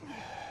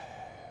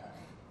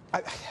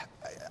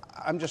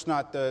I'm just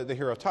not the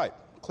hero type,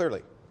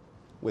 clearly,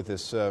 with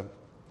this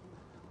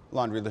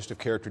laundry list of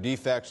character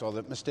defects, all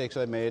the mistakes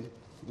I made,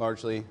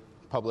 largely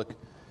public.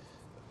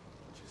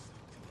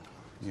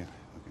 Yeah, okay.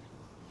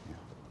 Yeah.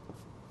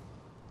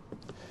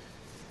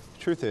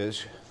 Truth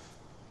is,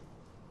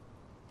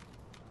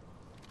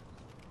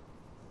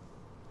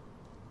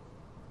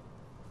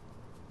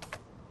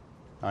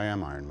 I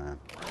am Iron Man.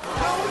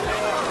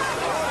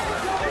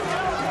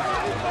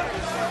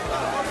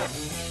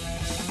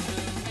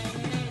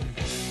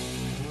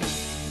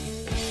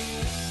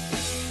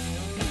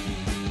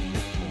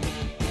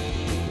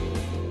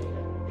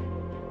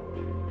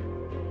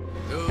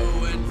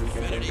 To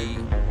infinity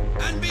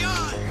and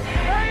beyond!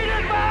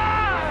 Rated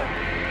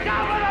by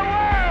Top of the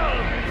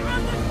world!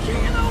 I'm the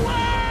king of the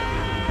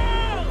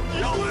world!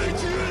 Yo,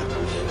 Adrian!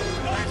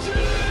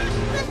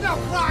 There's no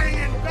crying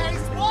in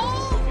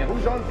baseball!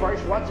 Who's on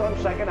first, what's on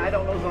second, I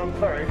don't know who's on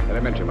third.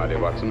 Elementary, my dear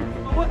Watson.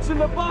 What's in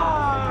the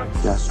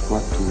box? Just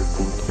what do you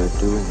think you're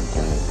doing,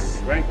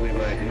 Dave? Frankly,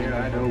 my dear,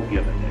 I don't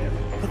give a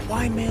damn. But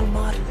why male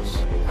models?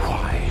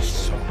 Why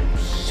so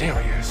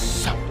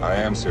serious? I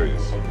am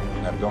serious.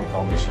 And don't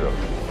call me Shirley.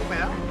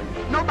 Well,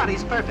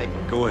 nobody's perfect.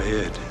 Go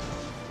ahead.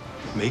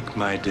 Make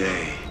my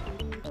day.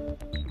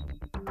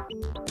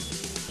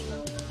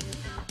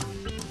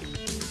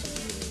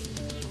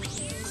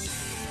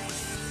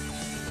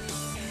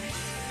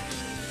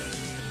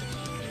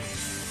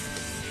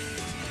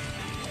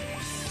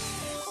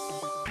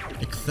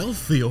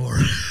 Excelsior!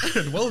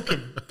 And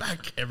welcome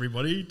back,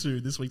 everybody, to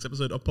this week's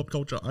episode of Pop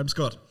Culture. I'm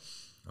Scott.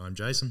 I'm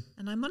Jason.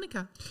 And I'm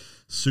Monica.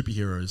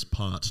 Superheroes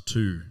Part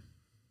 2.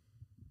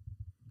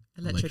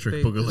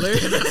 Electric Boogaloo.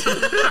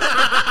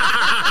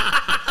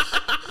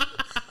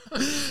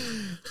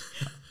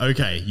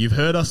 Okay, you've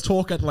heard us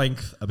talk at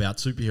length about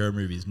superhero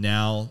movies.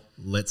 Now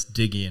let's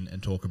dig in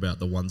and talk about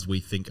the ones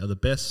we think are the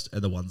best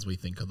and the ones we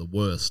think are the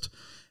worst.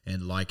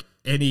 And like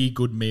any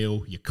good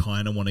meal, you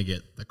kind of want to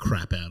get the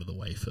crap out of the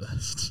way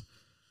first.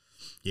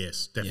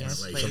 Yes,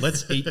 definitely. So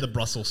let's eat the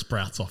Brussels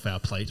sprouts off our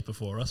plate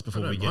before we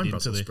get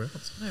into the...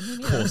 sprouts.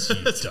 Of course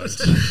you don't.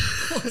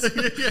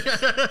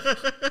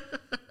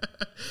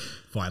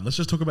 Fine, let's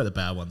just talk about the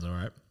bad ones, all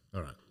right?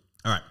 All right.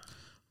 All right.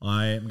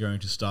 I am going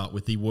to start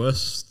with the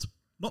worst,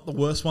 not the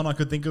worst one I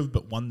could think of,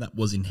 but one that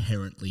was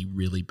inherently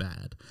really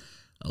bad.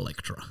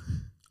 Elektra.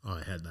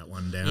 I had that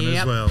one down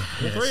as well.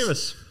 All three of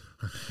us.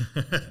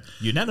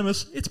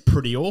 Unanimous. It's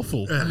pretty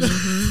awful.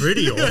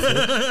 Pretty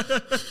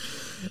awful.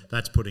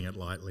 That's putting it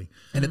lightly.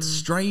 And it's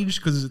strange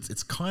because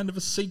it's kind of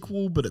a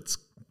sequel, but it's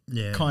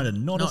kind of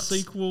not a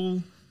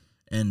sequel.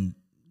 And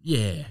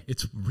yeah,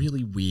 it's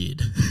really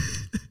weird.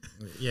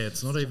 Yeah,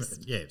 it's not even...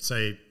 Yeah,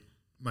 so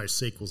most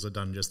sequels are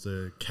done just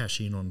to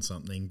cash in on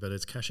something, but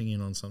it's cashing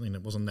in on something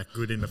that wasn't that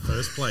good in the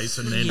first place.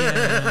 And then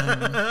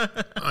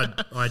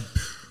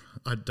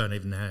I don't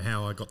even know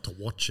how I got to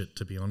watch it,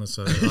 to be honest.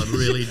 I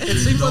really do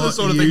seems like the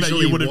sort of thing that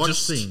you would have watch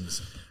just...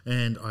 things.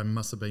 And I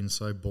must have been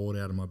so bored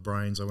out of my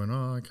brains. I went,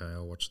 oh, okay,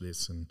 I'll watch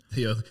this. And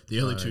the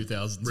early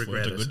 2000s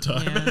weren't a good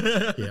time.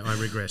 Yeah, I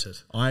regret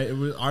it.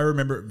 I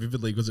remember it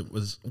vividly because it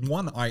was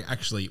one I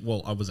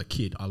was a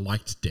kid. I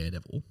liked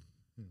Daredevil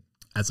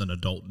as an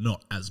adult,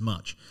 not as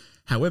much.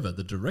 However,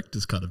 the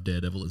director's cut of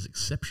Daredevil is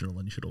exceptional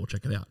and you should all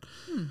check it out.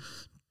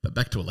 But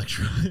back to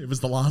Elektra. It was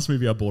the last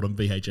movie I bought on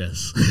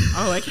VHS.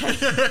 Oh, okay.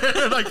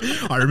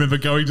 I remember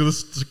going to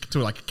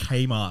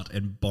Kmart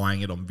and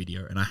buying it on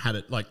video, and I had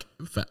it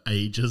for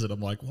ages, and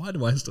I'm like, why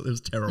do I still? It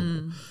was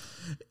terrible.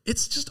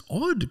 It's just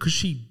odd because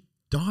she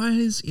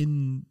dies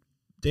in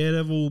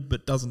Daredevil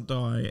but doesn't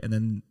die, and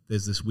then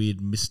there's this weird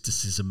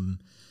mysticism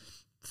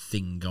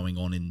thing going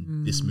on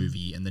in this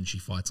movie, and then she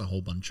fights a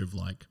whole bunch of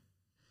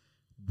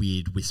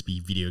weird wispy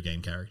video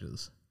game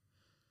characters.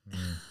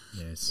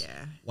 Yes.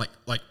 Yeah. Like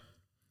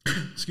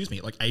excuse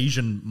me,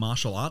 Asian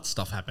martial arts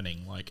stuff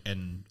happening,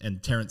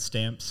 and Terrence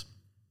Stamp's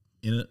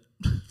in it.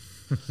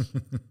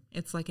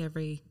 It's like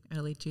every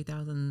early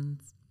 2000s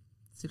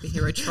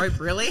superhero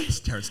trope, really. It's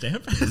Terrence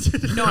Stamp?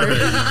 No.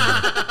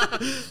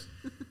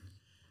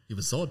 He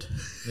was Zod.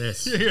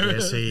 Yes.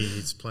 Yes,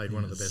 he's played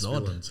one of the best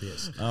Zod. villains,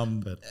 yes.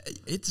 But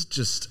it's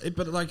just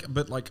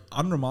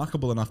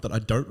unremarkable enough that I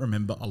don't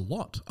remember a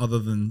lot other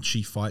than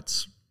she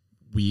fights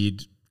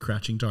weird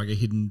Crouching Tiger,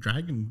 Hidden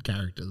Dragon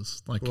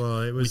characters.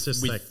 It was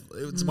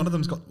it's one of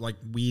them's got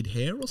weird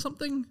hair or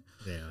something.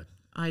 Yeah.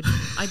 I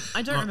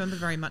don't remember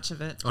very much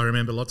of it. I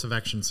remember lots of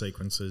action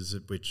sequences,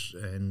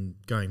 and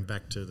going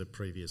back to the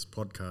previous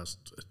podcast,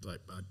 I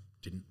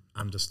didn't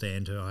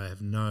understand her. I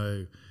have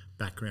no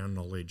background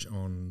knowledge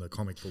on the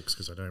comic books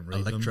because I don't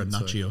read Elektra them.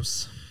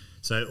 Nachios.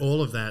 So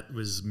all of that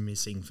was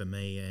missing for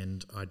me,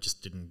 and I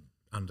just didn't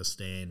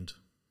understand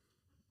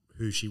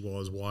who she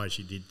was, why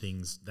she did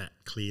things that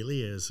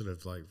clearly. As sort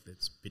of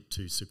it's a bit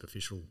too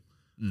superficial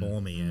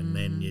for me. And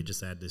then you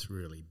just add this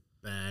really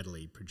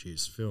badly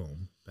produced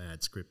film,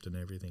 bad script and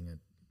everything.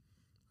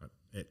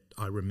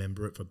 I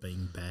remember it for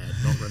being bad,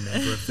 not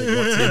remember it for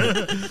what's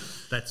in it.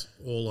 That's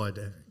all I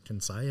can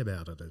say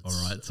about it. It's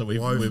All right, so we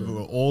woeful.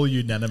 were all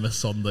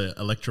unanimous on the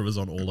Electra was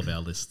on all of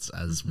our lists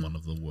as one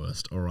of the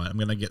worst. All right,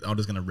 I'm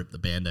just gonna rip the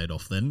Band-Aid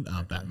off then.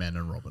 Batman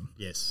and Robin.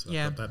 Yes,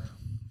 Yeah. I've got that.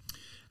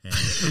 And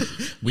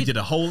We did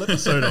a whole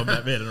episode on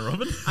Batman and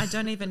Robin. I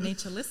don't even need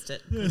to list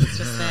it. It's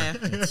just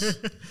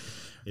there.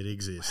 it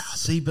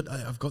exists. See, but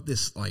I've got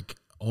this like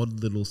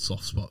odd little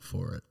soft spot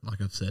for it. Like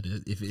I've said,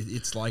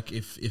 it's like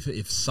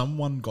if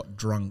someone got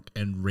drunk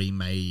and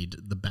remade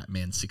the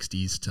Batman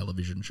 60s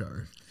television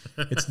show,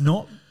 it's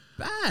not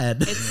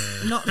bad.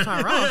 It's not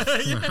far off,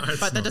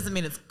 but that doesn't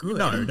mean it's good.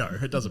 No,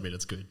 it doesn't mean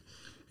it's good.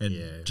 And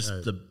Yeah,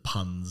 just the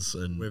puns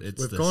and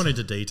We've gone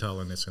into detail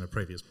on this in a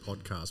previous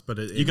podcast, but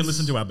you can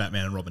listen to our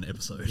Batman and Robin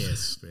episode.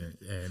 Yes,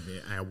 and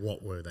our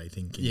What Were They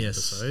Thinking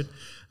Yes. episode.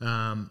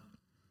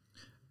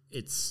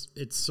 It's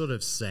sort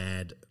of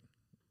sad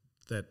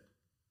that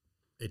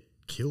it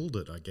killed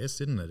it, I guess,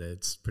 didn't it?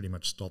 It's pretty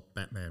much stopped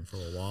Batman for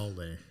a while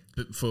there.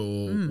 But for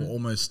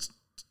almost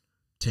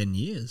 10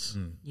 years.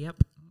 Yep.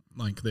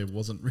 Like there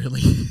wasn't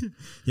really,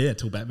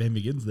 till Batman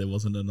Begins, there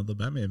wasn't another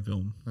Batman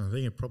film. I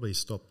think it probably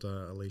stopped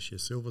Alicia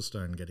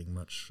Silverstone getting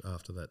much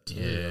after that too.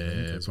 I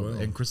think, as well.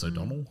 And Chris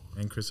O'Donnell.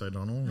 And Chris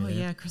O'Donnell. Oh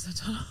yeah, Chris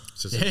O'Donnell.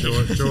 It's just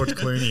that George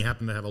Clooney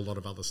happened to have a lot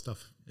of other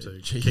stuff to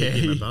keep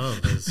him above.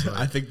 It's like-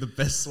 I think the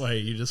best way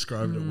you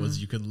described it was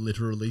you can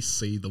literally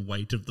see the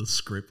weight of the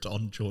script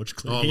on George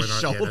Clooney's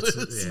shoulders.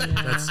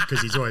 that's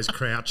because he's always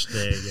crouched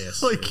there.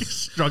 Yes, like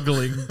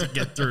struggling to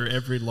get through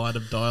every line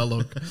of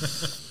dialogue.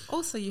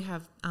 Also, you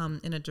have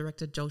in a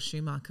director Joel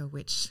Schumacher,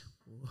 which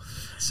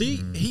See,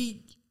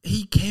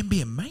 he can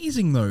be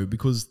amazing though,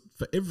 because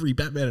for every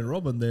Batman and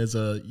Robin, there's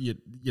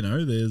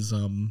there's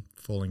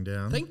Falling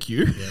Down. Thank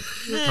you. Yep.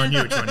 I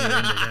knew which one you were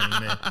indicating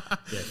there.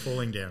 Yeah,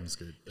 Falling Down is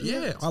good.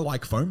 Yeah, I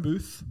like Phone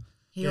Booth,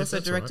 he Yes, also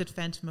that's directed right.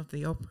 Phantom of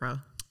the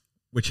Opera.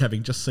 which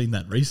having just seen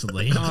that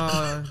recently,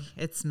 Oh,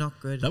 it's not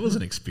good. that was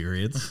an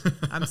experience.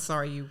 I'm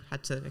sorry you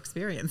had to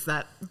experience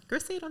that. Go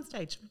see it on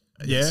stage.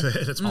 Yeah,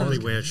 That's probably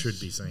where it should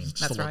be seen. It's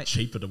just That's a lot right.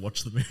 cheaper to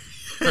watch the movie.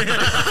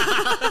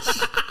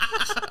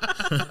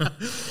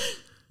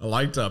 I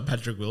liked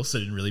Patrick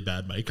Wilson in really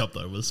bad makeup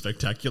though. Was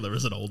spectacular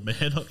as an old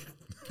man,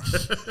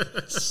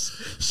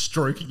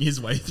 stroking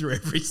his way through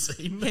every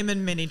scene. Him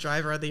and Minnie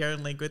Driver are the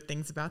only good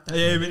things about that.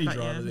 Yeah, movie, Minnie but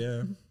Driver.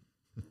 Yeah.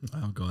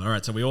 Oh god! All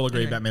right, so we all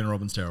agree Okay. Batman and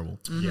Robin's terrible.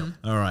 Yeah.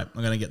 All right,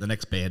 I'm gonna get the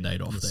next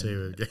Band-Aid off. Let's Then. see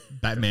what we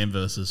get. Batman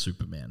versus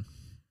Superman.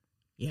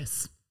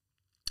 Yes.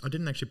 I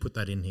didn't actually put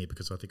that in here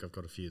because I think I've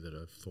got a few that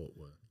I thought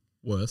were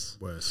Worse.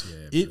 worse.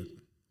 Yeah, It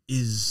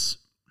is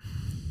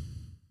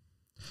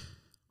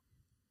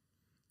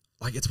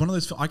like it's one of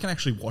those. I can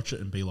actually watch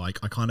it and be like,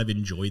 I kind of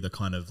enjoy the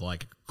kind of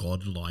like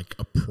godlike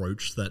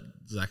approach that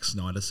Zack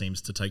Snyder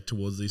seems to take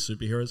towards these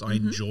superheroes. I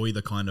enjoy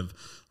the kind of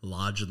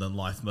larger than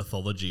life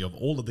mythology of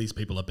all of these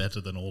people are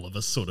better than all of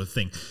us sort of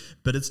thing.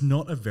 But it's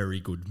not a very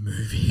good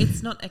movie.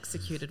 It's not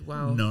executed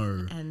well.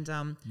 No.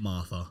 And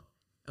Martha.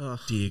 ugh.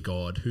 Dear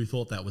God, who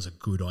thought that was a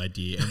good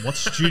idea? And what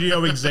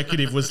studio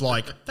executive was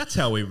like, that's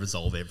how we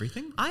resolve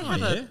everything? I have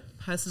yeah. a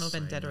personal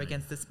vendetta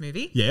against this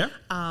movie. Yeah?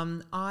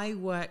 I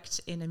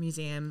worked in a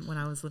museum when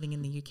I was living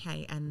in the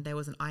UK, and there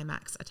was an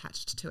IMAX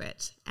attached to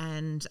it.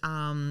 And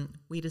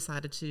we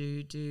decided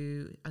to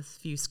do a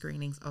few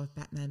screenings of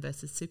Batman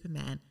versus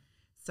Superman.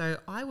 So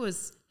I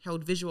was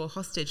held visual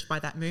hostage by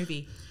that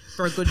movie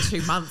for a good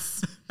 2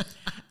 months.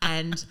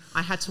 And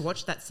I had to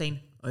watch that scene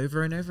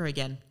over and over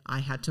again. I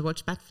had to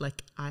watch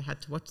Batfleck. I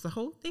had to watch the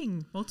whole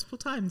thing multiple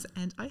times,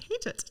 and I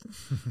hate it.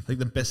 I think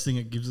the best thing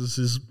it gives us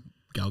is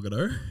Gal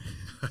Gadot.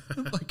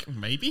 Like,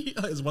 maybe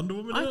as Wonder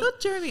Woman. I thought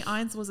Jeremy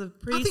Irons was a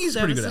pretty I think he's a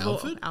pretty good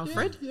serviceable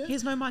Alfred. Yeah.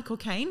 He's no Michael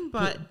Caine,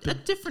 but a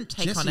different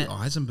take Jesse on it.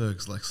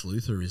 Eisenberg's Lex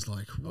Luthor is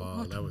like, what?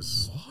 Oh, that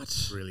was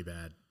What? really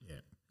bad. Yeah.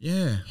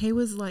 Yeah. He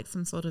was like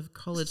some sort of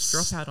college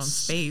dropout on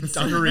speed.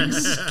 Stuttering,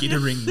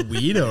 skittering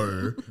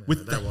weirdo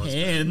with the that was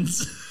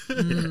hands.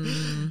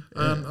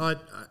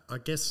 I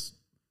guess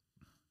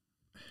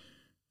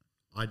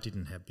I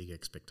didn't have big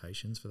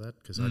expectations for that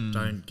because I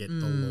don't get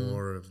the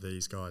lore of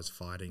these guys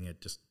fighting.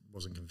 It just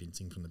wasn't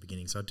convincing from the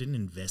beginning, so I didn't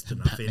invest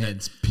enough in it.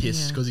 Batman's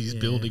pissed Yeah. because his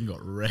building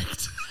got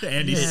wrecked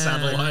and his Yeah.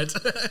 satellite.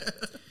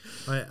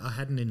 I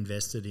hadn't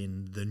invested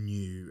in the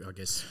new, I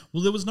guess,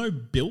 Well, there was no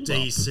build up.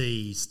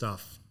 DC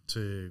stuff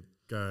to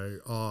go,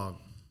 oh,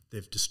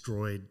 they've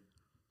destroyed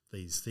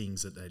these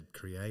things that they'd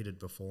created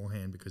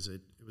beforehand because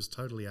it was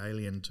totally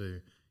alien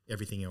to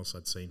everything else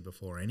I'd seen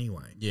before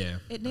anyway. Yeah.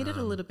 It needed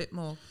a little bit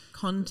more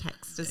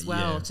context as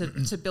well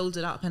to build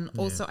it up. And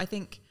also, I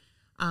think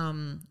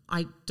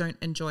I don't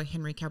enjoy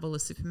Henry Cavill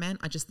as Superman.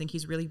 I just think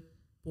he's really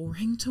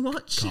boring to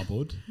watch.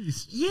 Cardboard.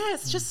 Yeah,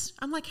 it's just,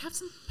 I'm like, have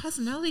some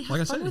personality, have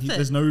Like I fun said, with it.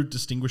 there's no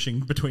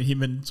distinguishing between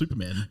him and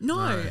Superman. No,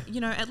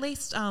 at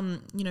least,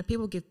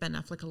 people give Ben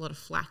Affleck a lot of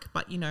flack,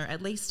 but,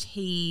 at least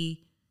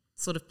he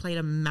sort of played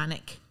a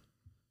manic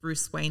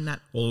Bruce Wayne that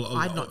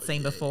I'd not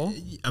seen before.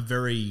 A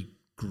very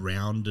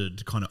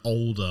grounded, kind of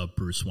older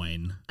Bruce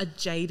Wayne. A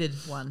jaded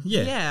one.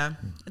 Yeah. Yeah.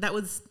 That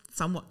was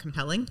somewhat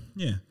compelling.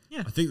 Yeah.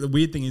 Yeah. I think the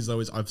weird thing is, though,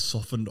 is I've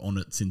softened on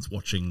it since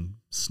watching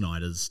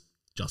Snyder's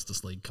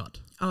Justice League cut.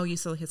 Oh, you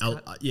saw his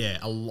cut?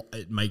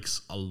 It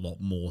makes a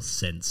lot more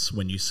sense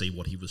when you see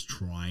what he was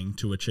trying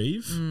to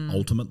achieve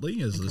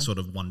ultimately as a sort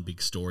of one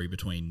big story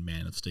between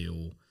Man of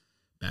Steel,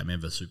 Batman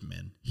vs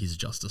Superman. His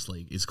Justice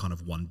League is kind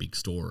of one big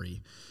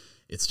story.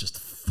 It's just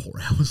 4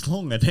 hours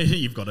long, and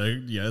you've got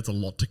to, it's a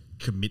lot to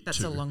commit to.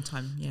 That's a long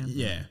time, yeah.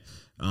 Yeah.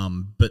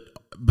 But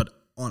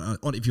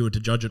on if you were to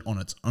judge it on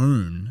its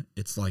own,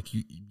 it's like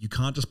you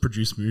can't just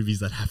produce movies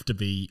that have to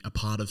be a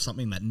part of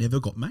something that never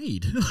got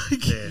made.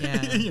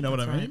 You know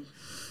what I mean? Right.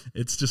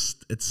 It's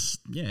just,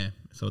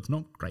 so it's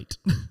not great.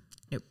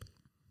 Yep.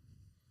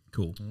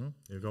 Cool.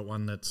 You've got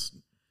one that's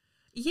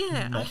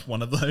not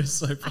one of those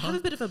so far. I have a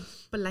bit of a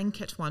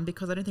blanket one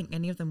because I don't think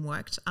any of them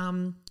worked.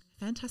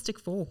 Fantastic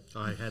Four.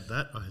 I had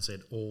that. I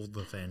said all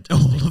the Fantastic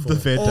Four. All of the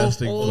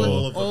Fantastic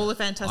Four. All the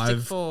Fantastic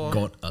Four. I've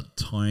got a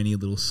tiny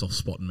little soft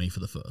spot in me for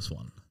the first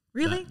one.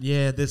 Really?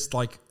 There's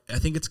I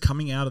think it's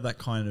coming out of that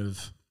kind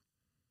of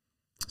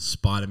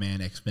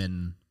Spider-Man,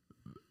 X-Men,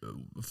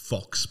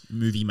 Fox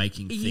movie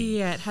making thing.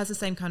 Yeah, it has the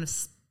same kind of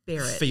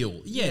spirit.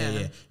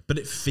 Yeah. But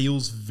it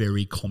feels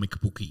very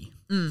comic booky.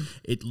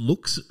 It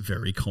looks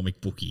very comic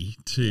booky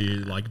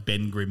to like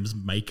Ben Grimm's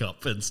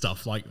makeup and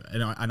stuff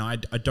and I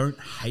don't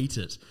hate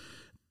it.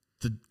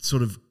 The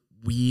sort of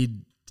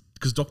weird,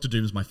 because Doctor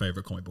Doom's my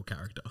favorite comic book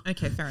character.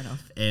 Okay, fair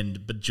enough.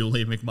 But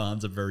Julia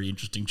McMahon's a very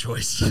interesting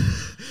choice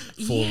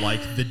for like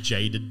the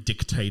jaded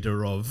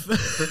dictator of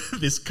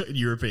this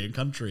European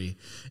country.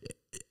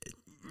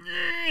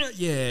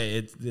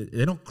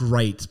 They're not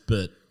great,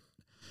 but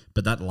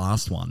that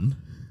last one,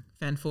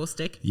 Fan Four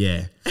Stick.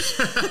 Yeah.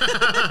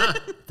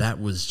 That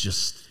was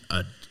just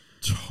a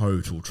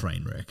total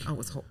train wreck. Oh, it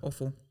was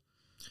awful.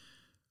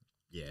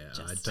 Yeah,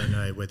 I don't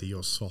know whether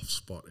your soft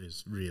spot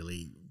is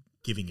really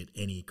giving it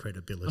any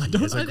credibility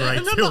as a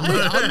great film.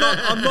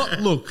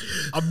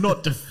 I'm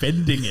not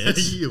defending it.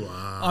 You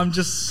are. I'm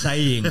just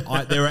saying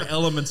there are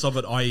elements of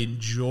it I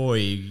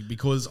enjoy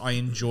because I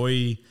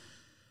enjoy...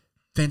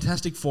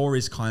 Fantastic Four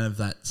is kind of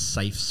that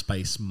safe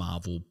space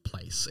Marvel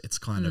place. It's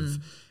kind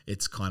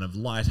of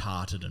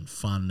lighthearted and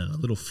fun and a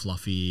little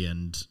fluffy,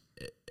 and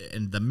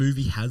the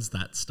movie has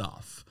that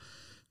stuff.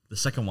 The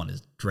second one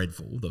is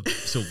dreadful. The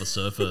Silver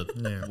Surfer,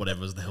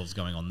 whatever the hell's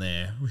going on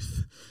there.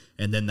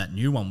 And then that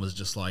new one was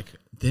just like,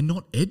 they're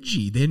not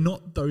edgy. They're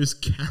not those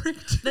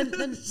characters.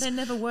 They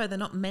never were. They're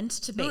not meant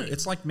to be. No,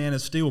 it's like Man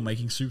of Steel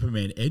making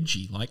Superman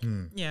edgy.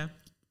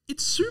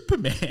 It's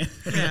Superman.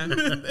 Yeah.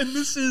 And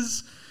this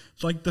is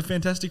like the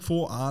Fantastic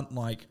Four aren't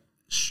like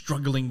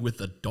struggling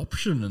with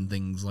adoption and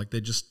things. Like they're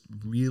just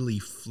really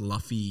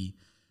fluffy.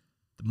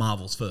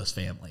 Marvel's first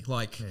family,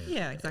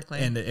 yeah, exactly.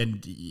 And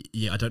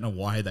I don't know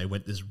why they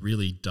went this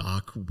really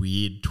dark,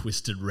 weird,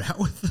 twisted route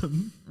with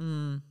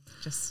them.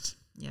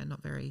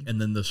 Not very. And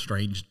then the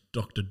strange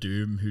Doctor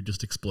Doom who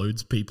just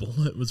explodes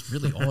people. It was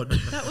really odd.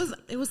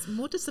 It was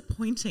more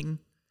disappointing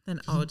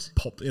than odd.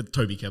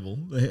 Toby Kebbell,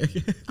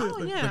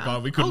 oh yeah, the guy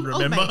we couldn't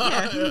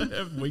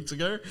remember weeks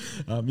ago.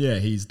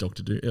 He's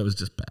Doctor Doom. It was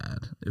just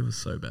bad. It was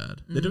so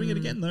bad. They're doing it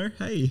again though.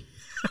 Hey.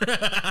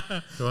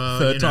 Well,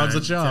 third time's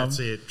a charm. That's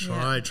it.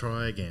 Try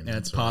again. And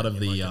it's part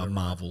of the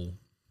Marvel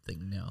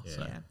thing now. Yeah.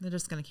 So. They're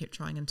just going to keep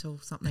trying until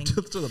something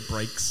until it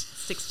breaks,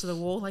 sticks to the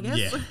wall, I guess.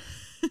 Yeah.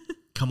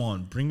 Come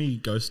on, bring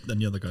me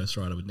another Ghost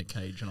Rider with Nick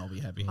Cage, and I'll be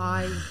happy.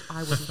 I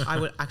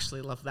would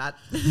actually love that.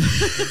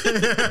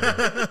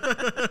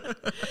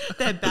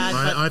 They're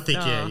bad. I think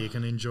you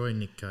can enjoy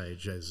Nick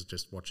Cage as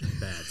just watching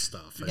bad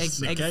stuff.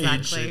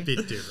 Exactly, a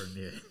bit different.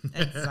 Yeah,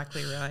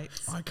 exactly right.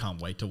 I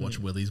can't wait to watch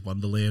Willy's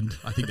Wonderland.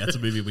 I think that's a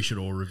movie we should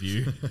all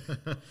review.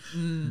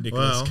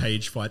 Nicolas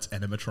Cage fights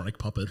animatronic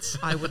puppets.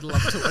 I would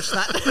love to watch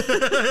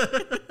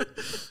that.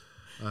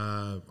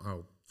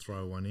 I'll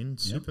throw one in. Yep.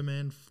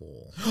 Superman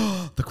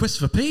 4. The Quest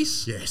for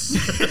Peace? Yes.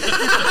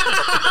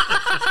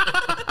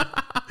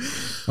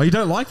 Oh, you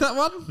don't like that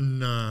one?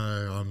 No,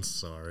 I'm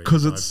sorry.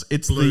 Because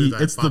it's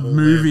the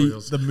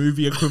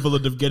movie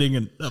equivalent of getting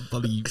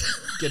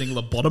getting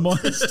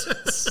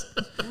lobotomized.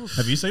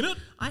 Have you seen it?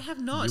 I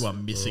have not. You are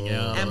missing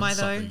out. Am I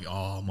though? Something.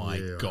 Oh my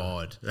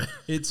god!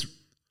 It's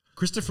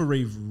Christopher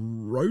Reeve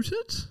wrote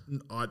it.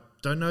 I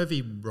don't know if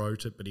he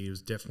wrote it, but he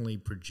was definitely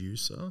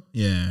producer.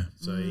 Yeah.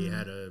 So he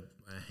had a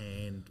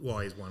hand. Well,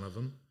 he's one of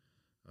them.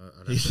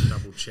 I'd have to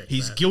double check.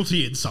 He's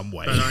guilty in some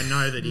way, but I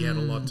know that he had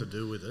a lot to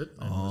do with it.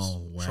 And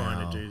was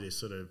trying to do this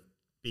sort of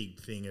big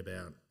thing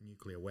about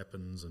nuclear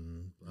weapons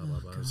and blah blah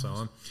blah and so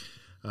on.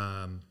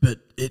 But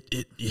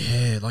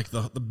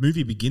the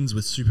movie begins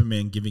with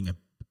Superman giving a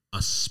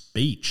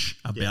speech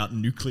about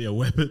nuclear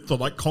weapons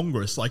to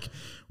Congress.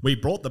 We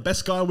brought the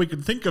best guy we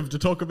could think of to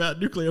talk about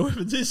nuclear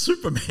weapons. Here's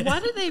Superman. Why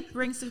did they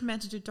bring Superman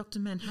to do Dr.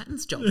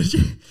 Manhattan's job?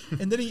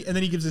 and then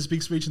he gives this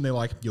big speech and they're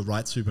like, "You're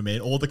right,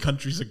 Superman. All the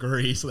countries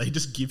agree." So they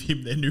just give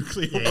him their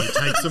nuclear weapons.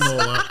 He takes them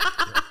all up.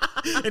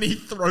 And he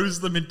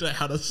throws them into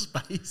outer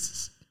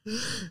space.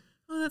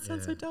 Oh, that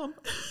sounds so dumb.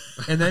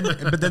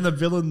 But then the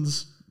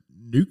villains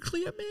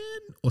Nuclear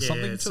Man or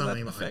something to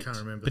something that like, I effect. can't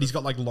remember. But he's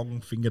got like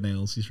long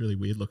fingernails. He's really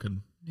weird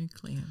looking.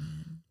 Nuclear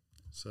Man.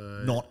 So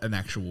Not an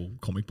actual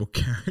comic book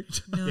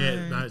character. No.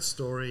 yeah, no, it's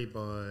story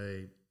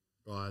by.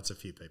 Oh, it's a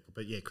few people,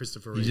 but yeah,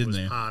 Christopher He's Reeve in was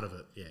there. part of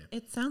it. Yeah,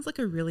 It sounds like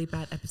a really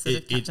bad episode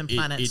of Captain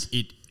Planet.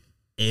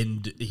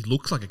 He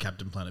looks like a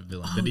Captain Planet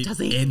villain, but it does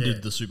he? ended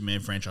Yeah. the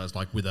Superman franchise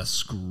like with a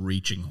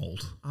screeching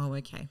halt. Oh,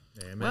 okay.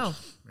 yeah. Well,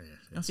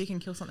 yeah, if you can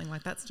kill something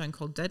like that, Stone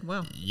Cold Dead,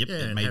 well. Yep, Yeah,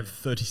 it and made have-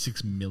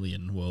 36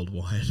 million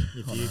worldwide.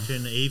 if you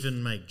can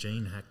even make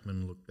Gene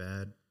Hackman look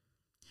bad,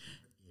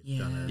 Yeah.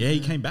 done it. Yeah, he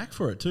came back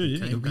for it too,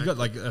 didn't he? came He back got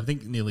like I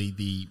think nearly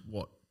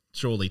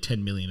surely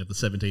 10 million of the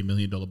 $17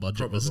 million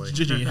budget was Probably.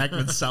 Gene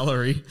Hackman's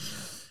salary.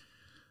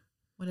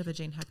 Whatever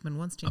Gene Hackman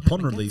wants, Gene Upon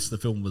Hackman release, the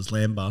film was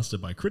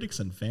lambasted by critics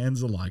and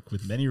fans alike,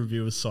 with many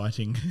reviewers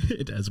citing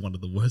it as one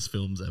of the worst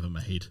films ever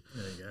made.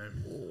 There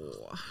you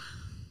go.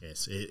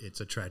 Yes,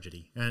 it's a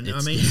tragedy, and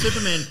It's- I mean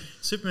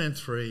Superman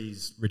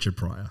 3's Richard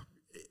Pryor.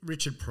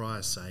 Richard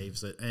Pryor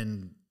saves it,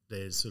 and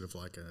there's sort of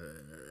like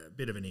a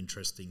bit of an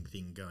interesting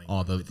thing going. Oh,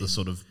 on with the him.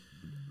 sort of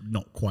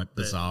not quite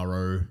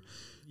bizarro.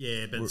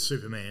 Yeah, but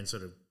Superman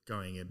sort of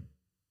going a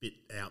bit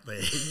out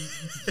there.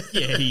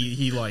 Yeah,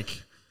 he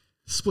like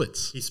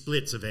splits. He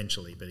splits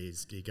eventually, but he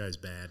goes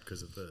bad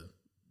because of the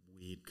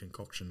weird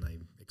concoction they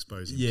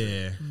expose him to.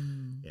 Yeah.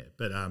 Yeah,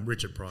 but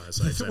Richard Pryor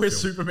saves that Where film.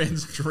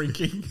 Superman's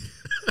drinking.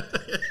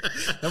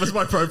 That was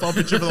my profile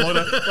picture for the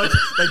lawyer. Like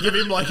they give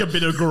him like a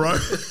bit of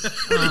growth.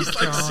 He's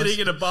like God. sitting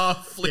in a bar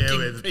flicking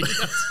with-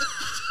 peanuts,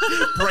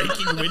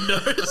 breaking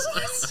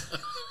windows.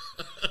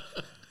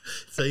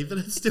 See, but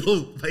it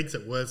still makes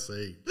it worth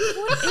seeing.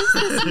 What is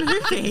this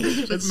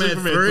movie? It's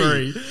Superman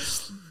 3.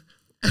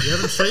 You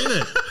haven't seen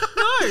it?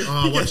 No.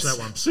 Oh, watch that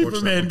one. Watch that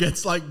Superman one.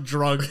 gets like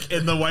drunk,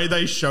 and the way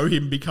they show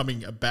him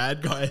becoming a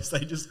bad guy is they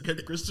just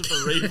get Christopher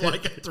Reeve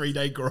like a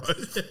 3-day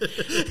growth,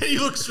 and he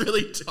looks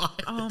really tired.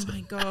 Oh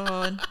my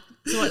god.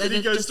 So what, And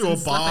he goes to a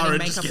bar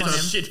and just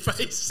gets him. shit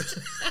faced.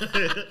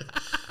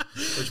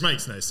 Which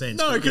makes no sense.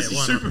 No, but because yeah,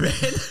 he's why not?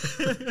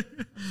 Superman.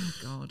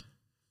 Oh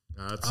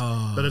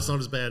god. But it's not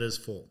as bad as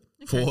 4.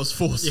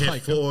 Four's Yeah,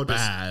 like 4 just-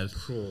 bad.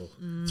 Cool.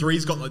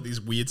 3's got like these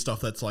weird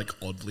stuff that's like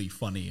oddly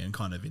funny and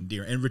kind of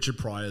endearing. And Richard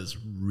Pryor's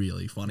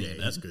really funny Yeah,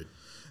 in he's it. good.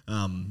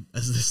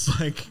 As this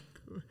like,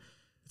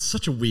 it's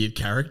such a weird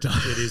character.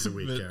 It is a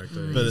weird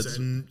character. but He's it's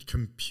a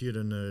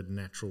computer nerd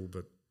natural,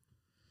 but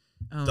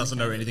doesn't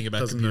know anything about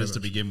doesn't know computers to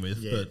much. begin with,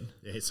 Yeah, but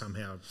yeah,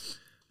 somehow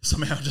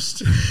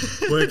just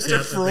works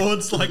out.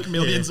 frauds like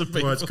millions of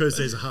people. Well, it's because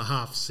there's a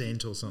half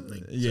cent or something.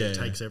 So Yeah. it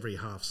takes every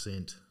half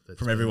cent that's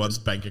from everyone's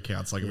bank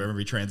accounts, like of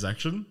every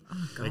transaction.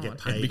 They get And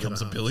paid.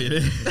 becomes a with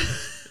billionaire.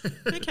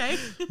 Okay.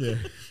 Yeah.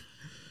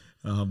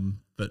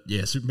 But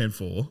yeah, Superman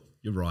 4,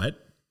 you're right.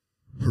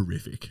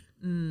 Horrific.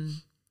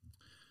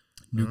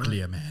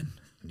 Nuclear Man.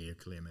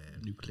 Nuclear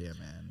Man. Nuclear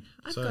Man.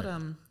 I've So, got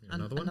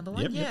another one? another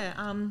one. Yep,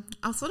 Yeah.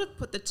 I'll sort of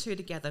put the two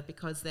together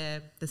because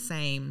they're the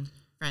same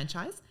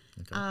franchise.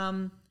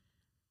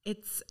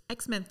 It's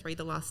X-Men 3: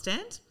 The Last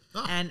Stand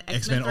and X-Men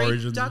X-Men 3: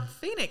 Origins. Dark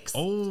Phoenix.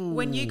 Oh,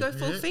 when you go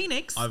full yeah.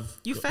 Phoenix, I've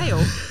you got- fail.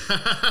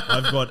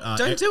 I've got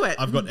Don't do it.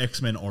 I've got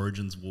X-Men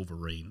Origins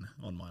Wolverine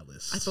on my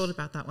list. I thought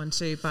about that one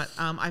too, but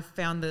I've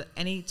found that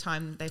any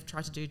time they've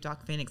tried to do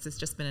Dark Phoenix, it's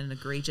just been an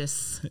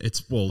egregious.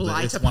 it's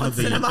Blight it's upon one of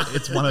the cinema.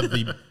 it's one of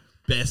the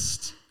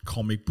best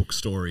comic book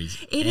stories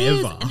It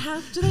is. ever. And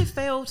how do they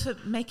fail to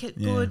make it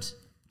Yeah. good?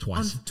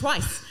 Twice.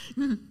 Twice.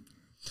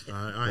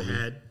 I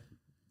had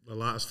the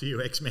last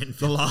few X-Men The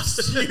films.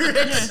 last few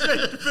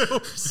X-Men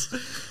films.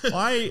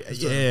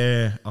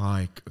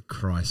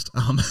 Christ.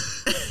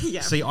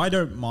 Yeah. See, I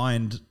don't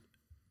mind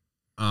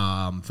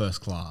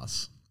First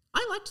Class.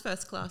 I liked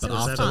First Class. But It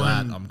was after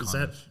fun. that, I'm is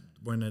kind that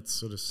when it's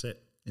sort of set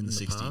in the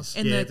 60s. past?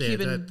 In Yeah, the yeah,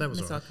 Cuban that was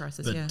Missile alright.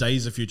 Crisis, But yeah.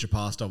 Days of Future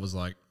Past, I was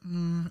like, I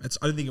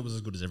didn't think it was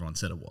as good as everyone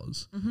said it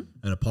was. And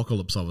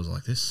Apocalypse, I was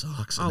like, this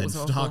sucks. Oh, And it was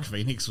then awful. Dark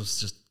Phoenix was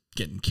just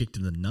getting kicked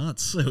in the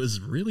nuts. It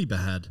was really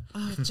bad.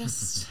 Oh, it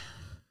just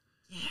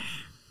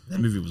That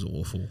movie was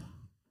awful.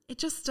 it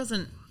just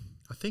doesn't.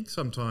 I think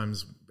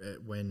sometimes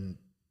when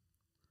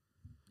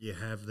you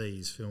have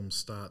these films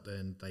start,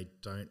 then they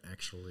don't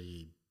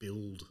actually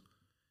build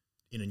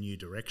in a new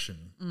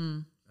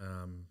direction.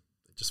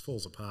 It just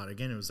falls apart.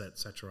 Again, it was that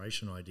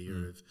saturation idea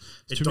of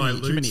it too many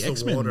dilutes the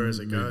X-Men water as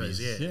it movies,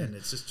 goes. yeah. And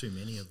it's just too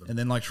many of them. And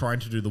then like trying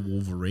to do the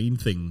Wolverine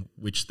thing,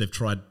 which they've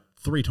tried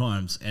 3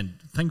 times, and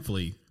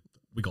thankfully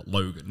we got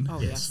Logan, Oh,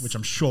 yes. which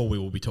I'm sure we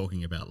will be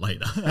talking about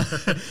later.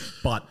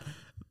 But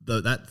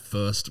that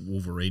first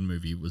Wolverine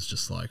movie was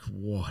just like,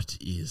 what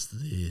is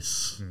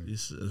this?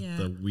 This is Yeah.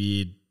 the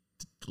weird,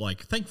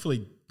 like,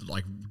 thankfully,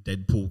 like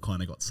Deadpool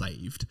kind of got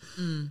saved.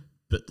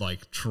 But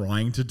like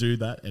trying to do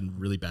that and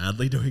really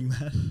badly doing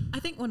that. I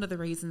think one of the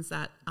reasons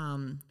that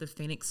the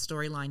Phoenix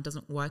storyline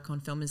doesn't work on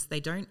film is they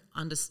don't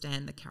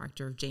understand the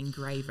character of Jean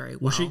Grey very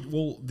well.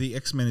 Well, the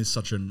X-Men is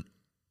such an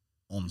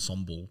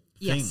ensemble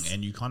thing, Yes.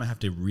 and you kind of have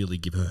to really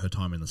give her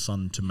time in the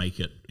sun to make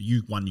it.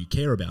 You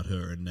care about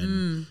her, and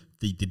then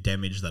the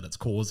damage that it's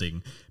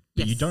causing.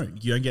 But you Yes. don't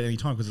get any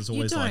time because it's You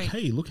always like,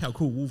 don't. hey, look how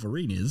cool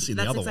Wolverine is in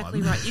That's the other exactly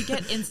one. right. You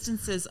get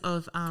instances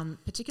of,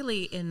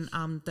 particularly in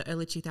the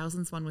early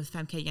 2000s one with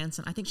Famke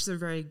Janssen. I think she's a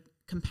very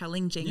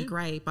compelling Jean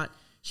Grey, but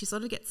she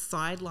sort of gets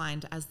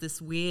sidelined as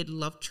this weird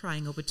love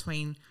triangle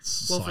between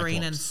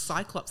Wolverine and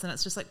Cyclops, and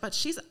it's just like, but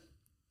she's,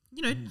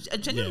 a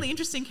genuinely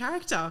interesting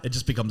character. It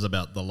just becomes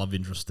about the love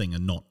interest thing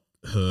and not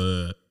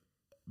her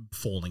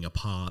falling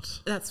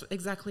apart. That's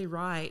exactly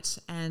right.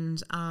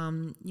 And,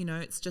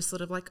 it's just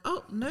sort of like,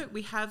 oh, no,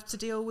 we have to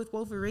deal with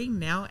Wolverine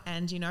now.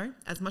 And,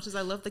 as much as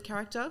I love the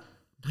character,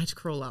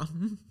 Nightcrawler.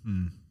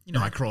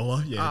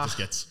 Nightcrawler, it just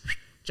gets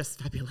just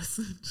fabulous.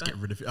 just get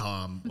rid of it.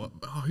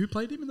 Who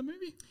played him in the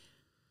movie?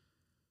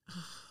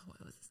 What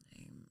was his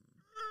name?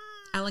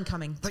 Alan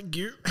Cumming. Thank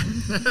you.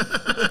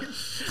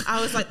 I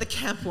was like the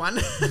camp one.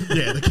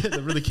 Yeah,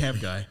 the really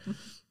camp guy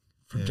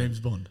from James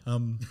Bond.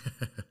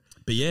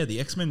 But yeah, the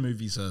X-Men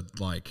movies are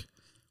like,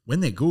 when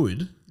they're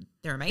good,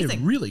 They're amazing. they're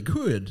really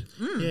good.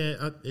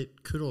 Yeah,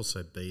 it could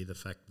also be the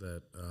fact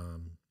that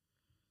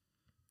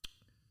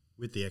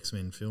with the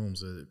X-Men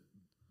films,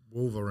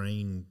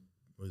 Wolverine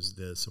was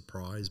the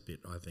surprise bit,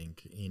 I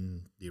think,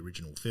 in the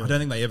original film. I don't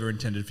think they ever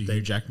intended for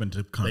Hugh Jackman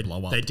to kind of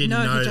blow up. They didn't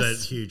No, know he that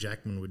just- Hugh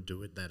Jackman would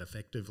do it that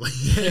effectively.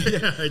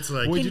 It's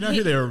like, Well, do you know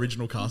who their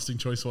original casting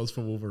choice was for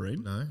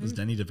Wolverine? No. It was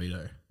Danny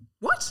DeVito.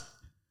 What?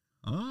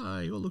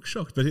 You'll look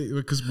shocked, but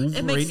because Wolverine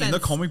in the sense.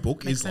 comic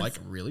book Makes is sense. like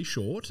really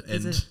short,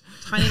 He's and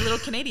a tiny little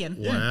Canadian.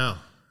 wow.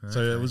 so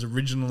it was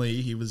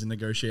originally he was in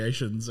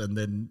negotiations, and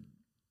then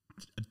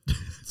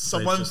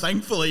someone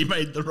thankfully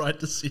made the right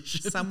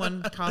decision.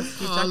 Someone cast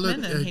Hugh Oh,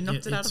 Jackman look, and he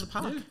knocked it out it's- of the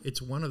park.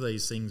 It's one of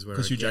these things where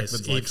Because Hugh I guess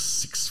Jackman's like if-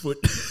 6 foot.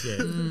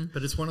 Yeah,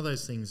 but it's one of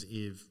those things.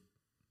 If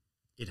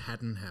it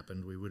hadn't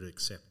happened, we would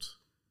accept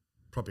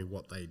probably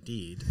what they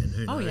did, and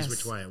who Oh, knows yes.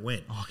 which way it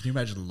went. Oh, can you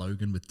imagine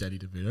Logan with Danny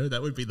DeVito?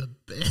 That would be the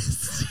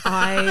best.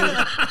 I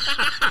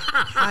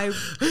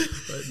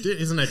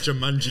Isn't that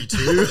Jumanji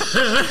too?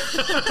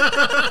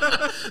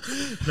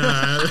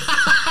 No.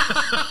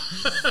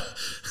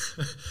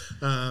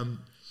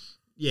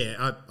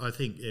 Yeah, I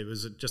think it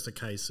was just a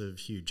case of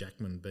Hugh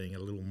Jackman being a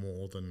little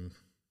more than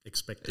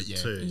expected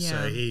too. Yeah.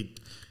 So he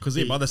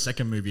Because by the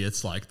second movie,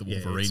 it's like the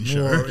Wolverine it's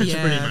show. more- it's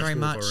Yeah, pretty much very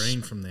much.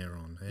 Wolverine from there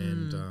on,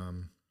 and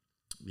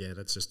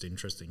that's just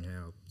interesting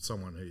how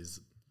someone who's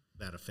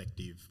that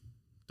effective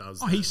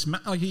does. Oh, that. he's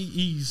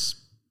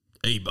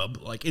bub.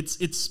 Like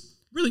it's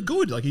really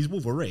good. Like he's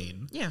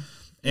Wolverine. yeah.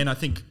 And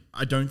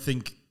I don't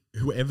think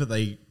whoever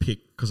they pick,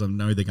 because I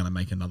know they're going to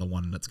make another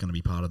one that's going to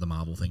be part of the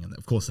Marvel thing, and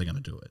of course they're going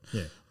to do it.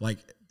 Yeah. Like,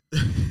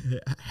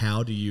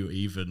 how do you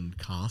even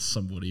cast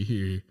somebody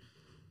who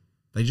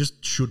they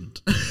just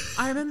shouldn't?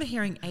 I remember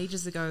hearing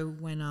ages ago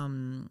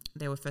when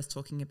they were first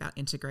talking about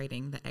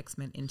integrating the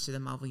X-Men into the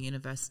Marvel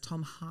Universe,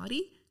 Tom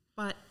Hardy.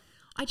 But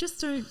I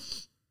don't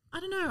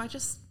know.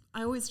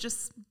 I always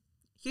just,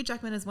 Hugh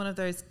Jackman is one of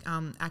those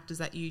actors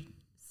that you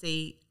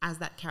see as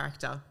that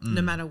character,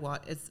 no matter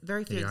what. It's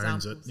very few He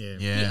owns examples. it.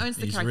 Yeah, He owns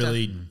the he's character.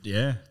 really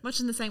Much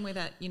in the same way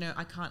that,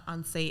 I can't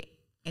unsee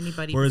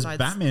anybody Whereas besides...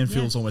 Batman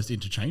feels almost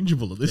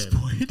interchangeable at this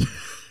point.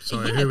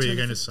 Sorry, Yeah, who were you to-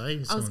 going to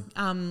say? I was,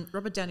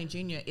 Robert Downey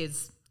Jr.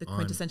 is the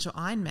quintessential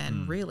Iron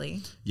Man,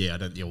 really. Yeah,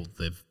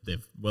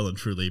 they've well and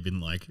truly been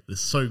like, it's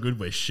so good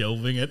we're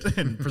shelving it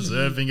and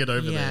preserving it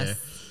over Yes.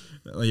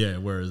 there. Yeah,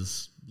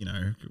 whereas,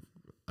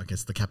 I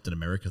guess the Captain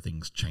America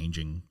thing's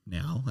changing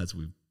now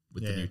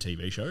with the Yeah. new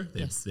TV show.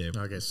 They're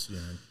I guess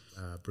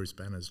Bruce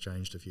Banner's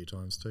changed a few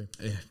times too.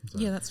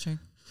 Yeah, that's true.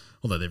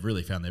 although they've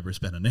really found their Bruce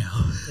Banner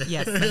now.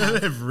 Yes, they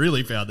have. They've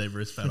really found their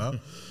Bruce Banner.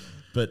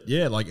 But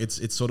yeah, like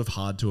it's sort of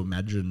hard to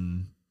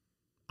imagine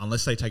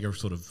unless they take a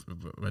sort of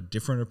a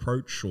different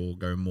approach or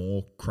go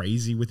more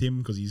crazy with him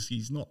because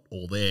he's not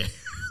all there.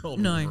 All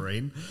No.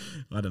 Wolverine.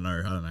 I don't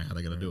know how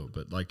they're going to do it,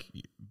 but like.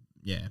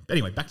 Yeah. But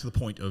anyway, back to the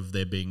point of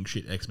there being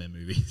shit X-Men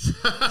movies.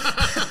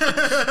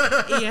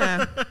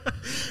 Yeah.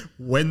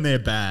 When they're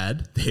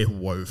bad, they're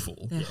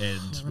woeful. They're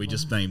and we horrible.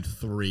 just named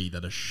 3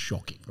 that are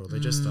shocking. Well, they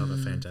just are the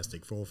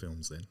Fantastic Four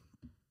films then.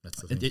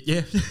 That's the thing.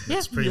 Yeah.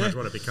 That's pretty Yeah. much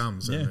what it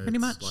becomes. Yeah. and Pretty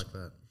it's much. like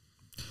that.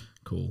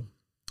 Cool.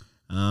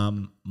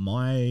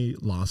 My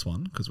last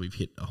one, because we've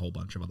hit a whole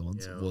bunch of other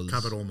ones, Yeah, was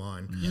covered all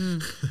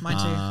mine.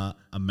 Mine too.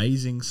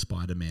 Amazing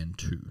Spider-Man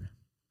 2.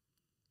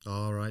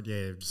 All right,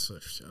 yeah. So,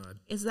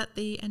 Is that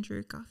the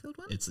Andrew Garfield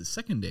one? It's the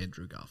second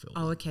Andrew Garfield.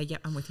 Oh, okay.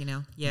 Yep, I'm with you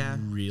now. Yeah.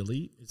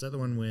 Really is that the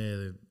one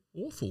where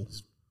awful.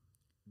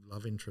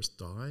 love interest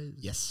dies?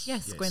 Yes.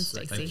 Yes, Gwen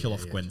They Stacy. kill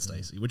off Gwen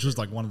Stacy, which was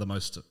like one of the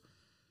most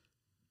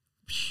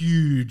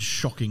huge,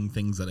 shocking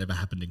things that ever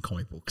happened in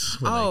comic books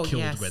when Oh, they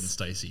killed yes. Gwen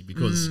Stacy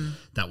because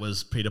that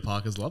was Peter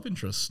Parker's love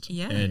interest.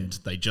 Yeah. And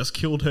they just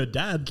killed her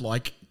dad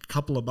like a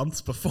couple of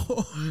months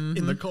before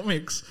in the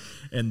comics.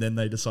 And then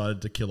they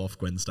decided to kill off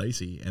Gwen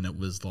Stacy. And it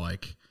was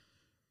like,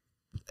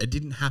 it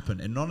didn't happen.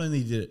 And not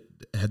only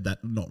had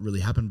that not really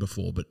happened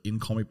before, but in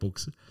comic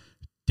books,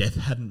 death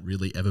hadn't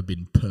really ever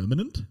been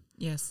permanent.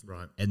 Yes.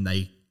 Right. And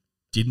they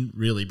didn't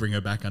really bring her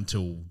back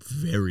until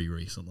very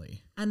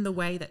recently. And the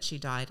way that she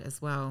died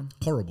as well.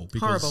 Horrible.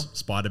 Because Horrible.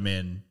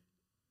 Spider-Man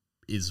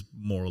is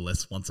more or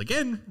less once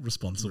again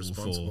responsible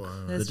for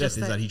the There's death. just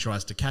Is that he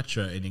tries to catch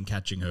her, and in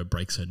catching her,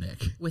 breaks her neck.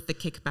 With the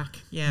kickback,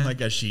 yeah. Like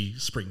as she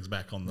springs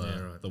back on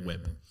the Yeah,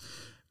 web.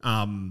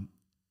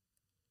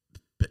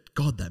 But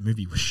God, that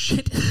movie was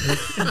shit.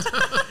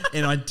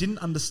 And I didn't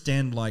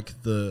understand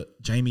like the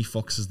Jamie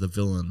Foxx as the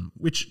villain,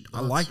 which I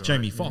like right,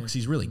 Jamie Foxx.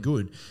 He's really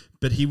good.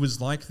 But he was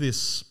like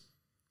this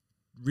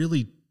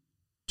really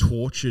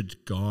tortured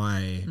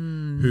guy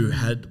who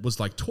was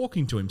like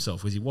talking to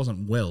himself because he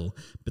wasn't well,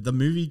 but the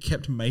movie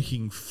kept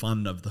making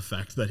fun of the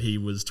fact that he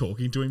was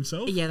talking to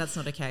himself. Yeah, that's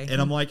not okay.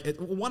 And I'm like,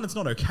 one, it's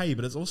not okay,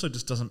 but it's also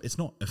just it's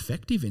not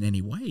effective in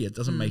any way. It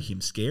doesn't make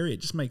him scary.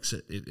 It just makes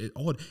it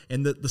odd.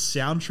 And the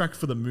soundtrack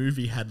for the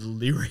movie had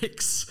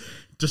lyrics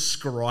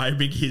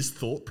describing his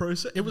thought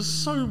process. It was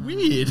so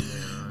weird.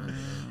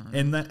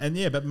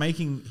 But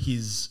making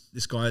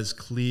this guy's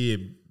clear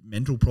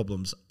mental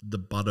problems the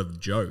butt of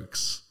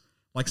jokes.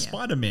 Like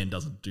Spider-Man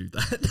doesn't do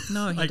that.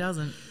 No, he Like,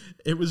 doesn't.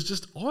 It was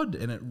just odd,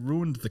 and it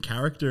ruined the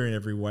character in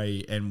every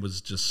way, and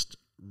was just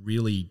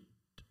really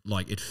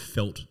like it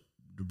felt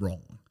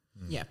wrong.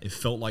 Yeah. It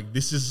felt like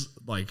this is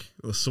like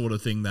the sort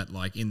of thing that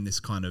like in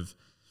this kind of,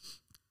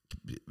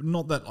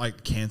 not that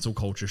like cancel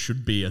culture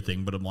should be a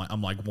thing, but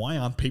I'm like, why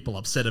aren't people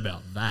upset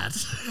about that?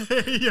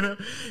 You know,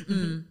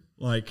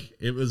 like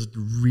it was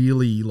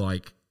really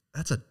like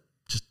that's a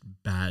just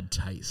bad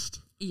taste.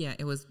 Yeah,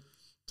 it was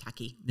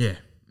tacky. Yeah.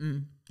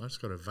 I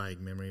just got a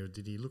vague memory.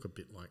 Did he look a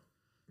bit like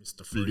Mr.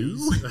 Blue?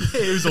 Freeze?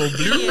 It was all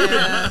blue.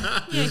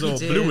 Yeah, It was all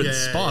blue and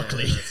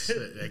sparkly.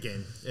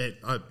 Again,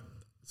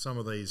 some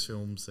of these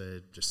films,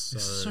 they're just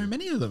There's so so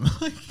many of them.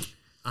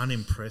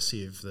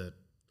 unimpressive that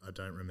I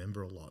don't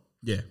remember a lot.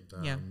 Yeah.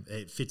 And,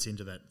 it fits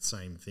into that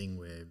same thing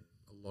where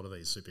a lot of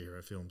these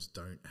superhero films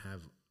don't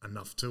have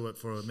enough to it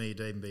for me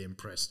to even be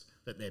impressed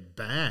that they're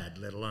bad,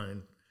 let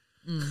alone...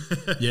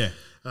 Yeah.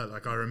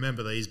 Like I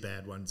remember these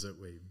bad ones that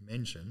we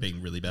mentioned.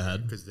 Being really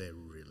bad. Because they're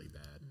really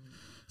bad.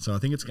 So I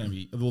think it's going to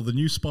be... Well, the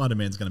new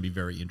Spider-Man's going to be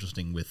very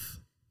interesting with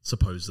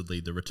supposedly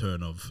the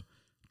return of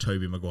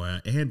Tobey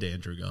Maguire and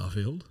Andrew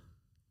Garfield.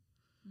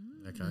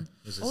 Okay.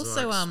 This is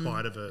Also, like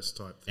Spider-Verse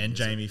type thing. And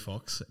Jamie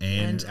Foxx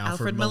and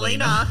Alfred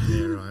Molina.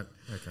 Yeah, right.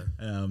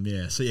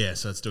 Okay.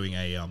 So it's doing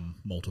a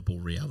multiple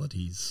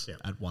realities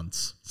at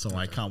once. So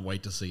I can't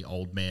wait to see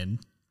old man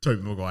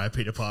Tobey Maguire,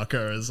 Peter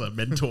Parker as a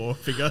mentor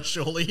figure,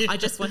 surely. I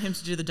just want him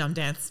to do the dumb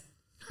dance.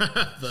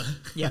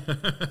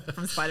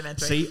 From Spider-Man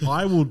 3. See,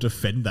 I will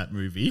defend that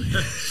movie.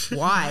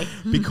 Why?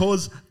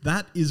 Because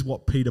that is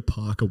what Peter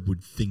Parker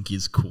would think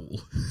is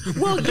cool.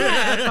 Well,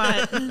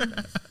 yeah,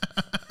 but...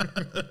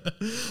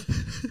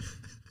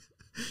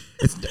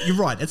 You're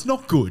right. It's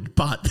not good,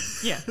 but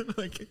Yeah.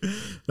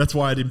 that's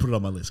why I didn't put it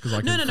on my list because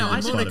I No, I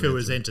couldn't Monica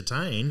was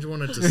entertained,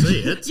 wanted to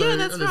see it. So Yeah,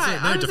 that's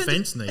right. No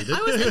defense needed.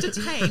 I was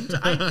entertained.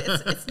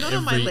 It's not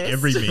on my list.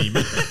 Every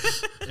meme.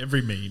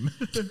 Every meme.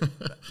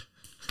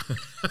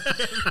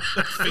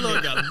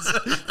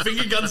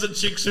 Finger guns at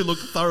chicks who look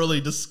thoroughly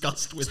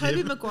disgusted with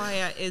Tobey him.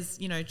 Maguire is,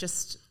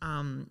 just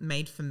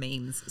made for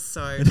memes.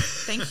 So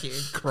thank you.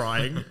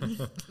 Crying.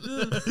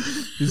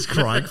 His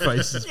crying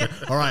face is...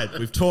 All right,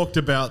 we've talked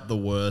about the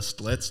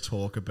worst. Let's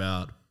talk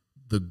about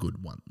the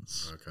good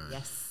ones. Okay.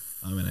 Yes.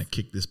 I'm going to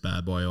kick this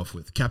bad boy off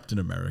with Captain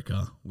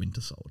America,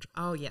 Winter Soldier.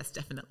 Oh, yes,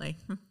 definitely.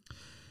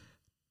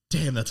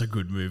 Damn, that's a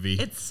good movie.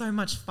 It's so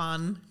much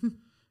fun.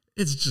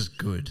 It's just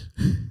good.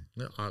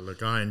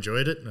 Look, I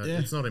enjoyed it.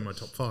 It's not in my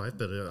top 5,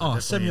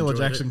 but Samuel L.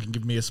 Jackson it. can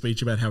give me a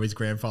speech about how his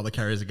grandfather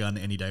carries a gun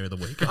any day of the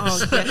week.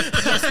 Oh,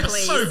 yes,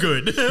 please. So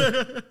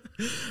good.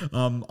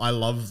 I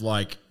love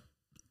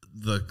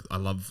I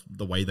love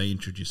the way they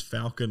introduced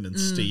Falcon and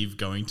Steve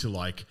going to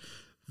like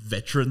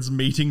veterans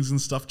meetings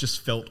and stuff.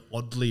 Just felt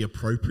oddly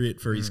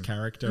appropriate for his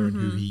character and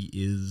who he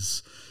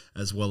is,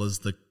 as well as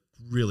the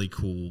really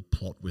cool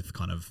plot with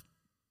kind of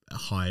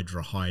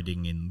Hydra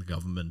hiding in the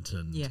government,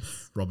 and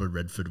Robert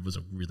Redford was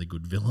a really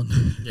good villain.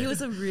 He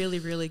was a really,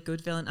 really good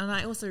villain. And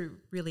I also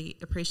really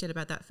appreciate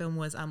about that film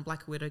was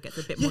Black Widow gets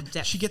a bit more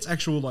depth. She gets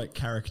actual like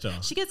character.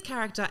 She gets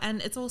character,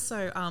 and it's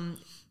also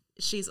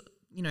she's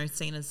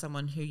seen as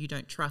someone who you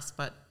don't trust,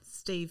 but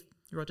Steve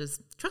Rogers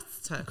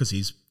trusts her because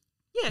he's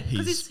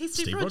he's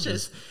Steve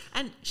Rogers,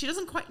 and she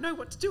doesn't quite know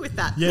what to do with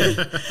that. Yeah,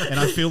 and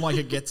I feel like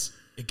it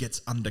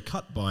gets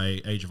undercut by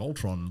Age of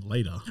Ultron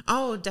later.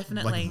 Oh,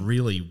 definitely. Like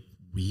really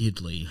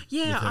weirdly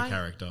with her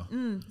character.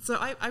 So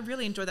I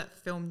really enjoyed that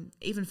film,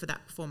 even for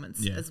that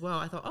performance as well.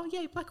 I thought, oh,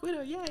 yay, Black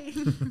Widow, yay.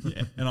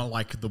 Yeah, and I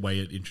like the way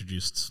it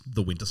introduced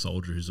the Winter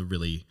Soldier, who's a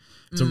really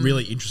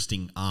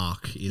interesting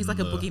arc. He's like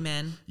a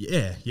boogeyman.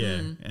 Yeah,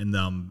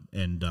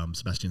 and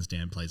Sebastian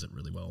Stan plays it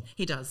really well.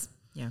 He does,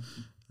 yeah.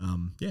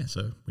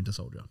 So Winter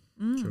Soldier.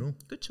 Cool.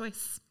 Good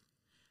choice.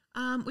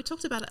 We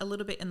talked about it a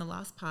little bit in the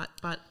last part,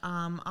 but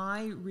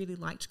I really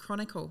liked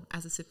Chronicle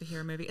as a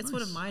superhero movie. It's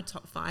one of my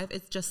top 5.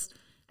 It's just,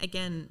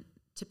 again,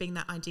 tipping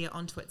that idea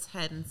onto its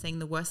head and seeing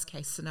the worst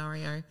case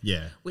scenario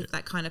Yeah. with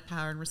that kind of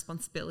power and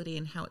responsibility,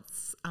 and how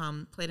it's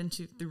played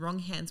into the wrong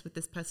hands with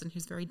this person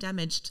who's very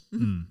damaged.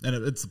 And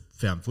it's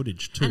found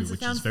footage too, And it's which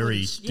found is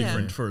very footage, yeah.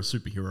 different for a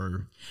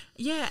superhero.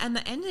 Yeah, and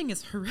the ending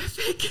is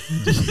horrific.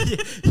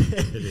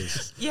 It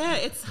is. Yeah,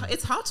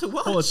 it's hard to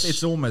watch. Well,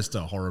 it's almost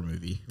a horror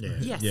movie. Yeah.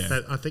 Yes.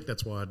 Yeah. I think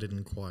that's why I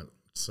didn't quite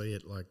see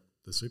it like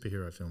the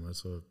superhero film. I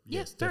saw, Yeah,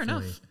 yes, fair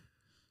enough. definitely,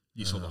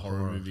 You saw the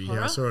horror movie.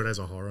 Yeah, I saw it as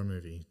a horror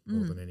movie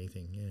more than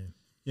anything. Yeah.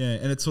 Yeah,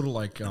 and it's sort of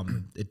like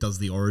it does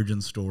the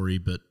origin story,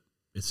 but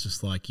it's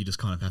just like you just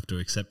kind of have to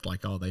accept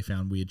like, oh, they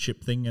found weird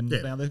chip thing and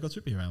now they've got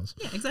superheroes.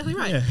 Yeah, exactly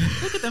right. Yeah.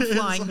 Look at them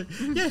flying.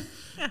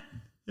 Yeah,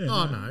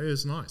 Oh no, it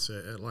was nice.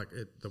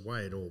 The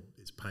way it all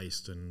is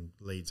paced and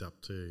leads up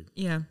to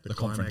Yeah. The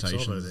climax of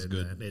confrontations it, is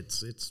and good.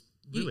 It's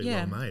really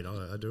yeah. well made.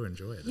 I do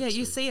enjoy it. Yeah, It's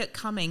you see it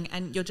coming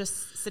and you're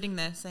just sitting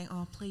there saying,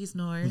 oh, please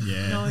no.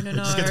 Yeah. No. It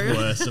just gets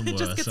worse and It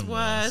just worse gets and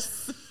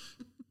worse.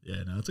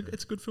 Yeah, no, it's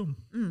a good film.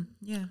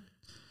 Yeah.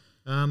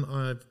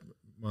 but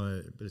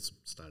it's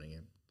starting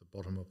at the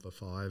bottom of the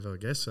 5, I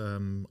guess.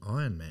 Iron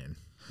Man,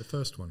 the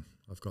first one.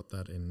 I've got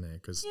that in there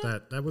because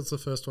that was the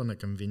first one that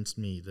convinced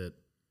me that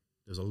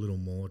there's a little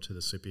more to the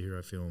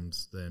superhero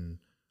films than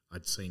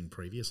I'd seen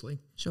previously.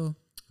 Sure.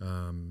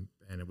 And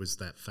it was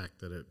that fact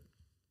that it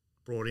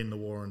brought in the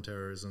war on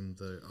terrorism.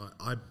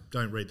 I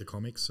don't read the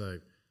comics, so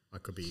I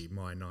could be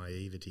my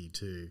naivety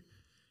to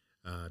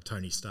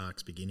Tony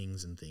Stark's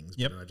beginnings and things.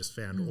 Yep. But I just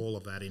found all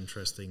of that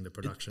interesting, the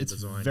production It's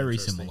design very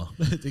interesting. similar,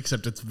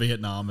 except it's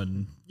Vietnam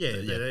and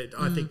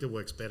I think it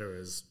works better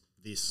as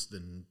this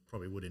than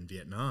probably would in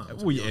Vietnam. to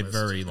well, be yeah, honest.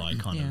 very like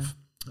kind of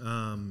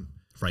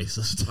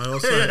racist. I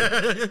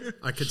also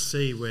I could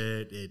see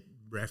where it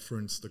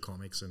referenced the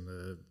comics and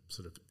the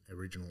sort of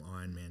original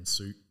Iron Man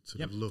suit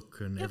sort of look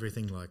and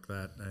everything like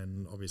that,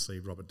 and obviously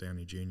Robert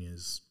Downey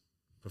Jr.'s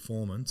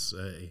performance.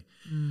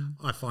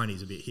 I find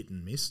he's a bit hit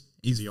and miss.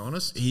 To be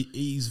honest,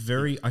 He's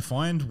very. I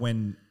find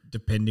when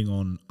depending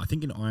on, I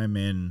think in Iron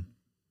Man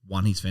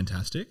 1 he's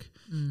fantastic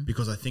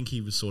because I think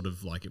he was sort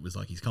of like it was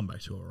like he's come back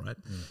to it, right?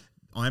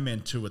 Iron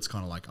Man 2, it's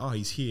kind of like, oh,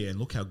 he's here and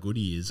look how good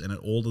he is, and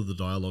all of the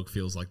dialogue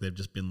feels like they've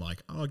just been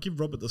like, oh, give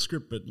Robert the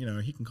script, but you know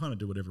he can kind of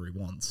do whatever he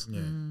wants.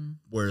 Yeah.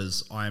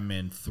 Whereas Iron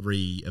Man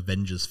 3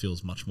 Avengers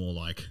feels much more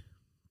like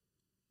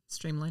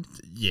Streamlined.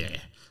 yeah.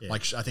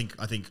 Like I think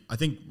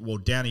well,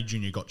 Downey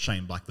Jr. got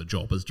Shane Black the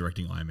job as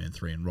directing Iron Man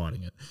 3 and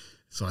writing it.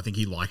 So I think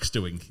he likes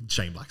doing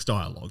Shane Black's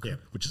dialogue,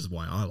 which is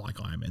why I like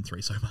Iron Man 3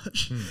 so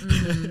much.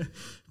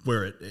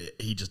 Where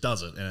he just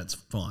does it and it's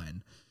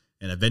fine.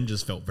 And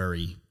Avengers felt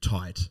very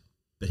tight,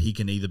 but he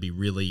can either be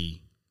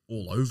really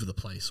all over the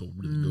place or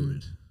really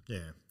good.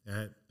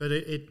 Yeah, but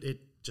it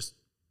just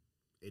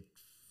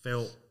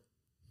felt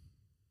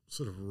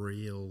sort of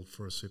real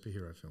for a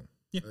superhero film.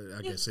 Yeah.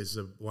 I guess is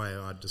the way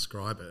I'd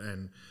describe it.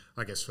 And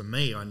I guess for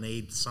me, I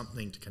need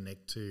something to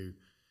connect to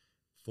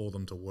for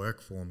them to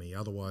work for me.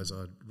 Otherwise,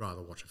 I'd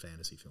rather watch a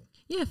fantasy film.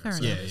 Yeah, fair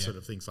So enough. sort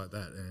of things like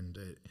that. And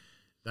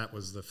that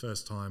was the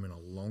first time in a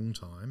long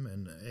time.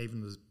 And even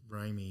the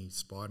Raimi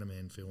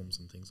Spider-Man films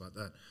and things like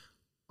that,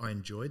 I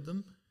enjoyed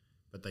them,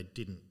 but they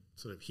didn't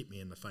sort of hit me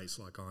in the face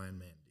like Iron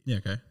Man did. Yeah,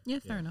 okay. Yeah,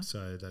 fair enough.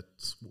 So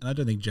that's... And I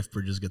don't think Jeff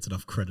Bridges gets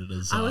enough credit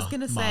as I was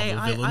going to say,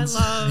 I villains.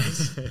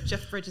 love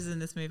Jeff Bridges in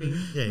this movie.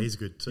 Yeah, he's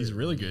good too. He's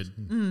really good.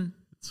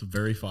 It's a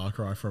very far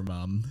cry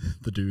from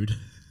the dude.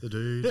 The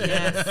dude.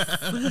 Yes.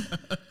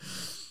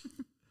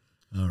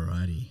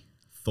 Alrighty.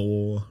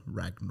 Thor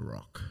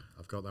Ragnarok.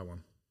 I've got that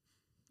one.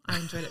 I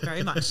enjoyed it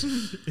very much.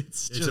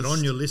 It's Is it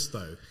on your list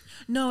though?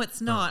 No, it's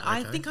not.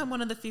 I okay. think I'm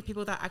one of the few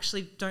people that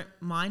actually don't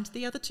mind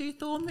the other two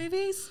Thor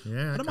movies.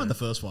 Yeah, I don't mind the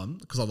first one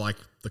because I like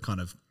the kind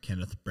of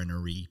Kenneth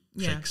Branagh-y,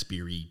 Yeah.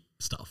 Shakespeare-y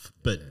stuff.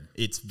 But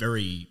it's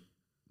very...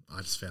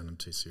 I just found them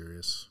too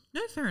serious.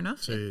 No, fair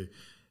enough. To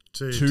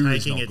Two is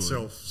taking not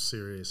itself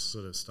serious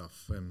sort of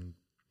stuff. And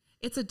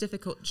It's a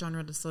difficult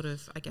genre to sort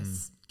of, I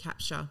guess,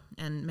 capture,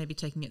 and maybe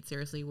taking it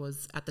seriously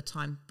was at the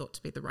time thought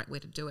to be the right way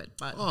to do it.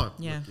 But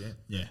yeah. look,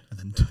 Yeah, and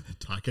then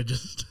Taika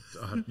just...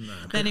 no.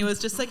 Then he was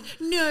just like,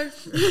 no.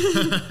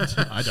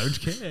 I don't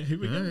care. Here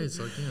we No, go. it's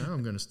like,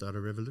 I'm going to start a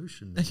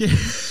revolution. Yeah.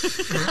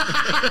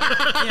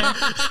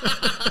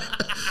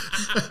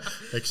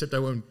 Except I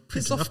won't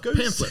print Piss off, enough Ghost.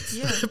 pamphlets.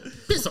 Yeah.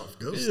 Piss off,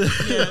 Ghost.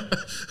 Yeah.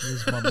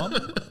 Here's my mum,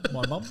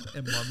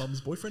 and my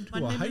mum's boyfriend,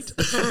 who I hate.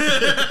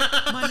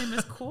 My name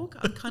is Korg.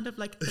 I'm kind of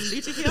like the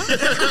leader here.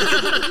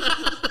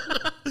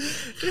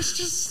 It's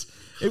just...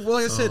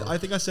 like I said, I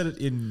think I said it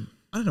in...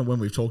 I don't know when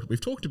we've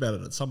talked about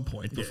it at some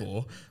point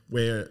before,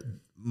 where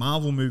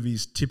Marvel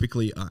movies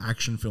typically are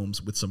action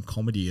films with some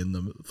comedy in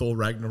them. Thor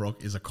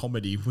Ragnarok is a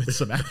comedy with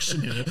some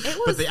action in it.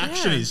 But the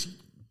action is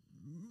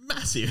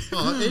massive.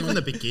 Oh, even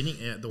the beginning,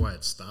 the way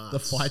it starts. The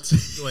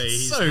fights the way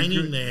he's so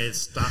hanging good. there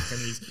stuck and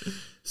he's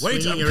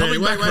Wait, swinging I'm around.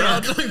 coming back Wait,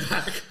 round. I'm coming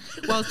back.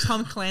 While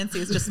Tom Clancy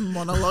is just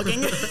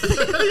monologuing.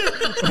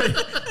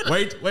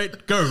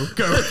 wait, go.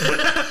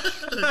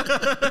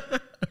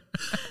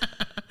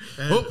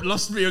 Oh,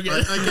 lost me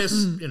again. I guess,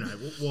 you know,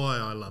 why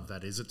I love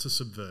that is it's a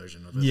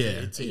subversion of it.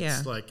 Yeah.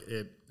 It's like,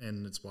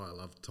 and it's why I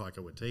love Taika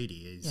Waititi.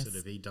 He's sort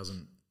of, he's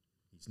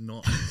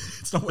not,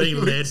 It's not what being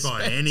you led expect.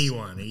 by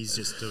anyone. He's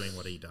just doing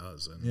what he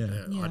does. And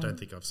Yeah. I don't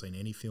think I've seen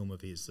any film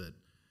of his that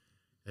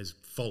has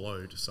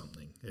followed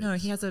something. No,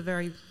 he has a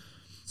very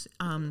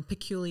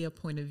peculiar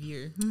point of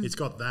view. It's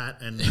got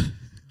that, and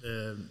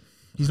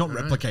He's not I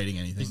don't know. replicating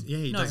anything.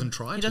 He doesn't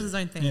try. He does his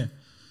own thing. Yeah.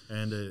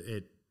 And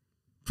it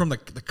From the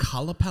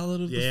color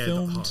palette of the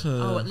film to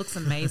Oh, it looks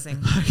amazing.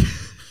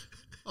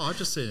 I've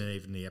just seen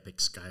even the epic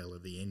scale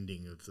of the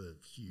ending of the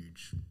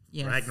huge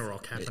Yes.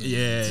 Ragnarok happening.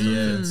 Yeah,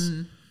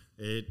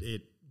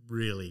 It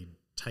really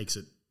takes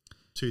it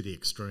to the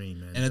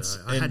extreme, and it's-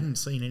 I and- hadn't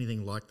seen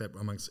anything like that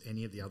amongst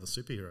any of the other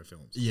superhero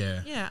films.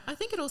 yeah. Yeah, I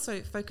think it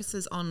also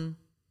focuses on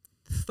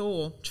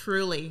Thor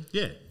truly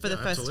for the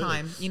first absolutely.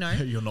 time, you know.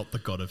 You're not the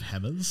god of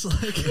hammers.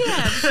 Like,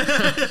 Yeah.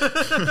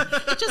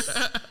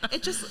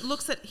 it just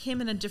looks at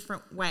him in a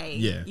different way.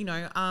 Yeah. You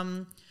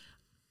know,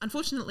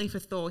 unfortunately for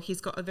Thor,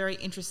 he's got a very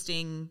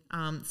interesting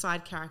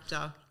side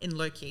character in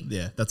Loki.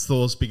 yeah, that's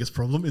Thor's biggest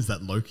problem is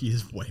that Loki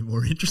is way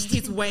more interesting.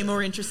 He's way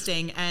more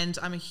interesting, and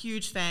I'm a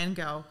huge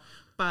fangirl,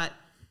 but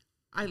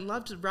I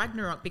loved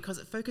Ragnarok because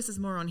it focuses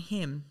more on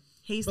him.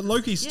 But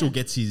Loki still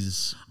gets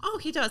his... Oh,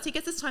 he does. He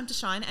gets his time to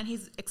shine, and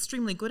he's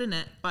extremely good in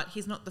it, but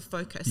he's not the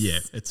focus. Yeah,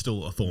 it's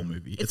still a Thor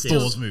movie. It's still-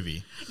 Thor's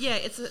movie. Yeah,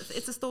 it's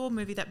a Thor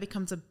movie that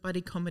becomes a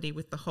buddy comedy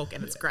with the Hulk,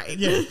 and it's great.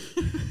 Yeah.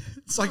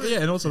 It's like,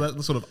 yeah, and also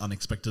that sort of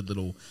unexpected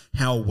little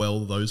how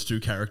well those two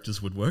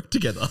characters would work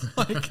together.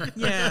 Like,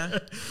 Yeah.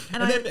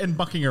 and then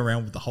mucking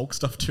around with the Hulk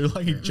stuff too,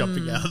 like him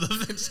jumping out of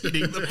the fence,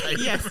 hitting the pavement.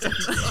 Yes,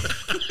 definitely.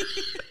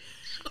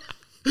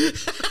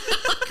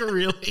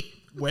 Really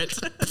wet.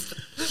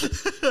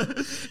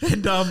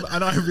 and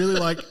I really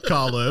like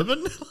Carl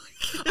Urban.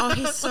 Oh,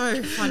 he's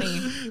so funny.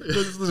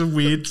 There's a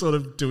weird sort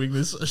of doing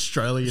this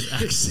Australian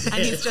accent.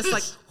 And he's just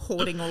like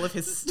hoarding all of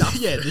his stuff.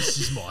 Yeah, this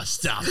is my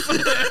stuff.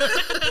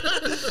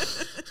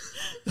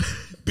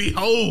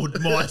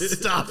 Behold my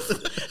stuff.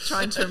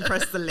 Trying to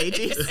impress the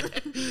ladies.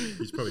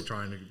 He's probably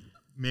trying to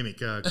mimic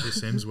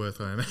Chris Hemsworth,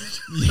 I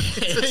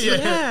imagine.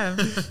 Yeah.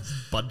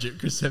 Budget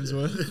Chris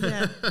Hemsworth.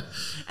 Yeah.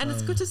 And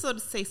it's good to sort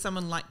of see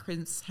someone like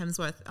Chris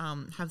Hemsworth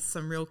have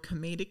some real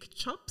comedic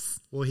chops.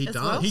 Well, he as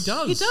does. well. He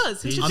does. He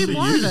does. He He's should do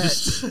more of it.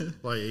 underused.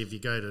 Like, if you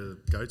go to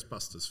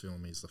Ghostbusters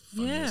film, he's the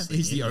funniest thing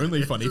He's the in it.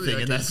 only funny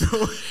thing in that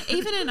film.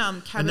 Even in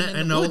Cabin that- in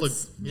and the all the-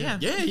 Woods. yeah.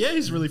 Yeah. Yeah,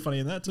 he's really funny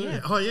in that too.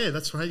 Yeah. Oh, yeah,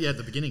 that's right. Yeah, at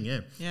the beginning,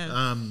 yeah.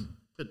 Yeah.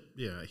 But,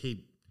 yeah,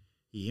 he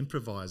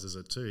improvises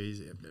it too.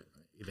 He's,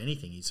 if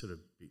anything, he's sort of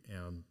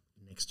our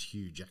next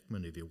Hugh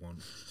Jackman, if you want,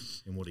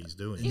 in what he's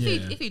doing.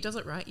 If he does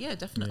it right, yeah,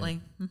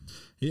 definitely.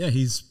 Yeah,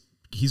 he's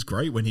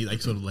great when they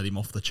sort of let him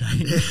off the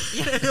chain.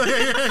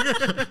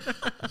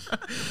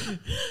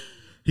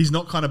 He's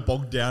not kind of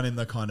bogged down in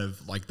the kind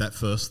of like that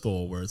first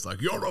Thor where it's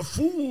like, you're a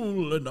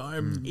fool and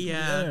I'm...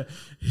 Yeah.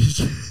 He's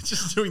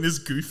just doing this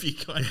goofy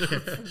kind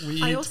of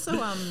weird... I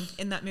also,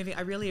 in that movie,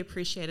 I really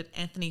appreciated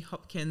Anthony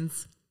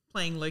Hopkins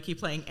playing Loki,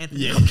 playing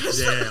Anthony Yeah.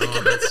 Hopkins.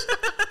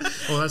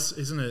 Yeah, that's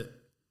isn't it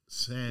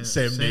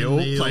Sam Neill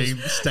Neill's- playing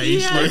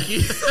stage Yeah.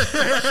 Loki.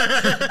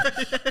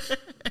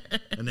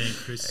 and then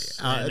Chris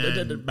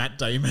and Matt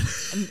Damon.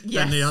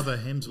 Yes. and the other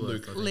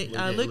Hemsworth. I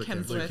think. Luke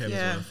Hemsworth,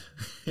 yeah.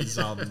 Is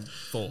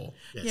Thor.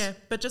 Yes. Yeah,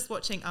 but just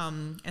watching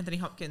Anthony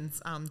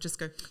Hopkins just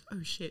go,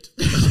 oh shit.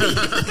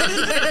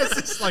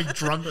 It's like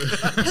drunk.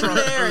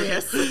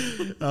 Hilarious.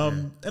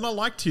 And I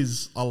liked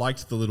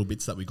the little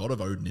bits that we got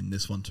of Odin in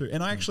this one too.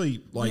 And I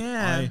actually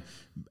Yeah.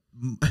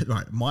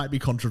 right, might be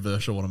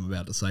controversial what I'm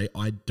about to say.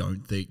 I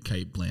don't think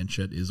Kate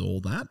Blanchett is all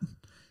that.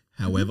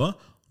 However,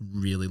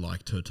 really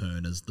liked her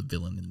turn as the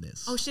villain in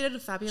this. Oh, she did a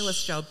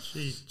fabulous job.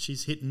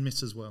 She's hit and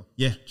miss as well.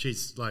 Yeah.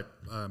 She's like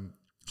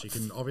she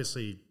can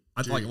obviously.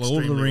 I do like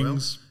Lord of the extremely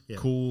Rings. well. Yeah.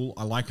 Cool.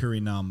 I like her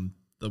in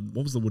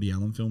what was the Woody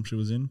Allen film she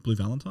was in? Blue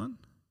Valentine.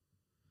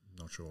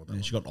 Not sure.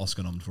 And she got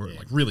Oscar nominated for it.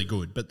 Like really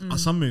good. But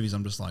some movies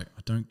I'm just like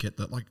I don't get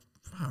that. Like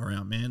far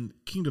out, man.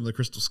 Kingdom of the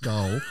Crystal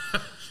Skull.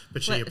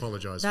 But she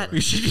apologised for that-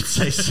 it. She did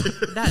say so.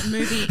 That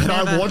movie And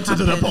never I wanted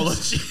happened. an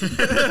apology.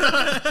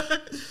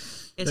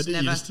 It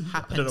never happened.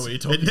 I don't know what you're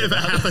talking It never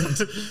about. happened.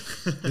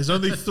 There's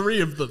only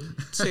 3 of them.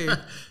 Two.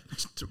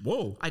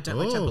 Whoa. I don't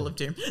like Temple of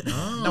Doom.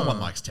 No one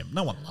likes Temple.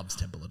 No one loves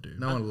Temple of Doom.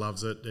 No one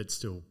loves it. It's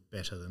still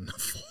better than the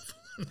fourth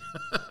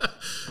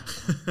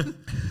one.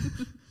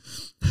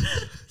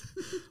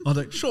 Oh,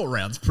 the short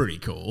round's pretty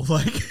cool.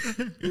 Like,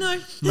 No.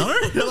 no,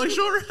 you don't like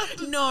short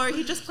round, No,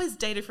 he just plays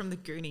Data from the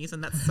Goonies,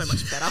 and that's so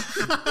much better.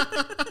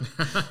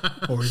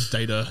 or is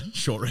Data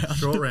short round?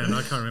 Short round.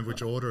 I can't remember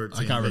which order it's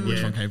I in. can't remember but which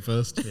yeah. one came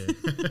first.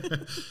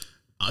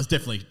 It's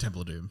definitely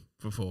Temple of Doom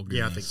before.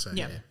 Yeah, I Goonies. think so.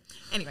 Yeah. Yeah.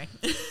 Anyway.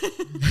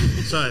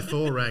 So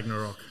Thor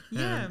Ragnarok.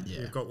 Yeah.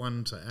 You've got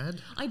one to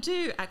add? I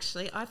do,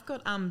 actually. I've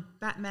got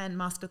Batman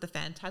Mask of the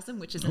Phantasm,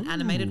 which is an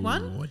animated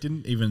one. I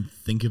didn't even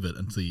think of it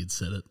until you'd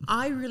said it.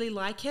 I really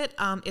like it.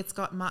 It's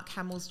got Mark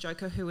Hamill's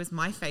Joker, who is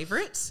my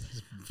favourite.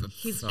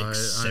 He's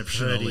I've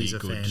heard he's a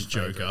good fan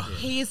Joker. favourite,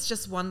 He is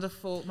just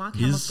wonderful. Mark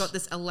Hamill's got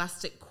this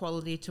elastic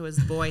quality to his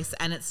voice,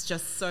 and it's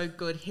just so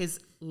good. His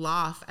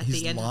laugh at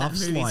the end of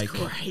that movie is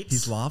great.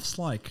 His laugh's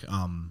like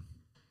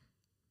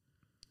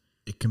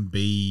it can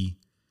be.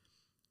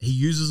 He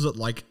uses it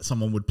like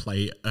someone would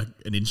play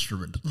an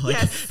instrument. Like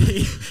Yes.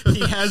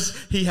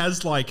 he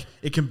has like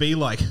it can be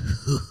like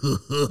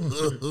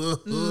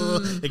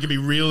it can be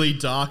really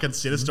dark and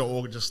sinister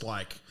or just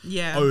like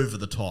over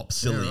the top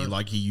silly. Yeah, right.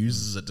 Like he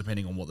uses it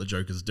depending on what the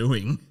Joker's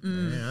doing.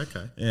 Yeah,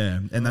 okay. Yeah,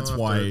 and that's I'll have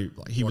why to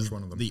like, he watch was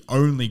one of them. the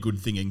only good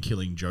thing in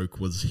Killing Joke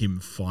was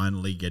him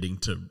finally getting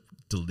to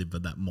deliver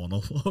that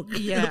monologue.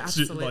 Yeah, Like,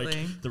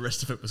 absolutely. the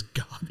rest of it was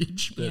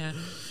garbage. But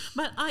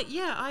But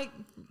I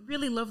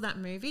really love that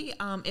movie.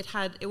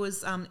 It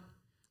was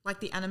like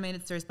the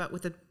animated series, but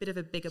with a bit of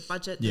a bigger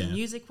budget. Yeah. The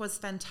music was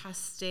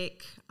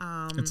fantastic.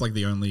 It's like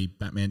the only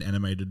Batman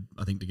animated,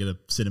 I think, to get a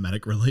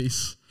cinematic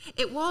release.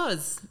 It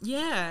was,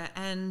 yeah.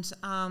 And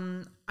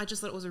I just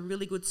thought it was a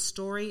really good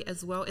story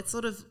as well. It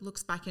sort of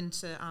looks back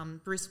into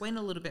Bruce Wayne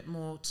a little bit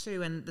more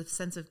too, and the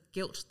sense of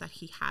guilt that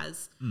he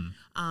has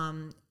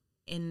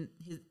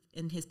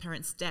in his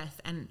parents' death,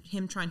 and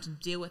him trying to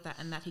deal with that,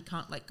 and that he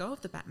can't let go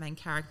of the Batman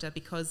character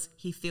because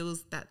he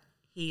feels that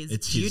he is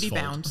duty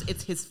bound.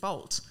 It's his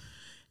fault.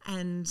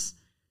 And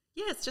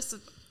yeah, it's just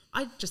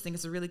I just think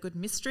it's a really good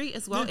mystery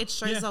as well. Yeah, it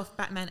shows off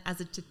Batman as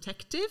a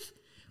detective,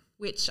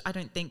 which I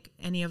don't think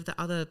any of the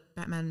other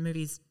Batman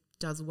movies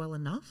does well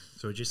enough.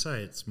 So would you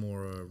say it's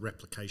more a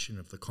replication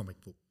of the comic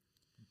book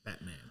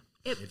Batman?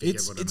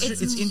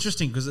 It's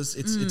interesting because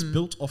it's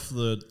built off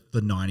the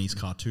 90s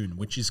cartoon,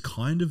 which is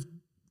kind of.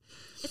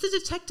 It's a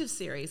detective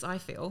series, I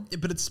feel. Yeah,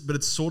 but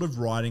it's sort of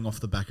riding off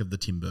the back of the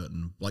Tim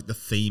Burton. Like the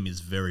theme is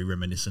very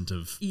reminiscent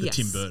of the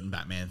Tim Burton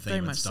Batman theme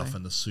Very and stuff, so.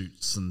 and the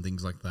suits and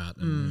things like that.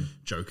 And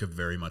Joker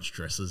very much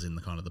dresses in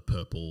the kind of the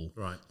purple,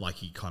 right? Like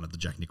he kind of the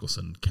Jack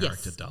Nicholson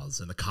character does,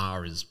 and the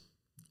car is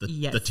the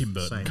Tim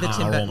Burton Same. car The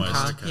Tim Burton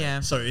almost. car, yeah.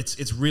 So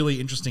it's really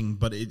interesting,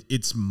 but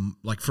it's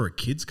like for a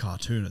kids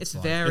cartoon, It's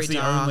like, very it's the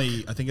dark.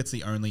 only I think it's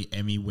the only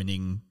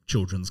Emmy-winning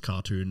children's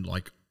cartoon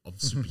like of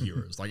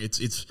superheroes. Like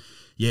it's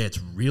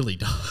really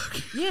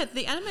dark. Yeah,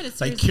 the animated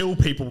They series. kill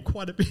people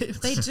quite a bit.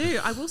 They do.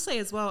 I will say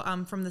as well,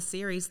 from the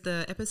series,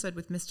 the episode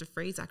with Mr.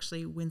 Freeze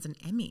actually wins an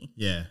Emmy.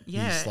 Yeah,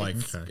 he's like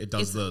it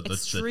does the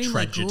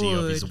tragedy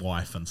of his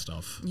wife and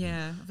stuff.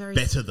 Yeah, very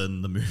better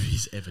than the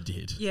movies ever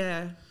did.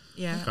 Yeah.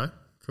 Okay,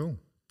 cool.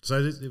 So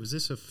was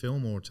this a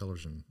film or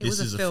television? This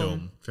is a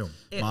film.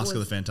 Mask of the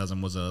was-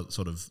 Phantasm was a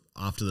sort of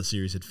after the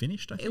series had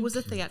finished. I think It was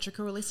a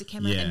theatrical release. It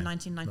came out in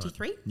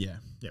 1993. Right. Yeah.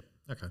 Yep.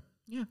 Okay.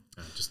 Yeah.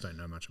 I just don't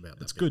know much about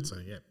that. It's good. So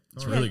yeah,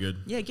 It's All really right. good.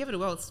 Yeah, give it a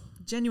whirl. It's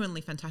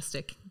genuinely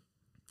fantastic.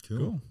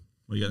 Cool.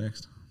 What do you got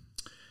next?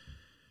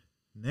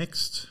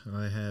 Next,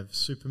 I have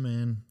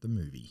Superman the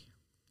movie.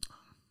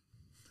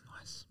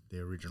 Nice. The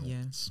original.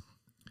 Yes.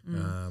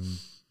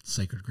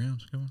 Sacred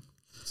ground. Go on.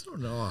 It's not,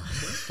 it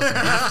doesn't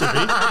have to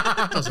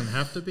be. It doesn't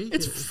have to be.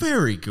 It's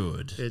very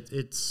good.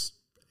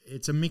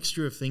 It's a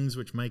mixture of things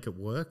which make it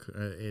work.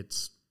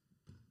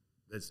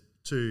 There's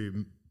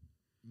three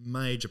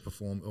major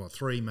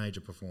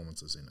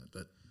performances in it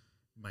that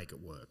make it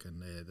work,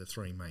 and they're the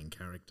three main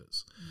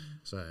characters.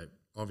 So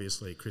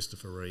obviously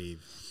Christopher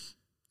Reeve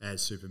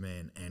as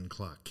Superman and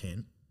Clark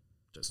Kent,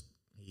 just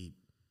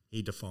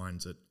he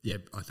defines it. Yeah,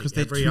 I think because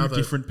they're every two other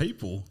different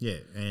people. Yeah,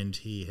 and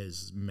he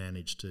has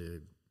managed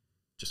to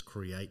just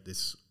create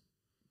this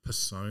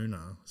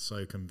persona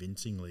so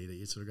convincingly that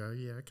you sort of go,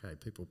 yeah, okay,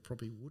 people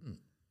probably wouldn't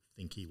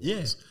think he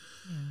was.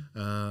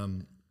 Yeah.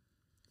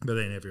 But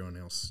then everyone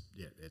else,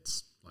 yeah,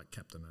 it's like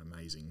Captain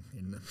Amazing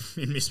in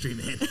Mystery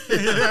Man.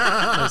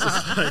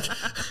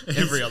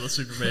 Every other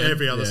Superman.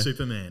 Every other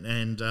Superman.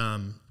 And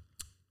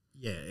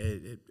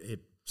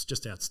it's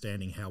just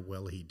outstanding how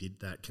well he did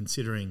that,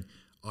 considering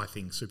I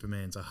think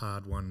Superman's a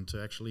hard one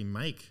to actually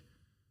make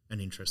an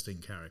interesting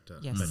character.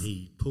 Yes. But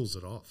he pulls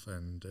it off,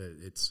 and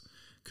it's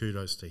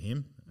kudos to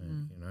him,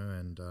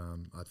 and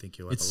I think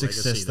he'll have It's a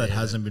legacy success that there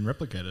hasn't been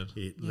replicated.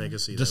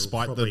 Legacy that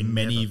Despite will the probably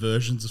many never-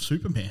 versions of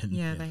Superman.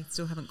 Yeah, they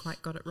still haven't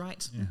quite got it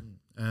right. Yeah.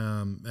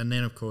 And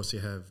then, of course, you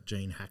have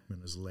Gene Hackman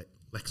as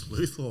Lex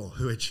Luthor,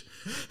 which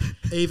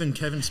even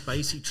Kevin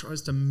Spacey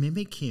tries to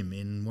mimic him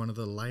in one of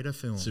the later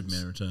films.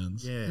 Superman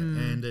Returns. Yeah,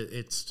 and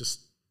it's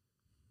just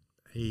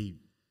I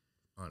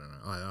don't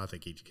know. I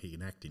think he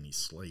can act in his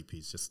sleep.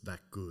 He's just that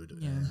good.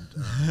 Yeah.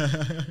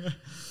 And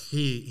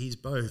he's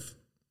both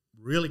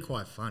really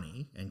quite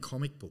funny and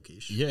comic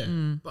bookish. Yeah.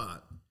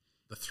 But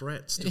the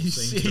threat still He's-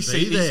 seems to he's-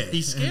 be there.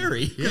 he's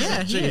scary. And-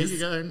 Yeah, he is. You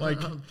go,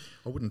 Like-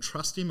 I wouldn't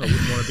trust him. I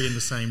wouldn't want to be in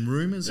the same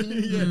room as him.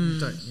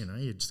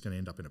 You're just going to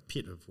end up in a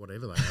pit of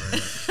whatever they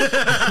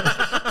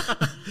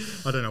are.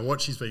 I don't know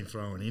what she's been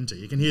thrown into.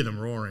 You can hear them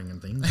roaring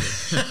and things.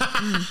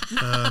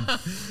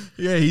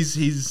 Yeah, it's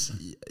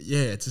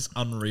this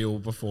unreal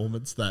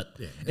performance that,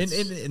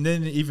 and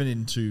then even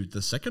into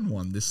the second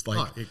one, this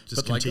it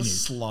just like a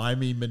continues.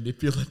 slimy,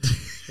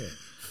 manipulative. Yeah.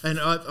 And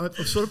I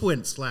sort of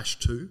went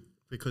 /2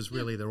 because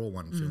really they're all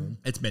one film.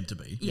 It's meant to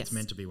be. Yes. It's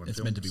meant to be one It's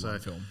film. meant to be one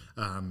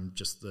film.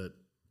 Just that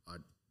I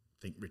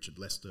think Richard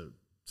Lester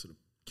sort of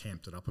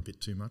camped it up a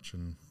bit too much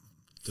and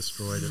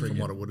destroyed it from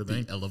what it would have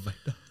been. The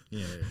elevator.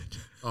 Yeah.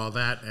 Oh,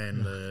 that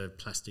and the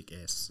plastic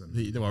S. And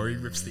Where he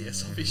rips the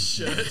S off his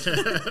shirt.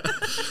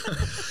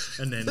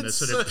 And then the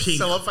sort of pink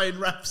cellophane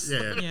wraps.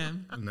 Yeah. Yeah.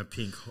 And the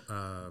pink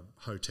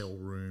hotel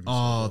room.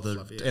 Oh, sort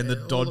of fluffy. and the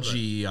all of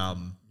dodgy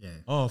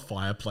it.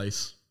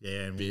 fireplace.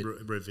 Yeah,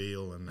 and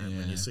reveal, and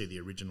when you see the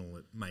original,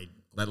 it made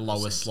that a lot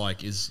of Lois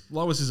sense.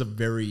 Lois is a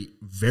very,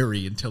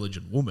 very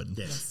intelligent woman.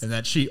 Yes. And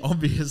that she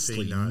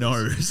obviously She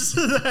knows.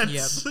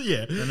 That's,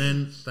 yeah. And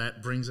then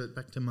that brings it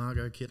back to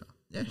Margot Kidder.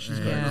 Yeah, she's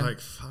and great. like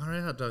far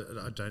out.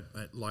 I don't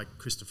like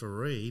Christopher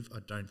Reeve. I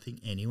don't think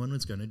anyone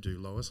was going to do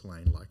Lois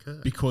Lane like her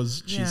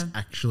Because she's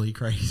actually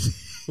crazy.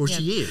 Well,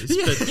 she is,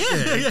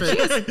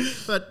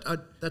 but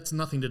that's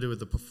nothing to do with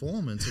the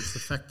performance. It's the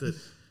fact that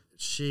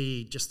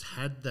she just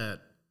had that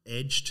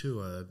edge to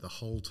her the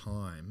whole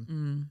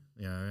time,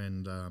 you know,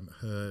 and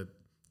her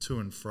to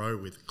and fro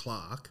with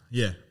Clark,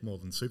 more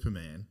than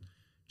Superman.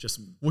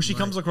 She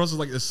comes across as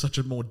like such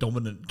a more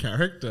dominant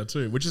character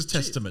too, which is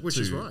testament which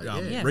to is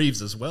right,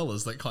 Reeves as well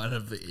as that kind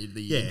of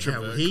the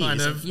introvert he kind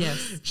is. of.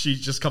 Yes. She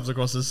just comes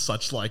across as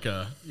such like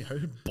a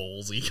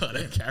ballsy kind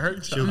of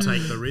character. She'll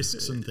take the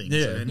risks and things.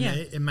 Yeah. And Yeah.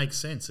 it makes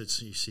sense.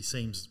 She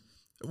seems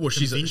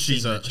she's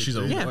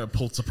a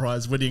Pulitzer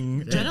Prize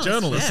winning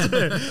journalist.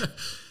 Yeah.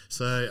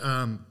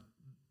 So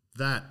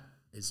that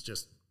is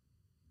just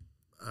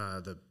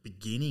the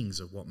beginnings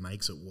of what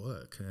makes it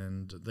work,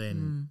 and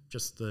then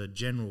just the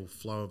general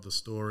flow of the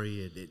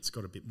story. It's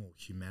got a bit more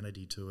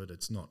humanity to it.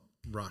 It's not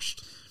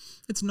rushed.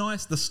 It's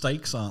nice. The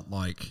stakes aren't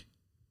like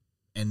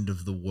end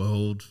of the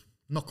world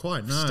Not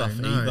quite. No, stuff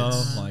no, either.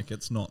 it's- Like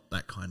it's not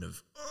that kind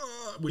of.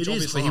 Which It is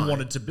obviously he high.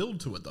 wanted to build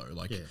to it though.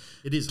 Like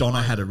it is Donna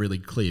high. had a really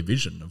clear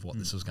vision of what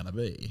this was going to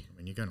be. I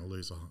mean, you're going to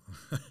lose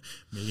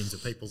millions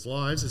of people's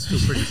lives. It's still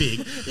pretty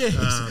big.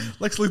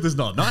 Lex Luthor's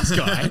not a nice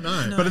guy,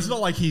 No. but it's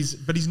not like he's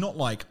not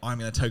like I'm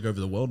going to take over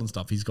the world and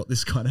stuff. He's got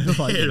this kind of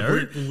like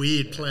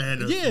weird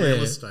plan of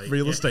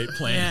real estate.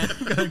 plan.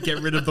 Get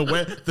rid of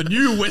the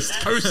new West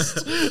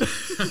Coast.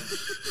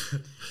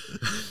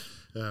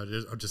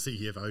 I'm just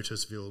thinking of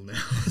Otisville now.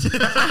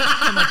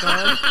 Oh my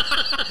god.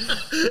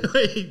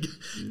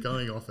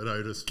 Going off at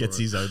Otis. Gets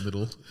his own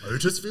little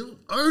Otisville.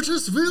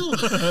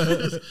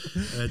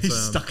 He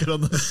stuck it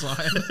on the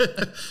side.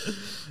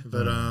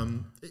 But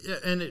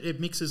and it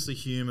mixes the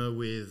humor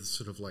with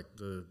sort of like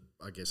the,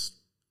 I guess,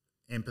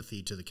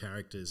 empathy to the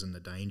characters and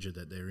the danger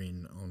that they're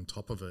in on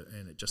top of it,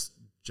 and it just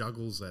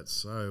juggles that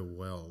so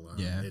well.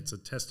 It's a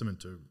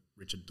testament to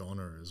Richard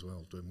Donner as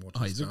well. Doing what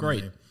He's a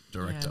great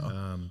director.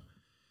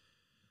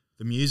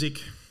 The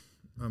music,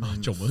 I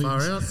mean, John far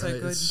Williams. out. So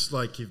good. It's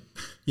like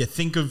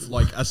Think of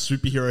like a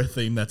superhero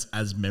theme that's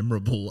as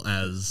memorable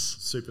as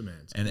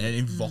Superman's. and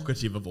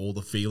evocative of all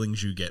the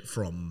feelings you get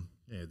from.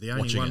 Yeah, the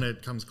only watching one it.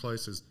 that comes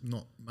close is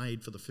not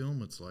made for the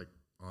film. It's like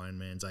Iron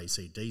Man's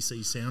AC/DC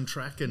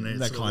soundtrack, and That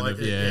it's kind like,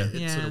 of, it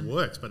Yeah. sort of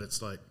works, but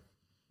it's like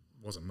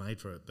wasn't made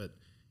for it. But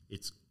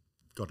it's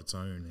got its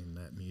own in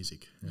that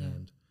music,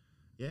 and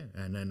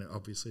and then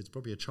obviously it's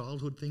probably a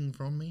childhood thing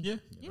from me. Yeah.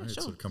 It's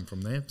sure. sort of come from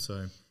there.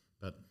 So,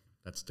 but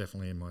that's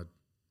definitely in my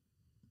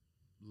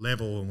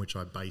level in which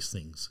I base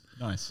things.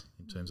 Nice.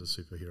 In terms of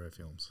superhero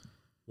films,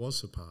 was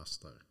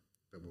surpassed though,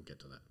 but we'll get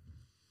to that.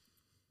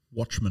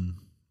 Watchmen.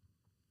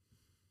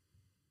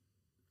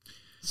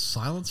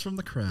 Silence from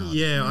the crowd.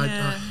 Yeah,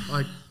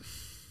 I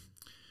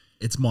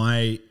It's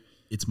my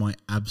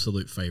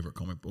absolute favorite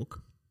comic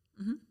book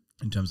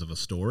in terms of a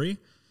story,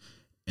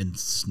 and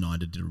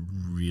Snyder did a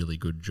really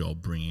good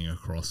job bringing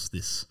across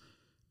this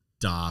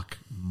dark,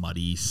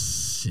 muddy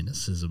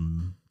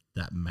cynicism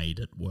that made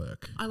it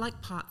work. I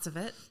like parts of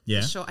it.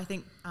 Yeah. For sure. I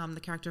think the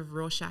character of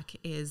Rorschach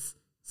is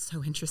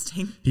so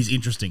interesting. He's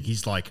interesting.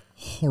 He's like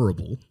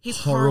horrible. He's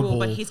horrible,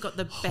 but he's got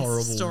the best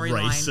horrible,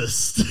 storyline.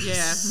 racist,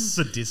 Yeah.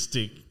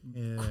 sadistic,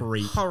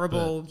 creep.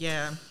 Horrible,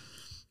 yeah.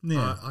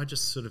 Yeah. I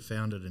just sort of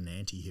found it an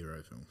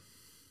anti-hero film.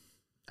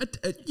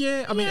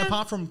 I mean,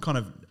 apart from kind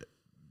of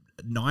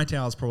Night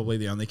Owl's probably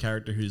the only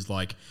character who's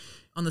like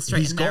On the straight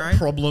he's and got narrow.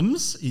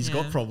 problems. He's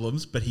got Yeah.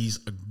 problems, but he's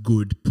a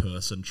good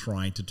person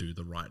trying to do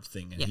the right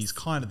thing, and Yes. he's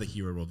kind of the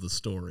hero of the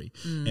story.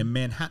 And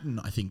Manhattan,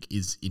 I think,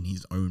 is in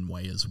his own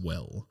way as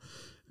well,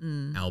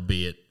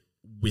 albeit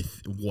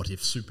with what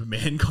if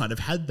Superman kind of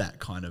had that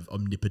kind of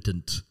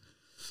omnipotent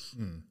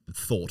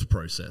thought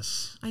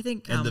process. I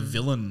think, and the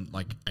villain,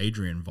 like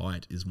Adrian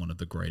Veidt, is one of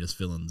the greatest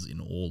villains in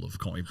all of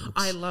comic books.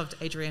 I loved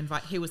Adrian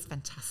Veidt. He was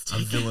fantastic.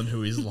 A villain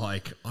who is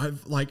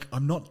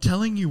I'm not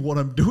telling you what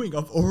I'm doing.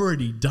 I've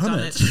already done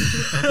it.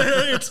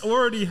 It's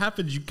already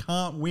happened. You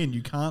can't win.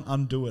 You can't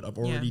undo it. I've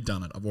already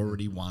done it. I've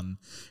already won.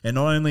 And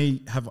not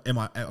only have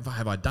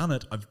I done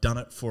it, I've done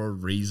it for a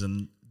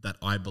reason that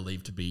I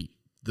believe to be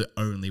the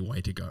only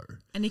way to go.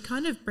 And he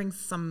kind of brings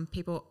some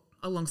people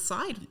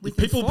alongside with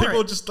people. him for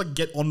People it. just like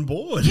get on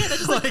board. Yeah, they're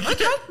just like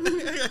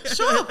okay,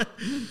 sure.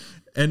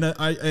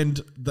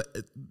 And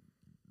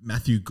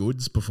Matthew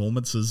Good's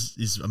performance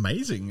is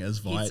amazing as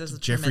Veidt.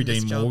 Jeffrey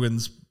Dean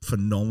Morgan's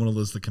phenomenal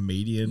as the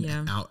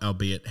comedian,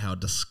 albeit how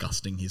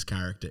disgusting his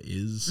character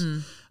is.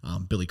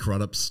 Billy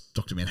Crudup's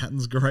Dr.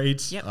 Manhattan's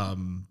great. Yep.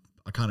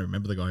 I can't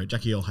remember the guy.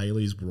 Jackie L.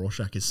 Haley's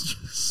Rorschach is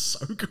just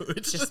so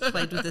good. Just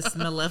played with this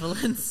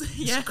malevolence.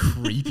 This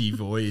creepy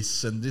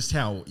voice, and just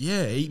how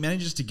he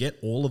manages to get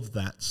all of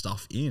that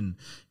stuff in.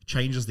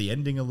 Changes the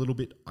ending a little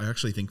bit. I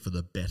actually think for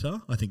the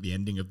better. I think the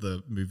ending of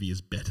the movie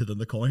is better than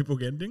the comic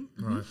book ending.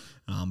 Right.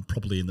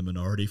 Probably in the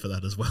minority for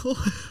that as well.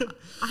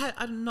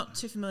 I'm not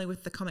too familiar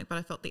with the comic, but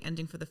I felt the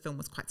ending for the film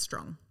was quite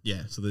strong.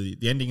 Yeah. So the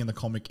ending in the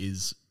comic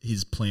is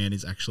his plan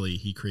is actually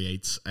he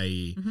creates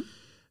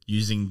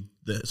using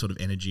the sort of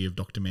energy of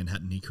Dr.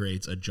 Manhattan, he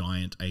creates a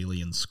giant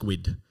alien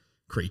squid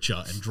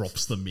creature and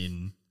drops them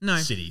in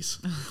cities.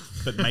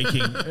 But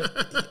making,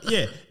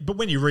 but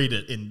when you read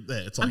it in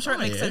there, it's like, I'm sure it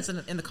makes sense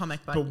in the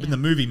comic, but in the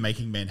movie,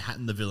 making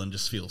Manhattan the villain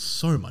just feels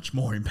so much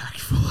more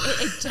impactful.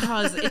 It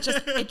does.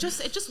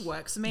 It just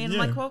works for me. And I'm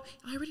like, well,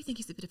 I already think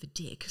he's a bit of a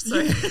dick.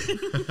 So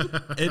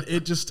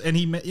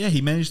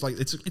he managed, like,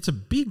 it's a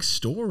big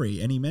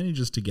story, and he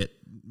manages to get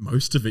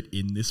most of it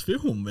in this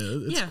film.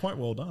 It's quite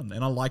well done,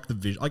 and I like the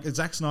visual. Like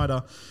Zack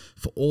Snyder,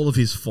 for all of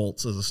his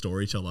faults as a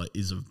storyteller,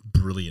 is a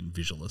brilliant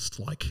visualist.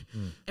 Like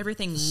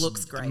everything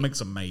looks great. It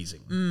makes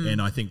amazing,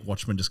 and I think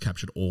Watchmen just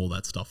captured all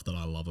that stuff that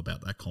I love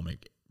about that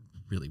comic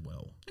really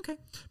well. Okay,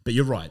 but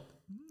you're right.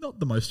 Not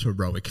the most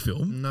heroic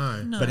film,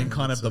 no. But in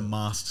kind of the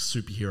masked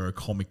superhero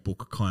comic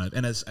book kind of,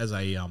 and as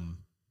a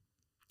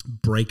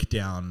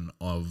breakdown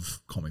of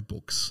comic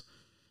books,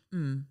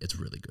 it's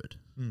really good.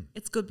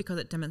 It's good because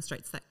it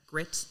demonstrates that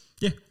grit.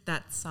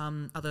 That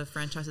some other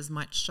franchises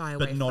might shy away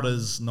but from.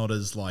 But not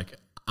as like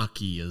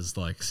ucky as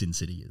like Sin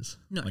City is.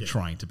 No,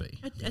 trying to be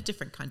a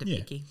different kind of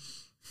icky.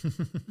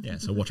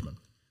 So Watchmen.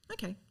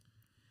 Okay.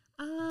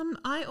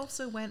 I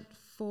also went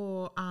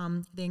for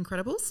The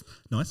Incredibles.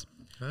 Nice.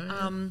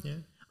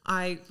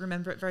 I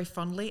remember it very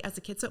fondly as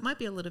a kid, so it might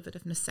be a little bit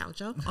of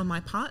nostalgia on my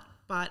part,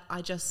 but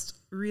I just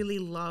really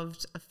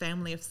loved a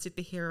family of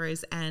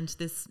superheroes and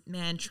this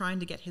man trying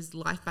to get his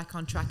life back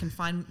on track and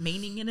find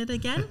meaning in it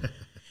again.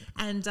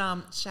 And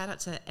shout out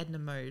to Edna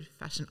Mode,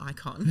 fashion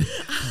icon.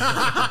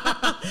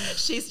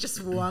 She's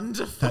just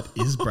wonderful. That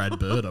is Brad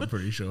Bird, I'm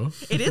pretty sure.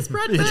 It is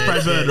Brad Bird. It's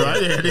Brad Bird,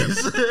 right? Yeah, it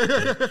is.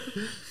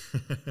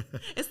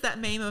 It's that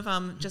meme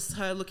of just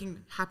her looking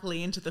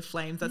happily into the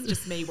flames. That's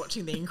just me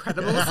watching The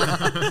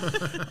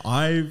Incredibles.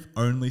 I've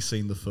only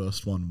seen the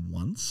first one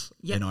once,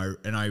 and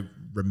I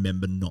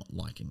remember not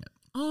liking it.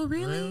 Oh,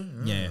 really?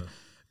 Yeah.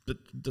 But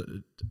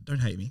don't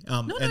hate me.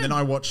 Then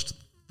I watched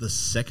the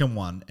second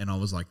one, and I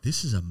was like,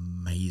 this is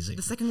amazing.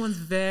 The second one's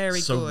very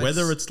good. So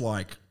whether it's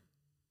like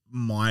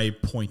my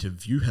point of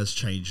view has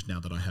changed now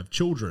that I have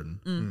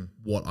children,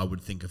 what I would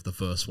think of the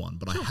first one,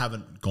 but I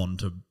haven't gone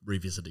to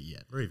revisit it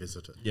yet.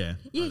 Revisit it. Yeah.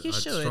 Yeah, you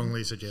should. I'd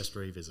strongly suggest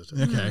revisit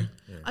it. Okay.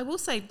 Yeah. I will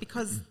say,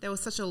 because there was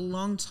such a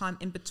long time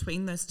in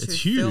between those two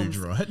it's films. huge,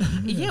 right?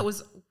 Yeah, it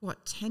was,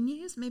 10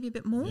 years, maybe a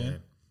bit more? Yeah.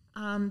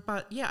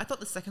 But yeah, I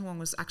thought the second one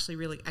was actually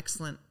really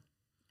excellent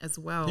as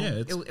well.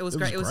 Yeah, it was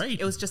great.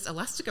 It was just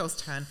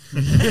Elastigirl's turn.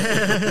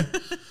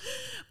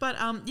 But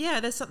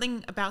there's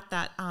something about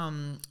that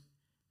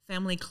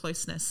family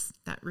closeness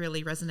that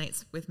really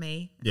resonates with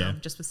me. Yeah.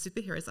 Just with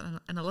superheroes,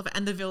 and I love it.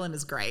 And the villain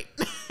is great.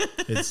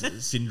 It's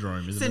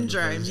Syndrome, isn't it?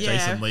 Syndrome, yeah.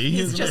 Jason Lee.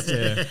 He's just,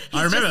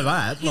 I remember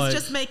that. He's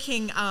just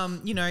making,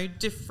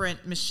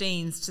 different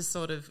machines to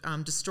sort of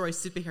destroy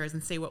superheroes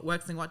and see what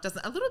works and what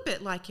doesn't. A little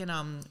bit like in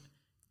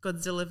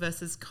Godzilla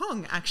versus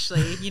Kong,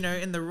 actually,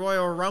 in the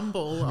Royal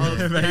Rumble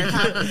of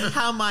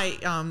how my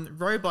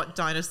robot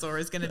dinosaur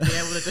is going to be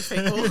able to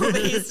defeat all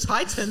these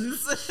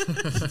titans.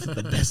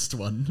 The best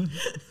one.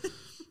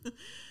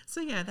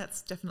 So yeah,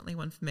 that's definitely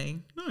one for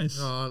me. Nice.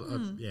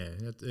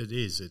 It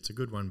is. It's a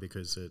good one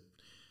because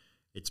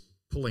it's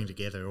pulling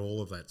together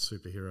all of that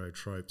superhero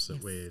tropes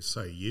that we're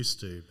so used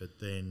to, but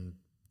then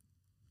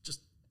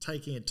just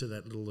taking it to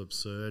that little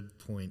absurd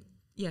point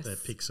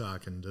that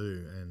Pixar can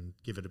do and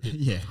give it a bit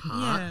of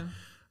heart.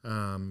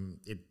 Yeah.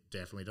 It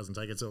definitely doesn't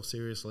take itself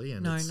seriously,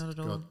 and no, it's not at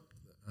all. Got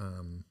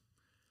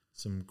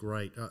some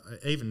great,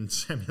 even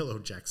Samuel L.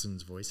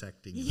 Jackson's voice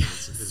acting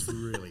is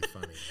really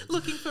funny.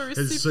 Looking for a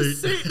super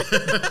suit.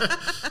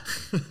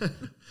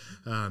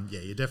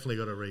 You definitely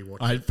got to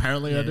rewatch it.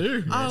 Apparently I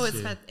do. Oh,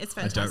 it's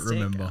fantastic. I don't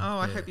remember. Oh,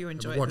 I hope you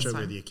enjoy it. Watch this it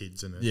time. with your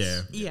kids and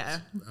Yeah.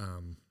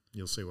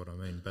 You'll see what I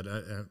mean. But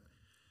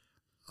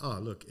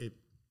look,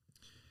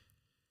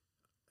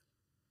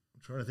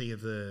 trying to think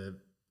of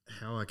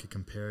how I could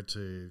compare it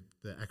to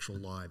the actual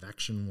live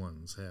action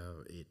ones,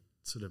 how it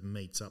sort of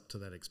meets up to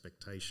that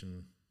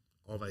expectation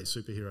of a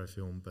superhero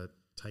film, but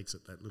takes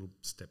it that little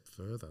step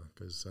further.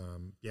 Because,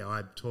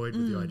 I toyed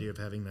with the idea of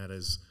having that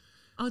as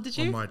did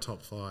you? on my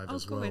top 5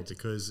 as well, good.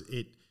 because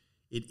it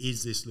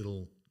is this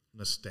little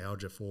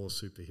nostalgia for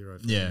superhero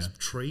films, Yeah.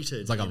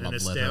 treated It's like a in a love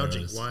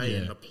nostalgic letter, way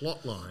in yeah. the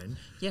plot line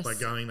Yes. by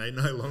going, they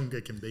no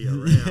longer can be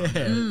around.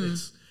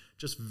 It's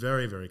just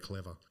very, very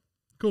clever.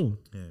 Cool.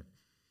 Yeah.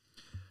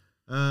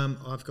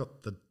 I've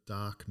got The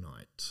Dark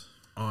Knight.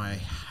 I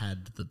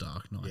had The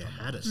Dark Knight. Yeah, on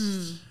had my it.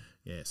 list.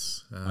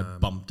 Yes. I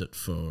bumped it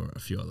for a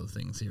few other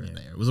things here and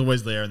there. It was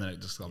always there, and then it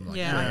just I'm like,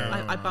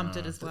 I bumped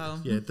it as well.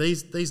 Yeah,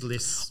 these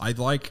lists. I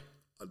like.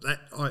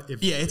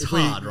 It's if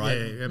hard, right?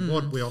 Yeah,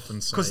 what we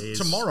often say Because is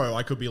tomorrow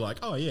I could be like,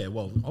 oh yeah,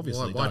 well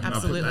obviously, Why Dark Knight. didn't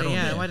I put that Absolutely, on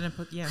yeah. there? Why didn't I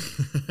put, yeah.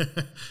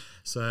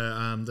 So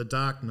The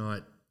Dark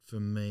Knight for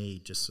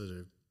me just sort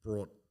of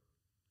brought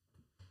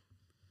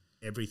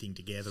everything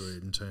together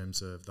in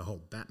terms of the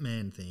whole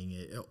Batman thing.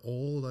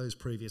 All those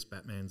previous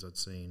Batmans I'd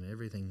seen,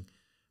 everything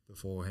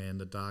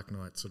beforehand, The Dark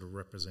Knight sort of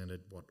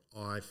represented what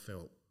I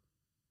felt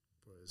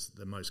was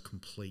the most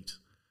complete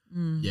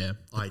Yeah,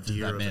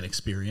 idea Batman of it.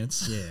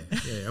 experience.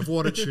 Yeah, of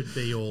what it should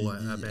be all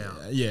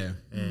about. Yeah,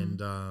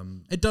 And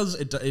it does.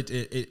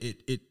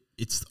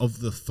 It's of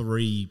the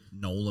 3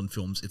 Nolan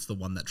films, it's the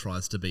one that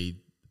tries to be.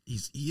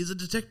 He is a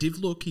detective.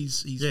 Look,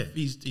 he's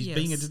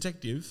being a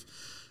detective,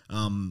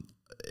 and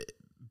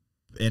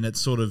it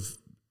sort of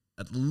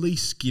at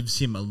least gives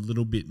him a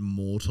little bit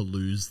more to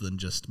lose than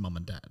just mum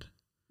and dad.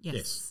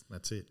 Yes.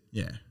 That's it.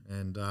 Yeah,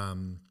 And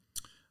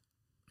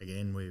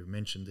again, we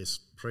mentioned this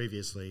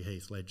previously,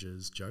 Heath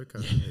Ledger's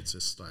Joker. It's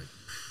just like,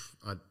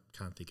 I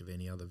can't think of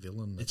any other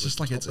villain. it's just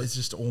like it's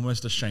just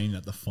almost a shame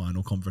that the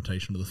final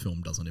confrontation of the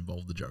film doesn't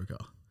involve the Joker.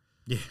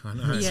 Yeah, I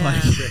know. It's Yeah.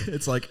 like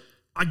it's like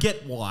I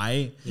get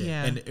why,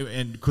 Yeah.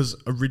 and because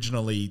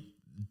originally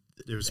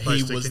It was he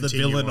supposed to was the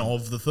continue villain on.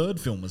 of the 3rd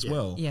film as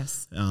well.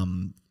 Yes.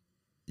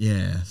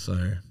 Yeah.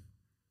 So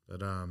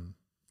But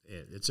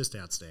it's just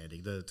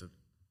outstanding. The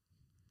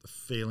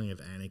feeling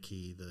of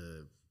anarchy,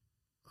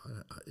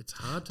 it's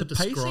hard to the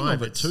describe. pacing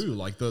of it It's- too,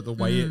 like the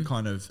way it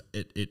kind of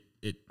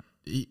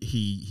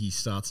he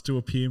starts to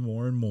appear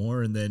more and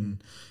more, and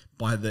then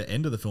by the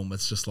end of the film,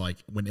 it's just like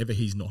whenever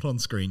he's not on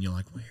screen, you're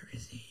like, where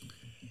is he?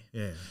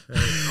 Yeah.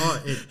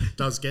 It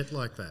does get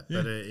like that,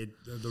 but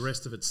the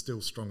rest of it's still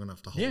strong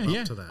enough to hold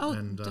up to that. Oh,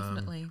 and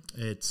definitely.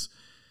 It's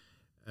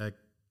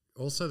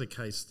also the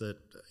case that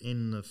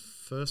in the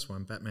first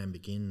one, Batman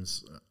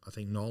Begins, I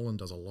think Nolan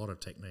does a lot of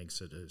techniques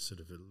that are sort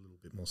of a little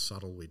bit more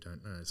subtle we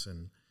don't notice.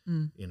 And,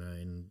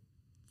 in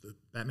the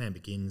Batman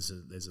Begins,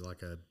 there's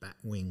like a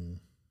Batwing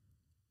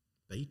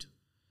beat.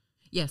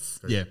 Yes.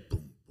 Very Yeah.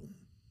 Boom, boom,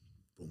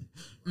 boom.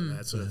 Like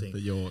that sort of thing.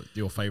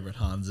 Your favorite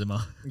Hans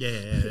Zimmer. Yeah.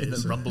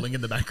 The rumbling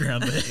in the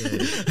background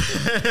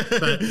there.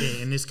 But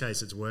in this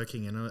case, it's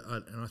working. And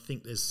I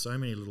think there's so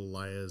many little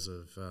layers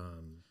of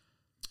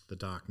The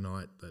Dark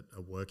Knight that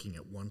are working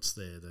at once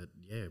there that,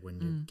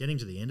 when you're getting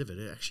to the end of it,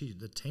 actually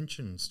the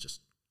tension's just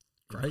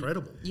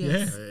incredible.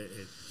 Yes.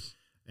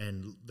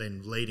 And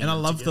then leading And I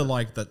them love together.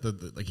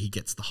 the like he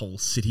gets the whole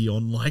city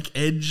on like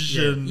edge,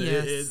 and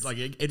Yes.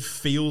 it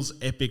feels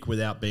epic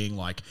without being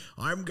like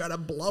I'm gonna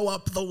blow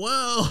up the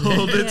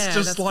world. It's Yeah,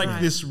 just that's like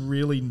right. this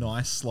really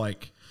nice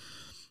like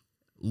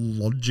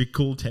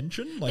logical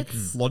tension, like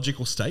It's-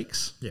 logical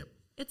stakes. Yeah.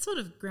 It's sort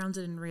of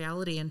grounded in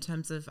reality in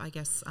terms of, I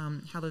guess,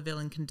 how the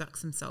villain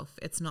conducts himself.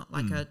 It's not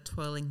like a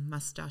twirling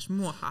mustache.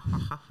 Mwah, ha, ha,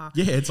 ha, ha.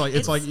 Yeah, it's like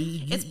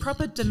it's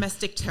proper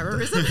domestic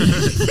terrorism.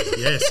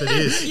 Yes, it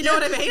is. You know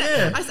what I mean?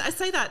 Yeah. I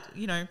say that,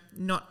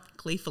 not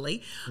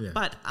gleefully,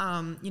 but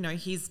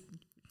he's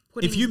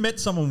putting. if you met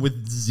someone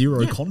with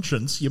zero Yeah.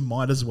 conscience, you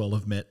might as well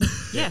have met.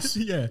 Yes.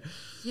 Yeah.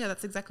 Yeah,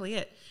 that's exactly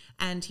it.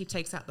 And he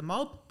takes out the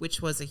mob,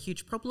 which was a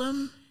huge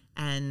problem,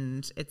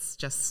 and it's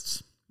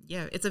just.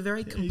 Yeah, it's a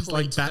very complete He's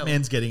like film.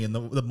 Batman's getting in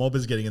the mob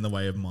is getting in the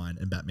way of mine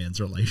and Batman's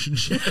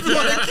relationship. Yeah,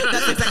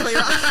 that's exactly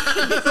right.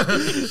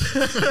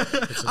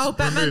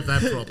 Batman. Remove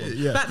that problem.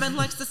 Yeah. Batman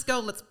likes this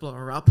girl. Let's blow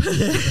her up.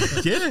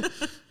 Yeah,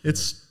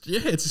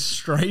 it's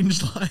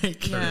strange.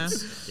 Like, Yeah.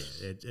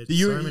 It's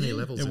so many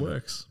levels. It in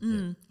works,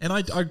 and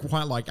I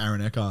quite like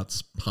Aaron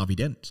Eckhart's Harvey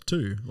Dent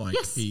too. Like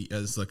Yes. he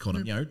as the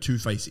kind of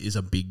Two-Face is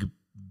a big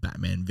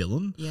Batman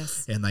villain.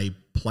 Yes. and they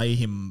play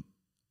him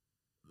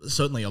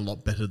certainly a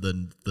lot better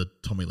than the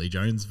Tommy Lee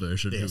Jones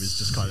version, who was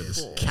just kind of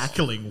this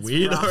cackling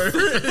weirdo.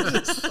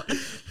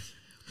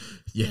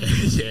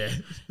 Yeah.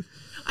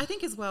 I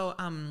think as well,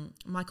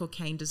 Michael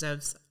Caine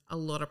deserves a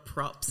lot of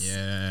props.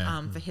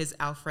 Yeah. For his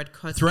Alfred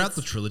cosmetics. Throughout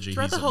the trilogy,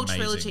 Throughout he's the whole amazing.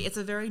 trilogy, it's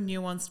a very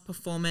nuanced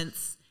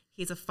performance.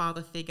 He's a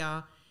father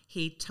figure.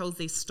 He tells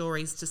these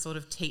stories to sort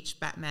of teach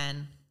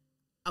Batman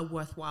a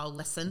worthwhile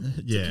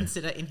lesson to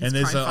consider in his and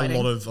there's crime a fighting.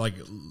 lot of like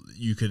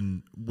you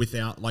can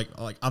without like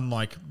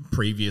unlike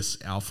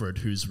previous Alfred,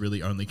 whose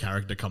really only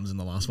character comes in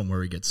the last one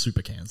where he gets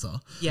super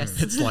cancer.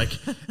 Yes. It's like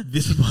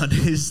this one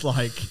is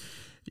like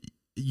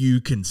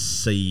you can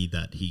see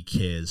that he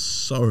cares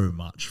so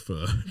much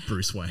for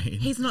Bruce Wayne.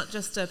 He's not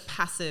just a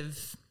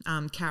passive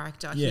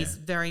character. Yeah. He's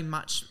very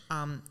much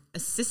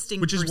assisting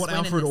Which is Bruce what Wayne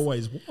in Alfred this.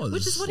 always was.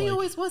 Which is what he Like,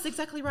 always was,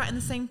 exactly right. And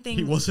the same thing...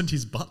 He wasn't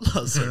his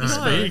butler, so to No.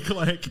 speak.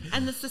 Like,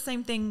 and it's the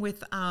same thing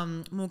with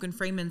Morgan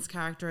Freeman's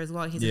character as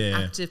well. He's Yeah.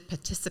 an active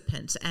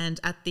participant. And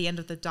at the end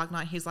of The Dark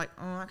Knight, he's like,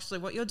 oh, actually,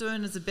 what you're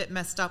doing is a bit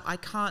messed up. I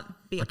can't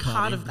be a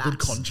part of that. Good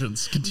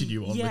conscience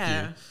continue on with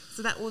you.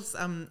 So that was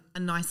a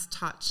nice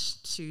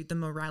touch to the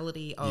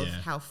morality of Yeah.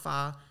 how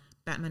far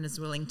Batman is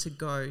willing to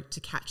go to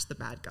catch the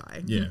bad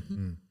guy. Yeah.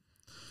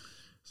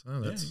 So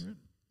that's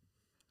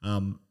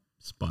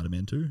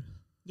Spider-Man 2.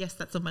 Yes,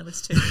 that's on my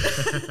list too.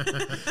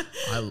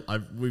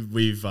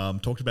 We've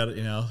talked about it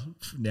in our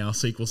now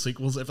sequels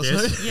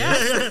episode.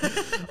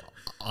 Yes.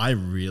 I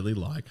really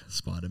like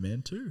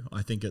Spider-Man 2.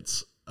 I think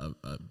it's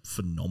a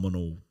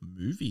phenomenal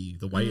movie.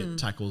 The way it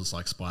tackles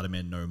like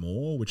Spider-Man No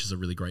More, which is a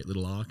really great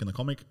little arc in the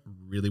comic,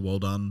 really well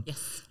done.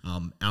 Yes.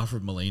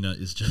 Alfred Molina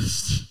is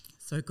just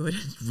so good.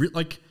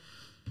 Like,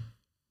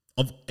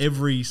 of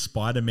every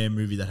Spider-Man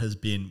movie that has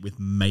been, with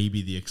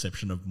maybe the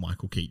exception of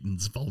Michael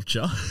Keaton's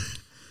Vulture,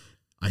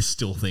 I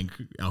still think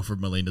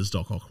Alfred Molina's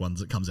Doc Ock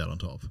ones, it comes out on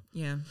top.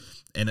 Yeah.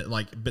 And it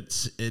like,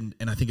 and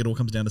I think it all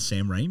comes down to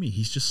Sam Raimi.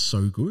 He's just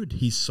so good.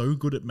 He's so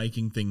good at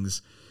making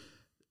things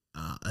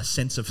a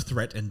sense of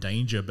threat and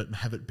danger, but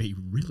have it be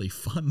really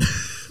fun.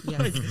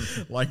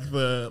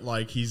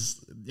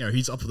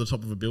 He's up at the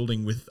top of a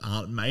building with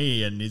Aunt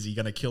May, and is he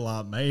going to kill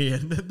Aunt May?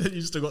 And then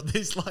you've still got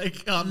this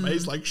like Aunt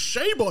May's like,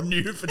 shame on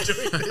you for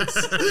doing this.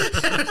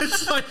 And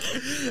it's like,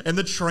 and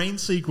the train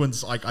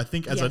sequence, like I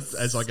think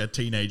as like a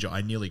teenager,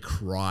 I nearly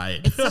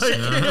cried.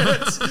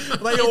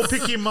 They all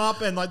pick him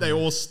up, and like they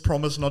all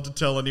promise not to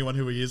tell anyone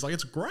who he is. Like,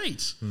 it's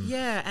great.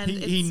 Yeah, and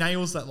he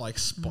nails that like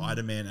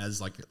Spider-Man as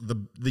like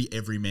the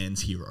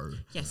everyman's hero.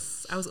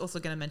 Yes, I was also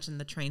going to mention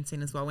the train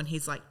scene as well when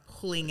he's like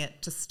pulling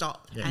it to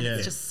stop, and Yeah.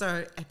 it's just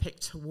so epic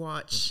to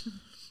watch.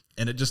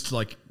 And it just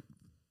like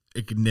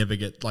it could never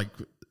get like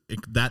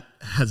that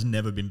has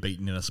never been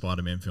beaten in a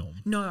Spider-Man film.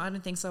 No, I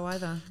don't think so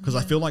either. Because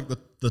I feel like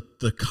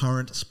the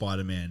current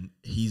Spider-Man,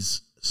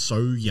 he's so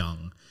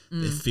young,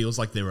 it feels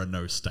like there are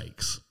no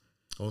stakes.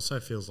 also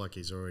feels like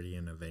he's already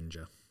an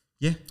Avenger.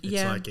 Yeah,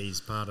 It's like he's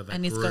part of that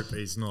And he's group. got-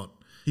 He's not.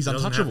 He's he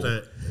doesn't have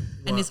untouchable.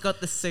 And he's got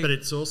the suit. But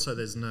it's also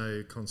there's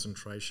no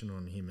concentration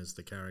on him as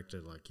the character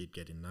like you'd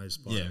get in those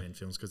Spider-Man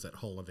films because that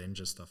whole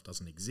Avenger stuff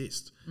doesn't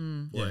exist.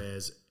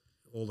 Whereas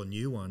all the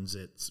new ones,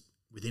 it's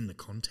within the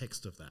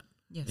context of that.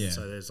 Yes. Yeah.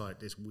 So there's like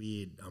this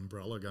weird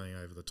umbrella going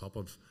over the top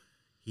of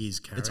his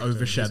character. It's and his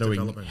overshadowing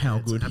development. how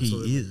It's good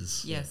absolutely- he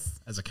is. Yes.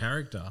 As a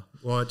character.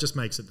 Well, it just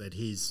makes it that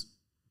he's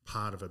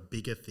part of a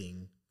bigger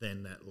thing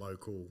than that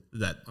local.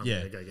 That I'm yeah,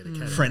 gonna go get a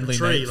cat friendly,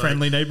 out of the tree,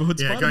 friendly neighborhood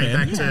yeah, Spider-Man.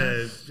 going back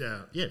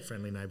to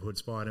friendly neighborhood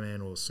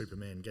Spider-Man or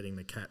Superman getting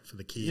the cat for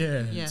the kid. Yeah.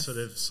 And Yes. sort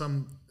of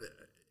it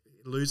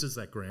loses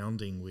that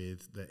grounding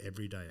with the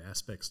everyday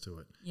aspects to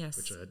it. Yes.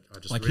 Which I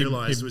just like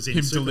realised was in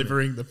him Superman.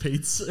 delivering the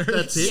pizza.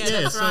 That's it.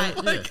 Yeah, that's so, right.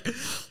 Like,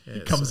 yeah, he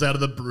comes out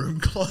of the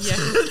broom closet,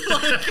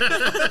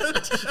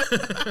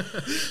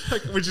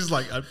 like, which is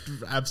like an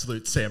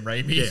absolute Sam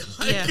Raimi.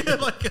 Yeah.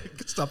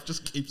 Like stuff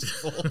just keeps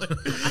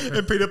falling.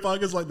 And Peter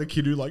Parker's like the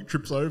kid who like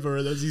trips over,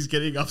 and as he's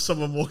getting up,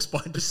 someone walks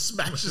by and just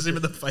smashes him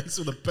in the face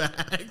with a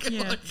bag.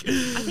 Yeah. Like,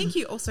 I think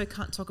you also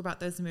can't talk about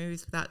those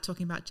movies without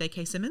talking about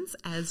J.K. Simmons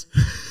as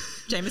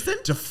Jameson.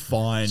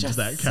 defined Just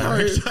that so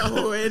character,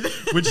 good.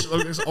 which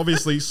is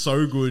obviously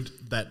so good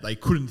that they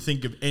couldn't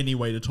think of any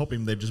way to top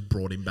him. They've just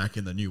brought him back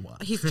in the new one.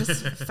 He's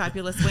just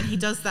fabulous when he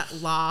does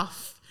that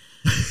laugh.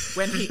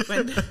 When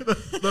Peter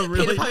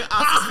really- Parker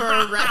asks for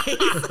a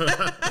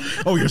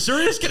raise. Oh, you're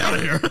serious? Get out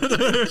of here!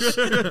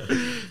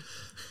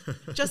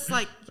 Just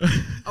like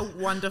a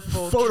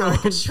wonderful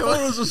caricature.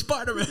 Photos of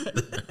Spider-Man.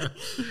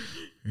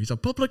 He's a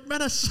public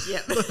menace. Yeah.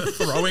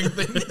 Throwing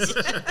things.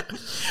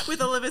 With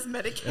all of his And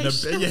medication.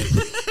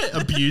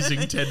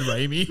 abusing Ted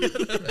Raimi.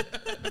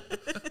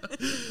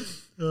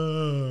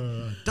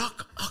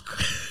 Doc Ock.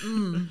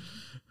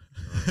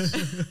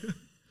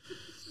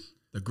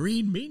 The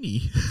Green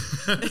Meanie.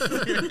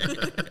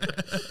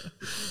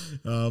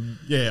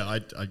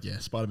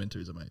 Spider-Man 2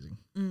 is amazing.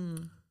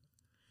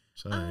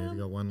 So you've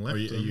got one left.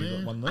 You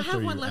got one I left? have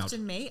or are one you left out?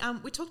 in me.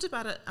 We talked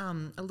about it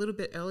a little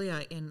bit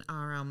earlier in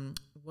our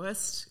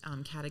worst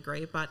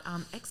category, but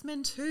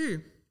X-Men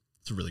 2.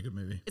 It's a really good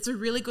movie. It's a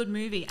really good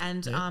movie.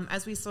 And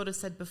as we sort of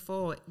said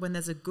before, when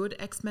there's a good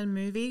X-Men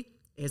movie,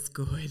 it's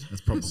good.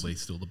 It's probably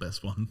still the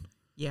best one.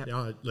 Yeah.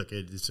 Yeah, look,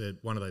 it's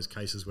one of those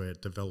cases where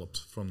it developed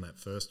from that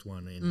first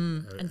one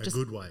in a just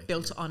good way.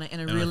 built on it in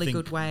a And I really think,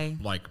 good way.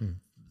 Like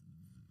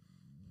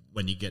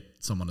when you get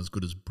someone as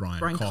good as Brian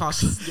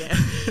Cox, Cox yeah.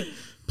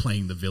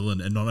 playing the villain,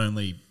 and not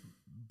only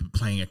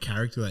playing a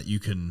character that you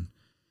can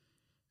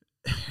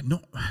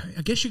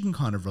I guess you can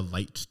kind of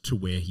relate to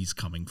where he's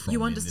coming from.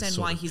 You in this understand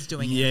sort why of- he's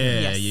doing it.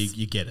 Yeah, Yes.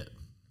 you get it.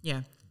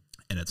 Yeah.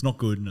 And it's not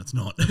good and it's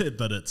not,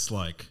 but it's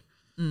like,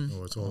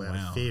 Well, it's all out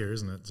wow. of fear,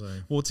 isn't it? So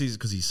well, it's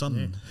because his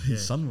son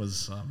Yeah.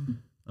 was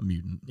a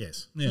mutant.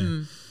 yes,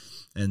 Yeah.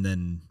 And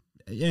then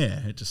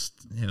it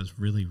was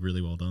really,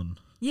 really well done.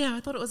 Yeah,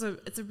 I thought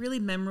it's a really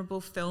memorable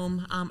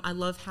film. I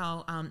love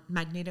how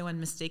Magneto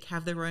and Mystique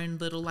have their own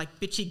little like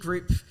bitchy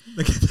group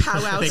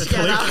powwow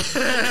together.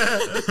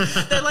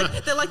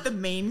 they're like the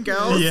mean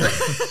girls. Yeah.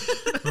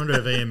 I wonder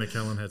if Ian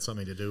McKellen had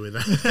something to do with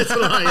that. That's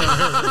what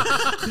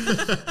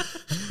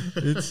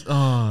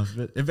I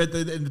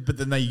but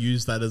then they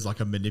use that as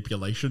like a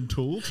manipulation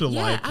tool to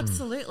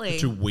absolutely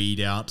to weed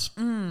out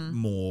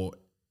more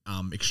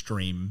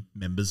extreme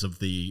members of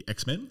the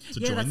X-Men to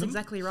join them. That's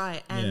exactly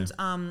right. And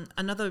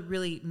another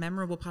really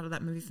memorable part of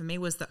that movie for me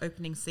was the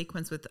opening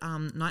sequence with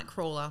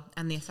Nightcrawler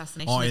and the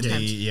assassination attempt.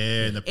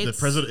 The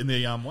president in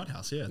the White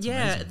House. Yeah, it's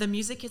amazing. The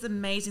music is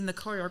amazing. The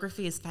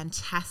choreography is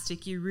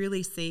fantastic. You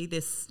really see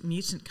this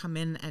mutant come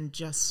in and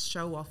just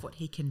show off what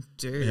he can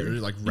do. Yeah, really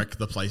like wreck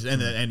the place,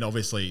 and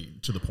obviously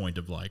to the point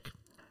of like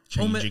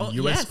changing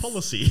US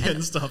policy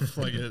and stuff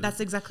like it. That's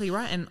exactly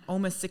right, and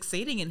almost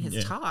succeeding in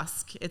his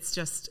task. It's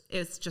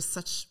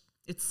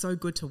so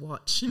good to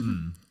watch.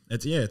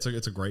 It's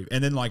a great,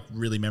 and then like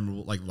really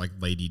memorable like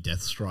Lady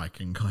Deathstrike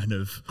and kind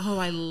of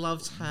I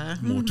loved her.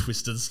 More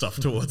twisted stuff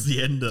towards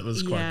the end that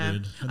was quite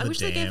good. I wish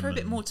they gave her a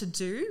bit more to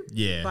do.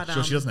 Yeah, but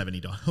she doesn't have any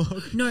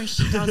dialogue. No,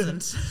 she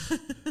doesn't.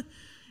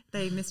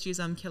 They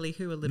misuse Kelly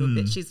Hu a little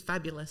bit. She's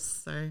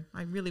fabulous, so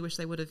I really wish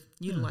they would have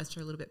utilised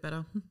her a little bit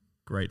better.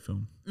 Great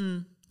film.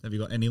 Have you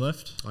got any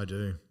left? I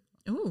do.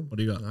 Oh, what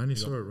do you got? I only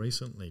saw it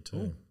recently too.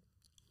 Ooh.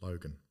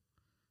 Logan.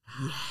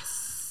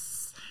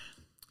 Yes.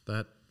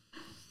 That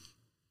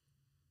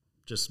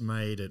just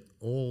made it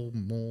all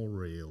more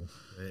real.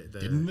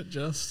 Didn't it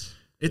just?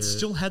 It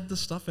still had the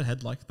stuff. It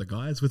had like the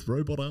guys with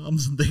robot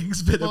arms and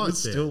things, but it was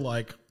still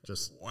like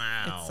just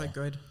wow. It's so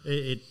good.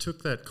 It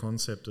took that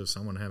concept of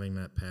someone having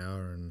that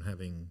power and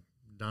having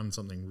done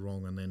something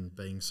wrong and then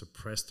being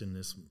suppressed in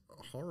this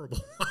horrible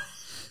way.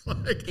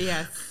 Like,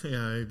 yes. You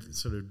know,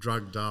 sort of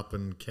drugged up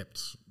and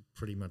kept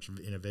pretty much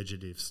in a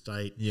vegetative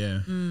state. Yeah.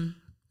 And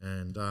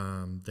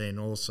then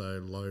also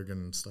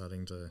Logan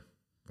starting to,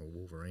 or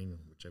Wolverine,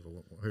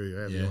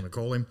 whoever you want to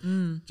call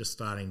him, just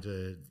starting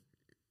to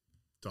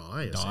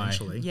die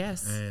essentially.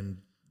 Yes. And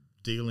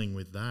dealing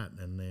with that.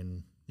 And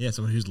then. Yeah,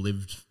 someone who's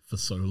lived for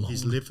so long.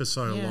 He's lived for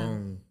so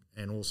long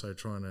and also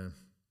trying to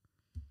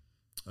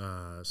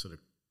sort of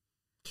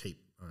keep,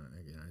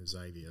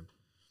 Xavier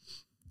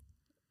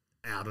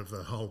out of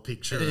the whole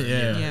picture,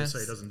 so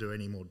he doesn't do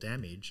any more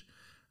damage.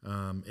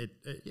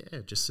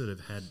 It just sort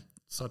of had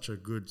such a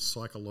good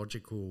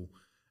psychological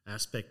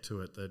aspect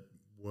to it that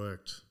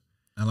worked.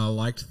 And I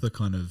liked the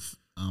kind of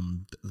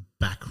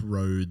back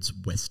roads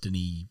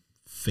westerny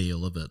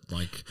feel of it.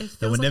 Like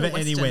they were never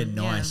anywhere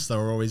nice. They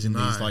were always in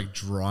these like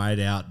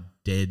dried out,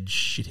 dead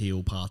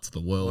shitheel parts of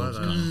the world. Well,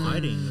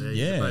 hiding.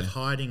 They're both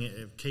hiding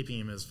it, keeping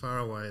him as far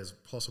away as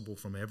possible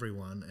from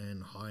everyone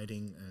and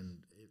hiding, and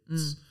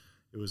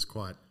it was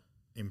quite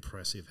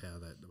impressive how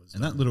that was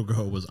and done. That little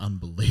girl was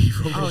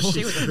unbelievable. Oh,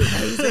 she was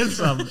amazing.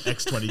 Some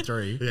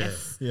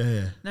X-23.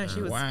 Yeah. No,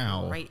 she was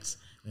great.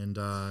 And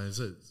is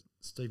it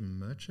Stephen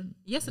Merchant?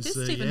 Yes, it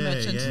is Stephen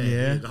Merchant.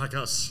 Yeah. Like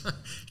us, it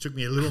took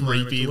me a little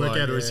moment to work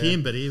out it was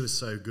him, but he was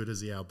so good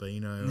as the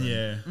albino.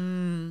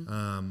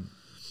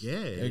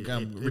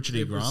 Richard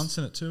E. Grant's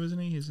in it too, isn't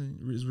he? Is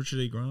Richard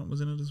E. Grant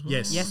was in it as well?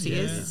 Yes, he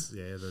is.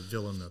 Yeah, the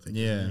villain, I think.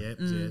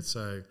 Yeah.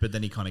 So, but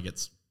then he kind of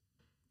gets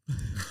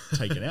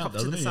taken out,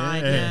 doesn't he?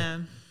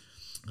 Side,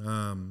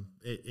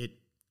 it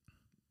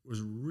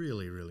was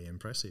really, really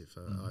impressive.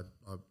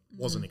 I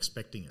wasn't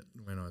expecting it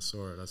when I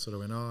saw it. I sort of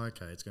went, "Oh,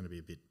 okay, it's going to be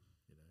a bit."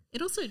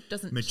 It also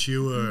doesn't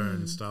mature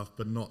and stuff,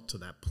 but not to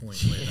that point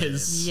where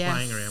they're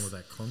playing around with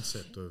that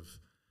concept of,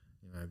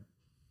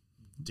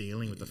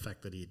 dealing with the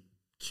fact that he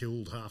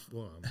killed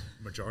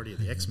majority of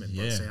the X-Men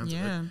by the sounds of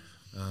it.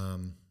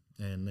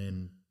 And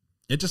then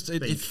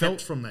it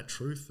felt from that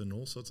truth and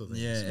all sorts of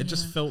things. Yeah, it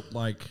just felt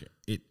like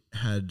it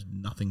had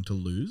nothing to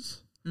lose.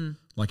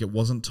 Like it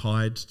wasn't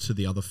tied to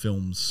the other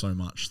films so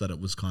much that it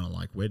was kind of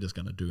like we're just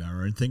going to do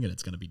our own thing and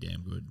it's going to be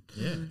damn good.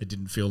 Yeah, it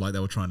didn't feel like they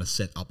were trying to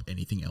set up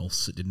anything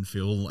else. It didn't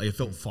feel. It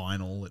felt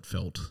final. It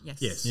felt and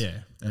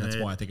that's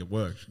why I think it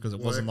worked because it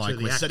wasn't like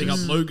we're setting up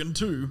Logan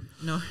too.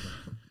 No,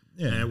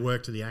 and it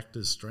worked to the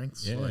actors'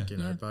 strengths.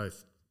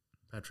 Both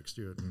Patrick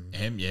Stewart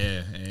and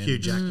Hugh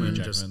Jackman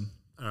just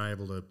are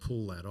able to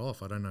pull that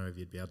off. I don't know if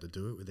you'd be able to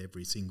do it with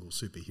every single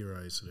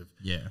superhero sort of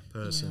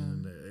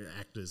person and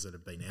actors that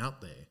have been out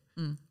there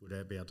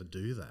would be able to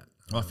do that.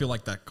 I feel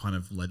like that kind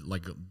of led,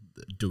 like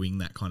doing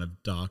that kind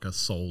of darker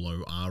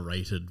solo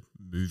R-rated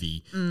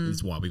movie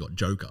is why we got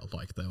Joker.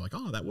 Like they're like,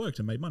 oh, that worked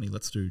and made money.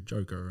 Let's do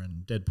Joker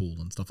and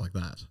Deadpool and stuff like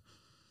that.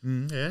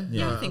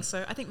 I think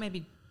so. I think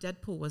maybe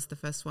Deadpool was the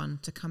first one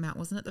to come out,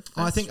 wasn't it? The first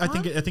I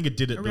think it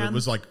did it, but it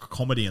was like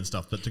comedy and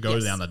stuff. But to go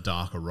down the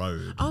darker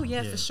road,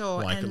 for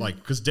sure. Like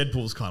because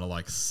Deadpool's kind of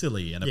like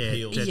silly and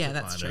appeals to kind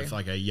of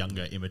like a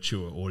younger,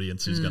 immature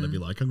audience who's going to be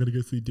like, I'm going to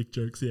go see dick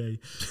jokes, yay.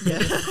 Yeah.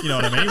 You know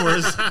what I mean?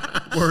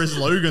 Whereas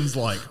Logan's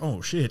like, oh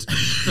shit.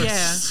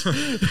 Yeah.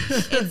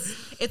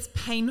 It's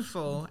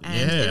painful,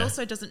 and it Yeah.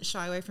 also doesn't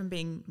shy away from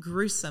being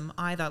gruesome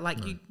either.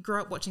 Like you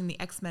grew up watching the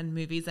X-Men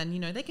movies,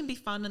 and they can be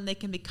fun and they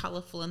can be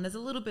colourful, and there's a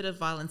little bit of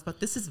violence, but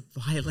this is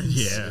violence.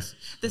 Yeah.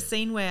 The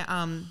scene where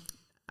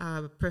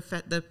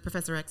the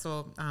Professor X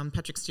or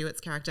Patrick Stewart's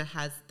character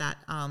has that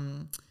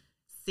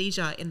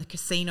seizure in the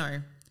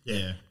casino.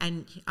 Yeah.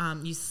 And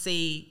you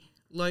see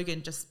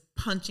Logan just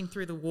punching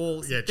through the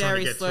walls trying to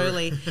very get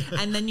slowly.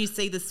 And then you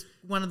see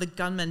one of the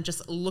gunmen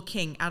just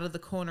looking out of the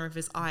corner of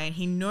his eye, and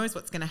he knows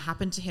what's going to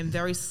happen to him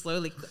very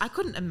slowly. I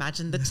couldn't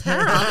imagine the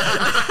terror.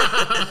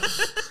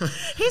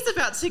 He's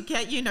about to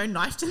get,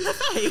 knifed in the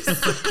face.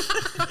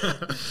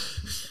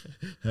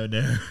 Oh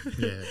no.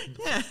 Yeah.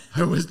 Yeah.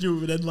 I always knew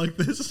it would end like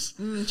this.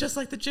 Just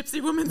like the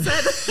gypsy woman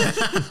said.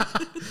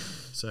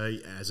 So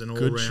as an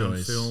Good all-round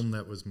choice. film,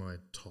 that was my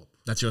top.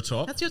 That's your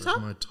top? That's your That was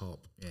top? my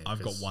top. Yeah, I've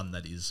got 'cause- one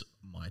that is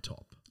my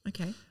top.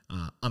 Okay.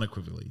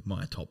 Unequivocally,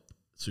 my top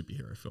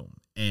superhero film.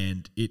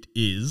 And it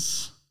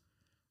is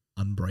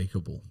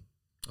Unbreakable.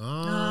 Oh,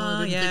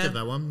 I didn't think of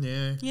that one.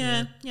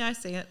 Yeah. Yeah, I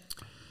see it.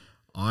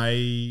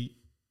 I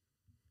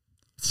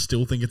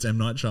still think it's M.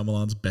 Night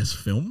Shyamalan's best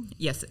film.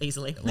 Yes,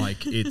 easily.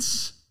 Like,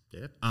 it's...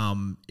 Yeah.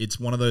 It's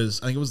one of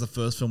those. I think it was the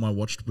first film I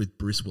watched with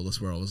Bruce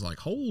Willis where I was like,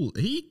 "Oh,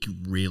 he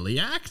can really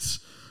act."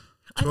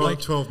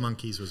 12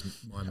 Monkeys was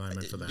my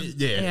moment for that.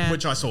 Yeah,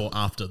 which I saw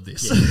after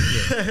this.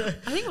 Yeah.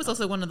 I think it was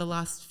also one of the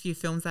last few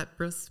films that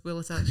Bruce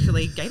Willis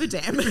actually gave a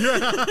damn.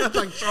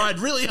 Like tried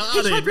really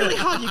hard. He tried really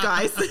hard, you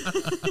guys.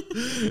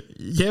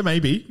 Yeah,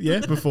 maybe.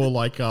 Yeah, before they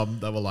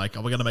were like,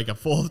 "Oh, we're gonna make a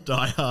fourth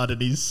Die Hard,"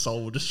 and his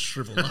soul just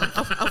shriveled up.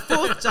 A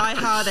fourth Die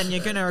Hard, and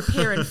you're going to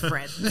appear in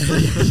Friends.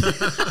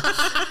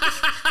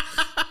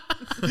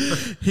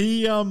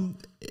 He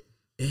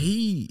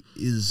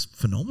is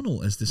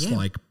phenomenal as this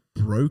like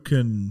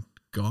broken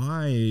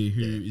guy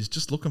who is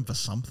just looking for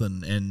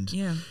something, and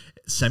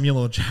Samuel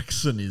L.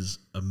 Jackson is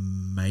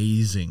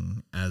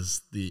amazing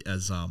as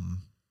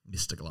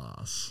Mr.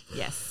 Glass.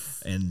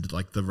 Yes. And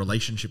like the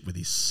relationship with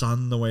his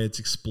son, the way it's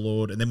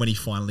explored, and then when he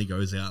finally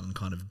goes out and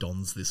kind of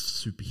dons this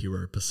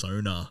superhero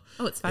persona.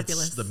 Oh, it's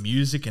fabulous. The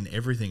music and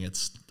everything,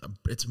 it's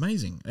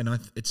amazing, and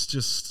it's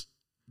just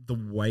the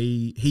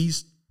way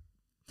he's.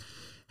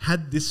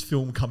 Had this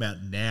film come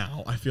out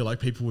now, I feel like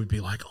people would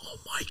be like, "Oh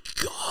my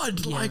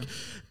god!" Like,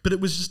 but it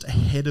was just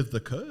ahead of the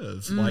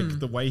curve. Like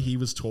the way he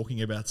was talking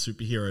about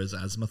superheroes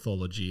as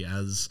mythology,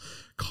 as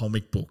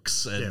comic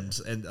books, and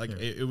like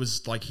it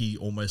was like he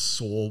almost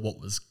saw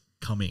what was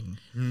coming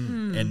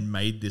and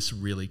made this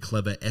really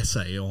clever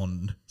essay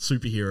on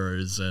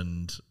superheroes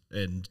and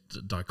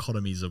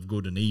dichotomies of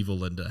good and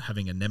evil and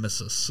having a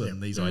nemesis and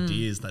these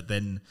ideas that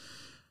then.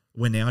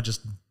 We're now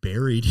just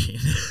buried in.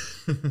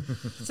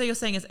 So you're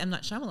saying it's M.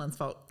 Night Shyamalan's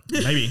fault?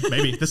 Maybe.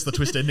 This is the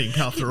twist ending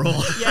after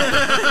all.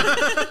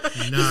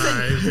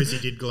 No, because he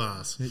did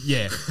Glass.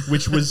 Yeah,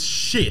 which was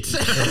shit.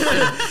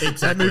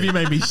 That movie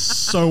made me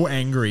so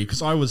angry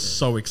because I was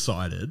so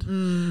excited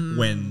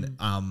when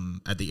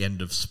at the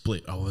end of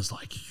Split, I was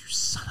like, "You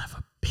son of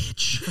a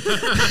bitch.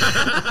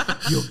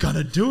 You're going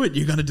to do it.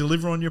 You're going to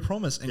deliver on your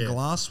promise." And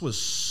Glass was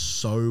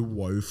so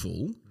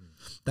woeful.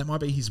 That might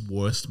be his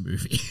worst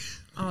movie.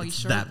 Oh, you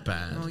sure? That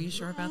bad. Oh, you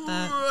sure about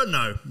that?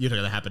 No. You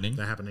know The Happening?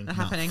 The Happening. The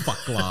Happening.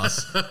 Fuck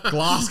Glass.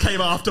 Glass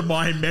came after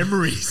my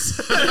memories.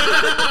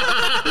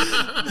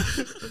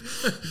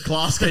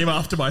 Glass came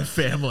after my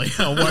family.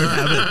 I won't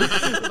have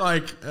it.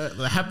 Like,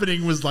 The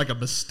Happening was like a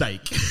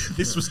mistake.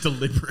 This was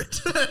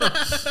deliberate.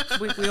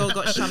 We all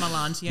got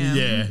Shyamalan, yeah.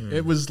 Yeah.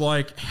 It was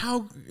like,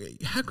 how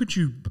could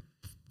you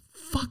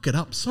fuck it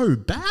up so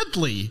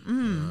badly?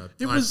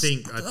 It was.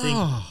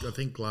 I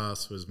think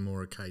Glass was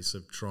more a case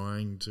of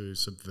trying to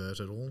subvert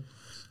it all.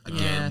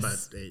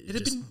 Yes. But It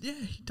had been,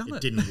 he'd done it.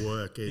 It didn't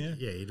work.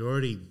 He'd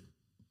already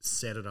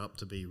set it up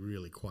to be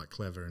really quite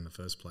clever in the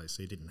first place.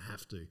 He didn't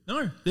have to.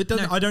 No, it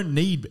doesn't. No. I don't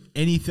need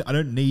anything. I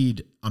don't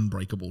need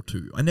Unbreakable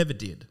 2. I never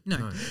did.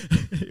 No.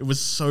 It was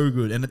so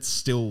good, and it's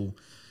still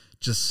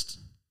just.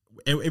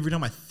 Every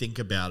time I think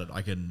about it,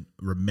 I can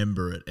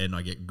remember it, and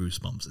I get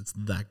goosebumps. It's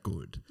that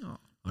good. Oh.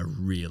 I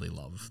really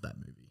love that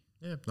movie.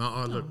 Yeah,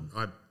 no, look,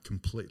 I'd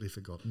completely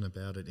forgotten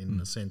about it in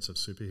the sense of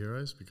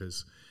superheroes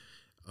because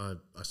I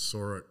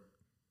saw it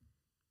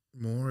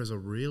more as a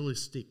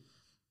realistic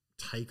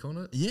take on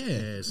it.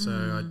 Yeah. So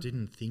I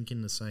didn't think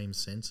in the same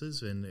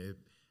senses, and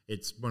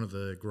it's one of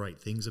the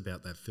great things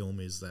about that film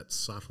is that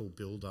subtle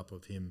build-up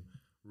of him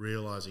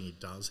realising he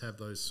does have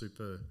those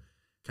super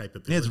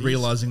capabilities. Yeah, it's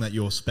realising that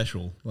you're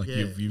special. Like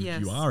Yes.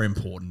 you are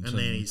important. And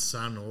then his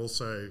son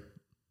also...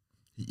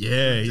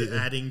 Yeah,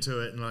 adding to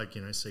it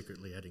and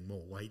secretly adding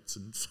more weights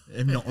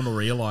and not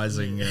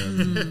realising.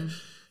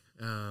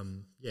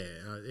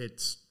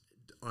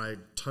 I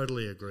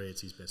totally agree.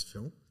 It's his best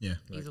film. Yeah,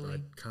 easily. I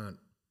can't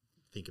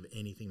think of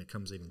anything that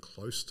comes even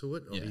close to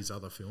it of his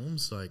other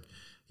films. Like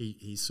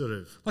he's sort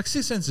of like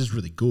Sixth Sense is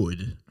really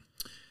good,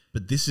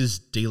 but this is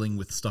dealing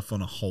with stuff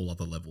on a whole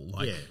other level.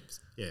 Like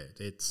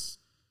it's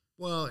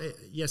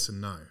yes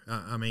and no.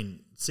 I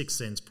mean, Sixth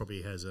Sense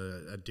probably has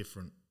a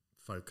different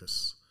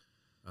focus.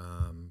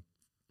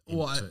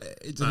 Well,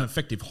 it's an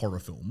effective horror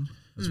film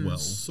as well.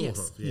 Sort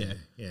of, yeah.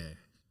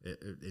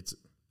 It's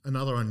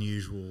another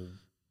unusual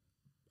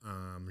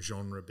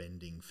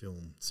genre-bending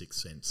film, Sixth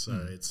Sense.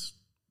 So it's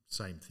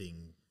same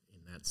thing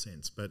in that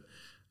sense. But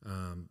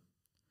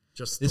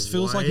just this the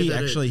feels way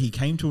like he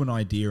came to an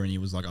idea and he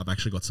was like, I've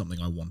actually got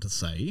something I want to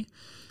say.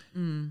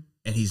 And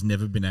he's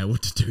never been able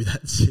to do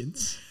that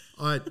since.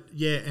 and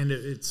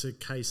it's a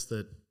case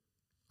that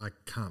I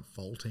can't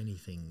fault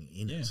anything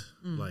in it.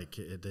 Like,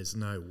 there's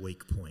no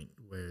weak point,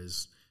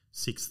 whereas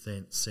Sixth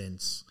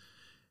Sense,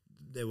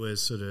 there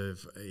was sort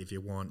of, if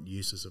you want,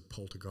 uses of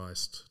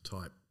poltergeist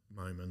type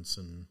moments,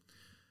 and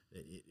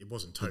it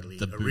wasn't totally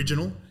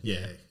original.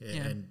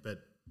 But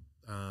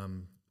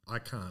I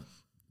can't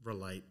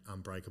relate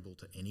Unbreakable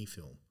to any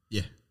film.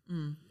 Yeah.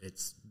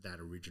 It's that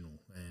original,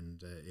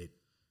 and it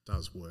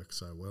does work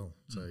so well.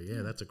 So,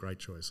 that's a great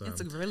choice.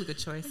 It's a really good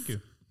choice. Thank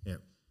you. Yeah.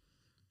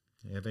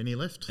 You have any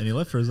left? Any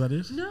left, or is that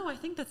it? No, I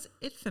think that's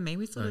it for me.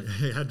 We sort of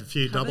had a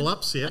few double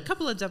ups, a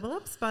couple of double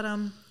ups, but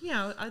I'd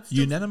still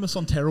unanimous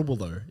on terrible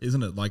though,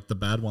 isn't it? Like the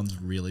bad ones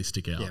really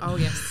stick out. Yeah. Oh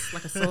yes,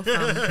 like a sore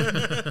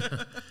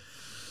thumb.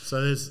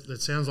 So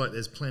it sounds like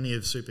there's plenty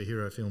of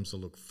superhero films to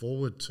look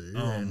forward to.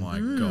 Oh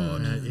my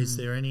god! Is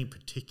there any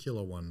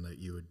particular one that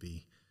you would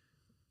be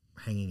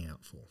hanging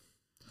out for?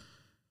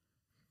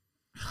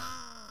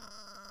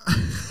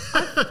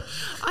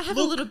 I have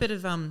a little bit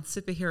of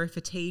superhero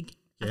fatigue.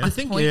 I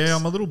think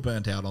I'm a little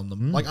burnt out on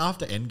them. Like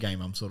after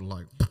Endgame, I'm sort of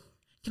like,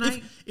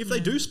 if they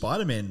do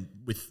Spider-Man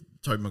with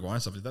Tobey Maguire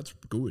stuff, if that's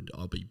good,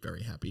 I'll be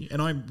very happy.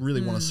 And I really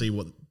want to see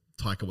what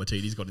Taika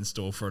Waititi's got in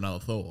store for another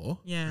Thor.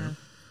 Yeah.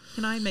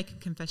 Can I make a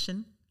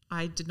confession?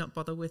 I did not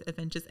bother with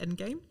Avengers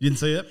Endgame. You didn't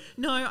see it?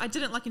 No, I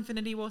didn't like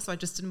Infinity War, so I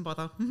just didn't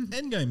bother.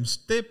 Endgames,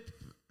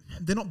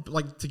 they're not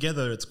like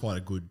together. It's quite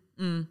a good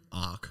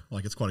arc.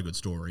 Like it's quite a good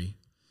story.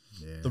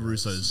 Yeah, the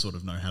Russos sort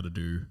of know how to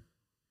do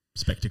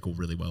spectacle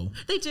really well.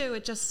 They do.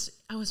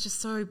 I was just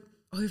so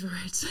over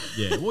it.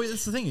 Yeah, well,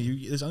 that's the thing.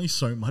 There's only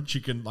so much you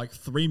can, like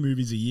 3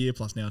 movies a year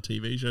plus now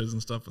TV shows and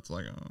stuff. It's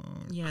like,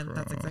 yeah, crap.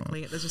 That's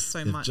exactly it. There's just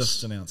so They've much.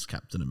 Just announced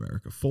Captain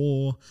America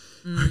 4.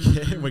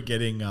 We're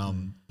getting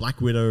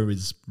Black Widow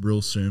is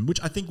real soon,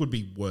 which I think would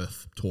be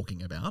worth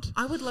talking about.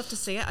 I would love to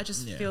see it. I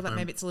just feel that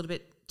maybe it's a little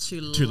bit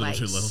too late.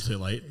 Too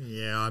late.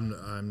 Yeah,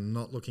 I'm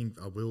not looking.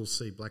 I will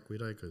see Black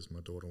Widow because my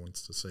daughter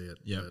wants to see it.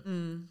 Yeah.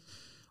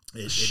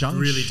 It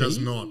really does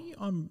not.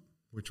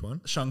 Which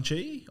one?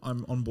 Shang-Chi,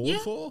 I'm on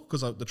board for,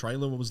 because the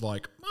trailer was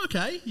like,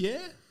 okay,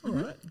 all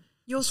right.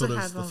 You also sort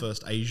of have the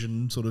first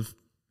Asian sort of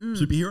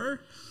superhero.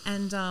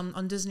 And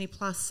on Disney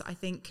Plus, I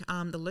think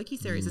the Loki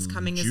series is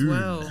coming as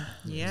well.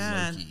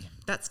 Yeah,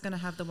 that's going to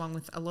have the one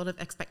with a lot of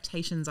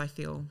expectations, I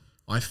feel.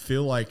 I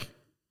feel like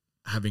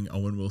having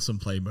Owen Wilson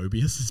play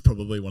Mobius is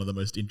probably one of the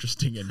most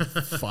interesting and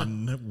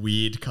fun,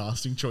 weird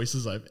casting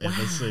choices I've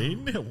ever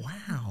seen.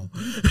 Wow.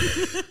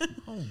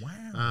 Oh,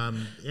 wow.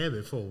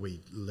 Before we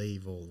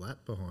leave all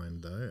that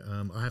behind,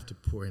 though, I have to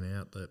point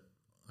out that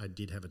I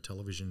did have a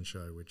television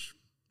show which...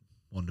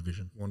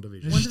 WandaVision.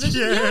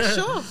 Yeah,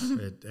 sure.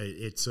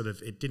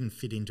 It didn't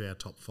fit into our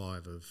top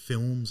 5 of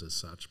films as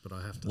such, but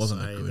I have to say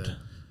that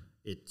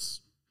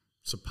it's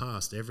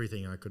surpassed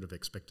everything I could have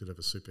expected of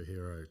a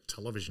superhero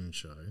television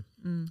show.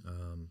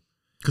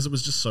 Because it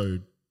was just so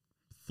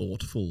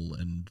thoughtful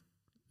and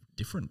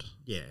different.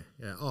 Yeah.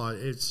 Oh,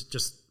 it's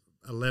just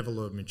a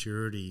level of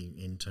maturity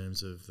in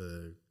terms of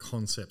the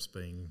concepts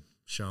being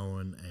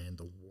shown and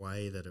the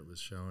way that it was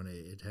shown.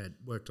 It had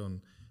worked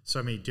on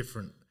so many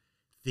different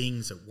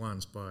things at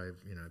once by,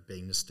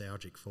 being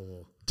nostalgic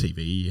for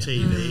TV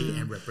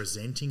and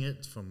representing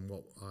it from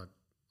what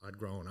I'd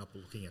grown up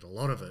looking at a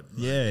lot of it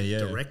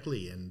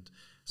directly, and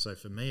so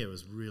for me it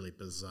was really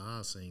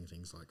bizarre seeing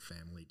things like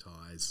Family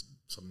Ties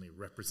suddenly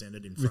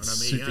represented in front of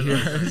me,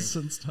 superheroes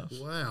and stuff.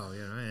 Wow,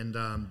 and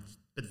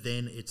but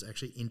then it's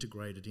actually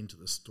integrated into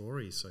the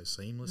story so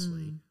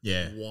seamlessly.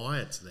 Why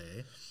it's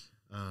there,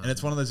 and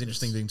it's one of those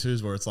interesting things too,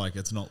 where it's like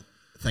it's not.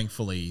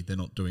 Thankfully, they're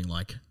not doing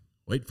like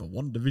wait for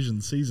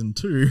WandaVision season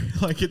 2.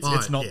 Like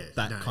it's not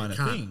that kind of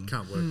thing.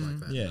 Can't work like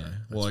that. Yeah,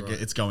 well,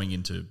 it's going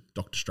into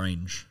Doctor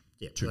Strange.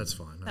 Yeah, that's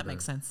fine. That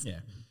makes sense. Yeah.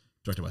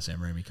 Directed by Sam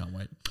Raimi, can't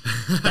wait.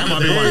 That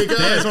might be one.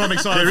 That's what I'm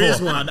excited for.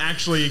 Is one. I'm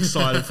actually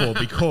excited for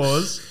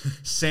because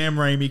Sam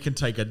Raimi can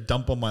take a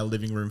dump on my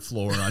living room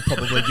floor and I'd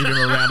probably give him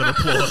a round of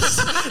applause.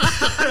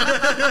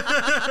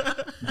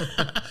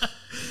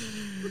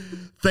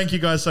 Thank you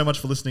guys so much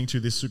for listening to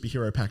this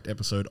superhero-packed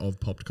episode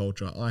of Popped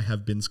Culture. I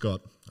have been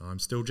Scott. I'm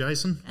still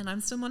Jason. And I'm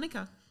still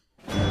Monica.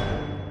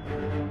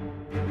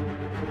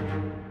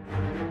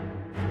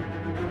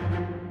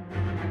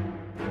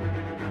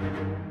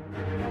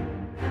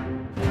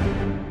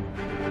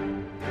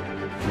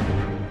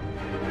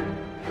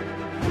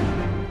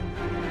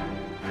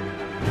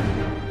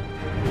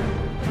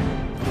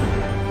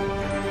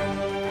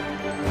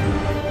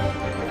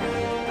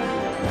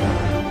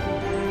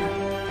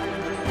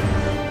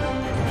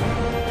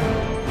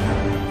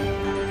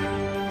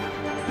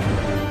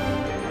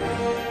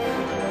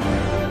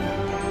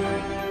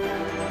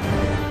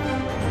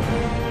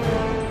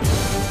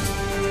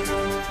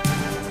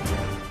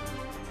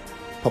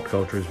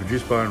 Culture is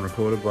produced by and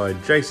recorded by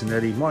Jason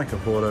Eddy, Monica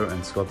Porto,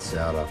 and Scott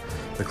Souter.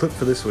 The clip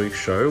for this week's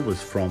show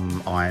was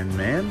from Iron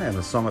Man, and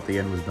the song at the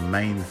end was the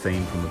main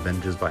theme from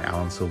Avengers by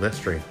Alan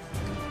Silvestri.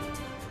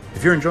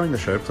 If you're enjoying the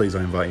show, please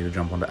I invite you to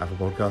jump onto Apple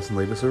Podcasts and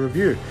leave us a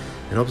review.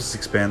 It helps us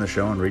expand the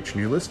show and reach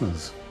new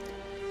listeners.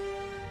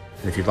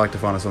 And if you'd like to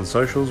find us on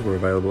socials, we're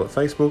available at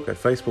Facebook at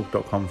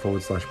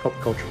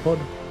facebook.com/popculturepod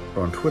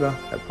or on Twitter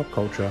at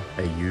popcultureau.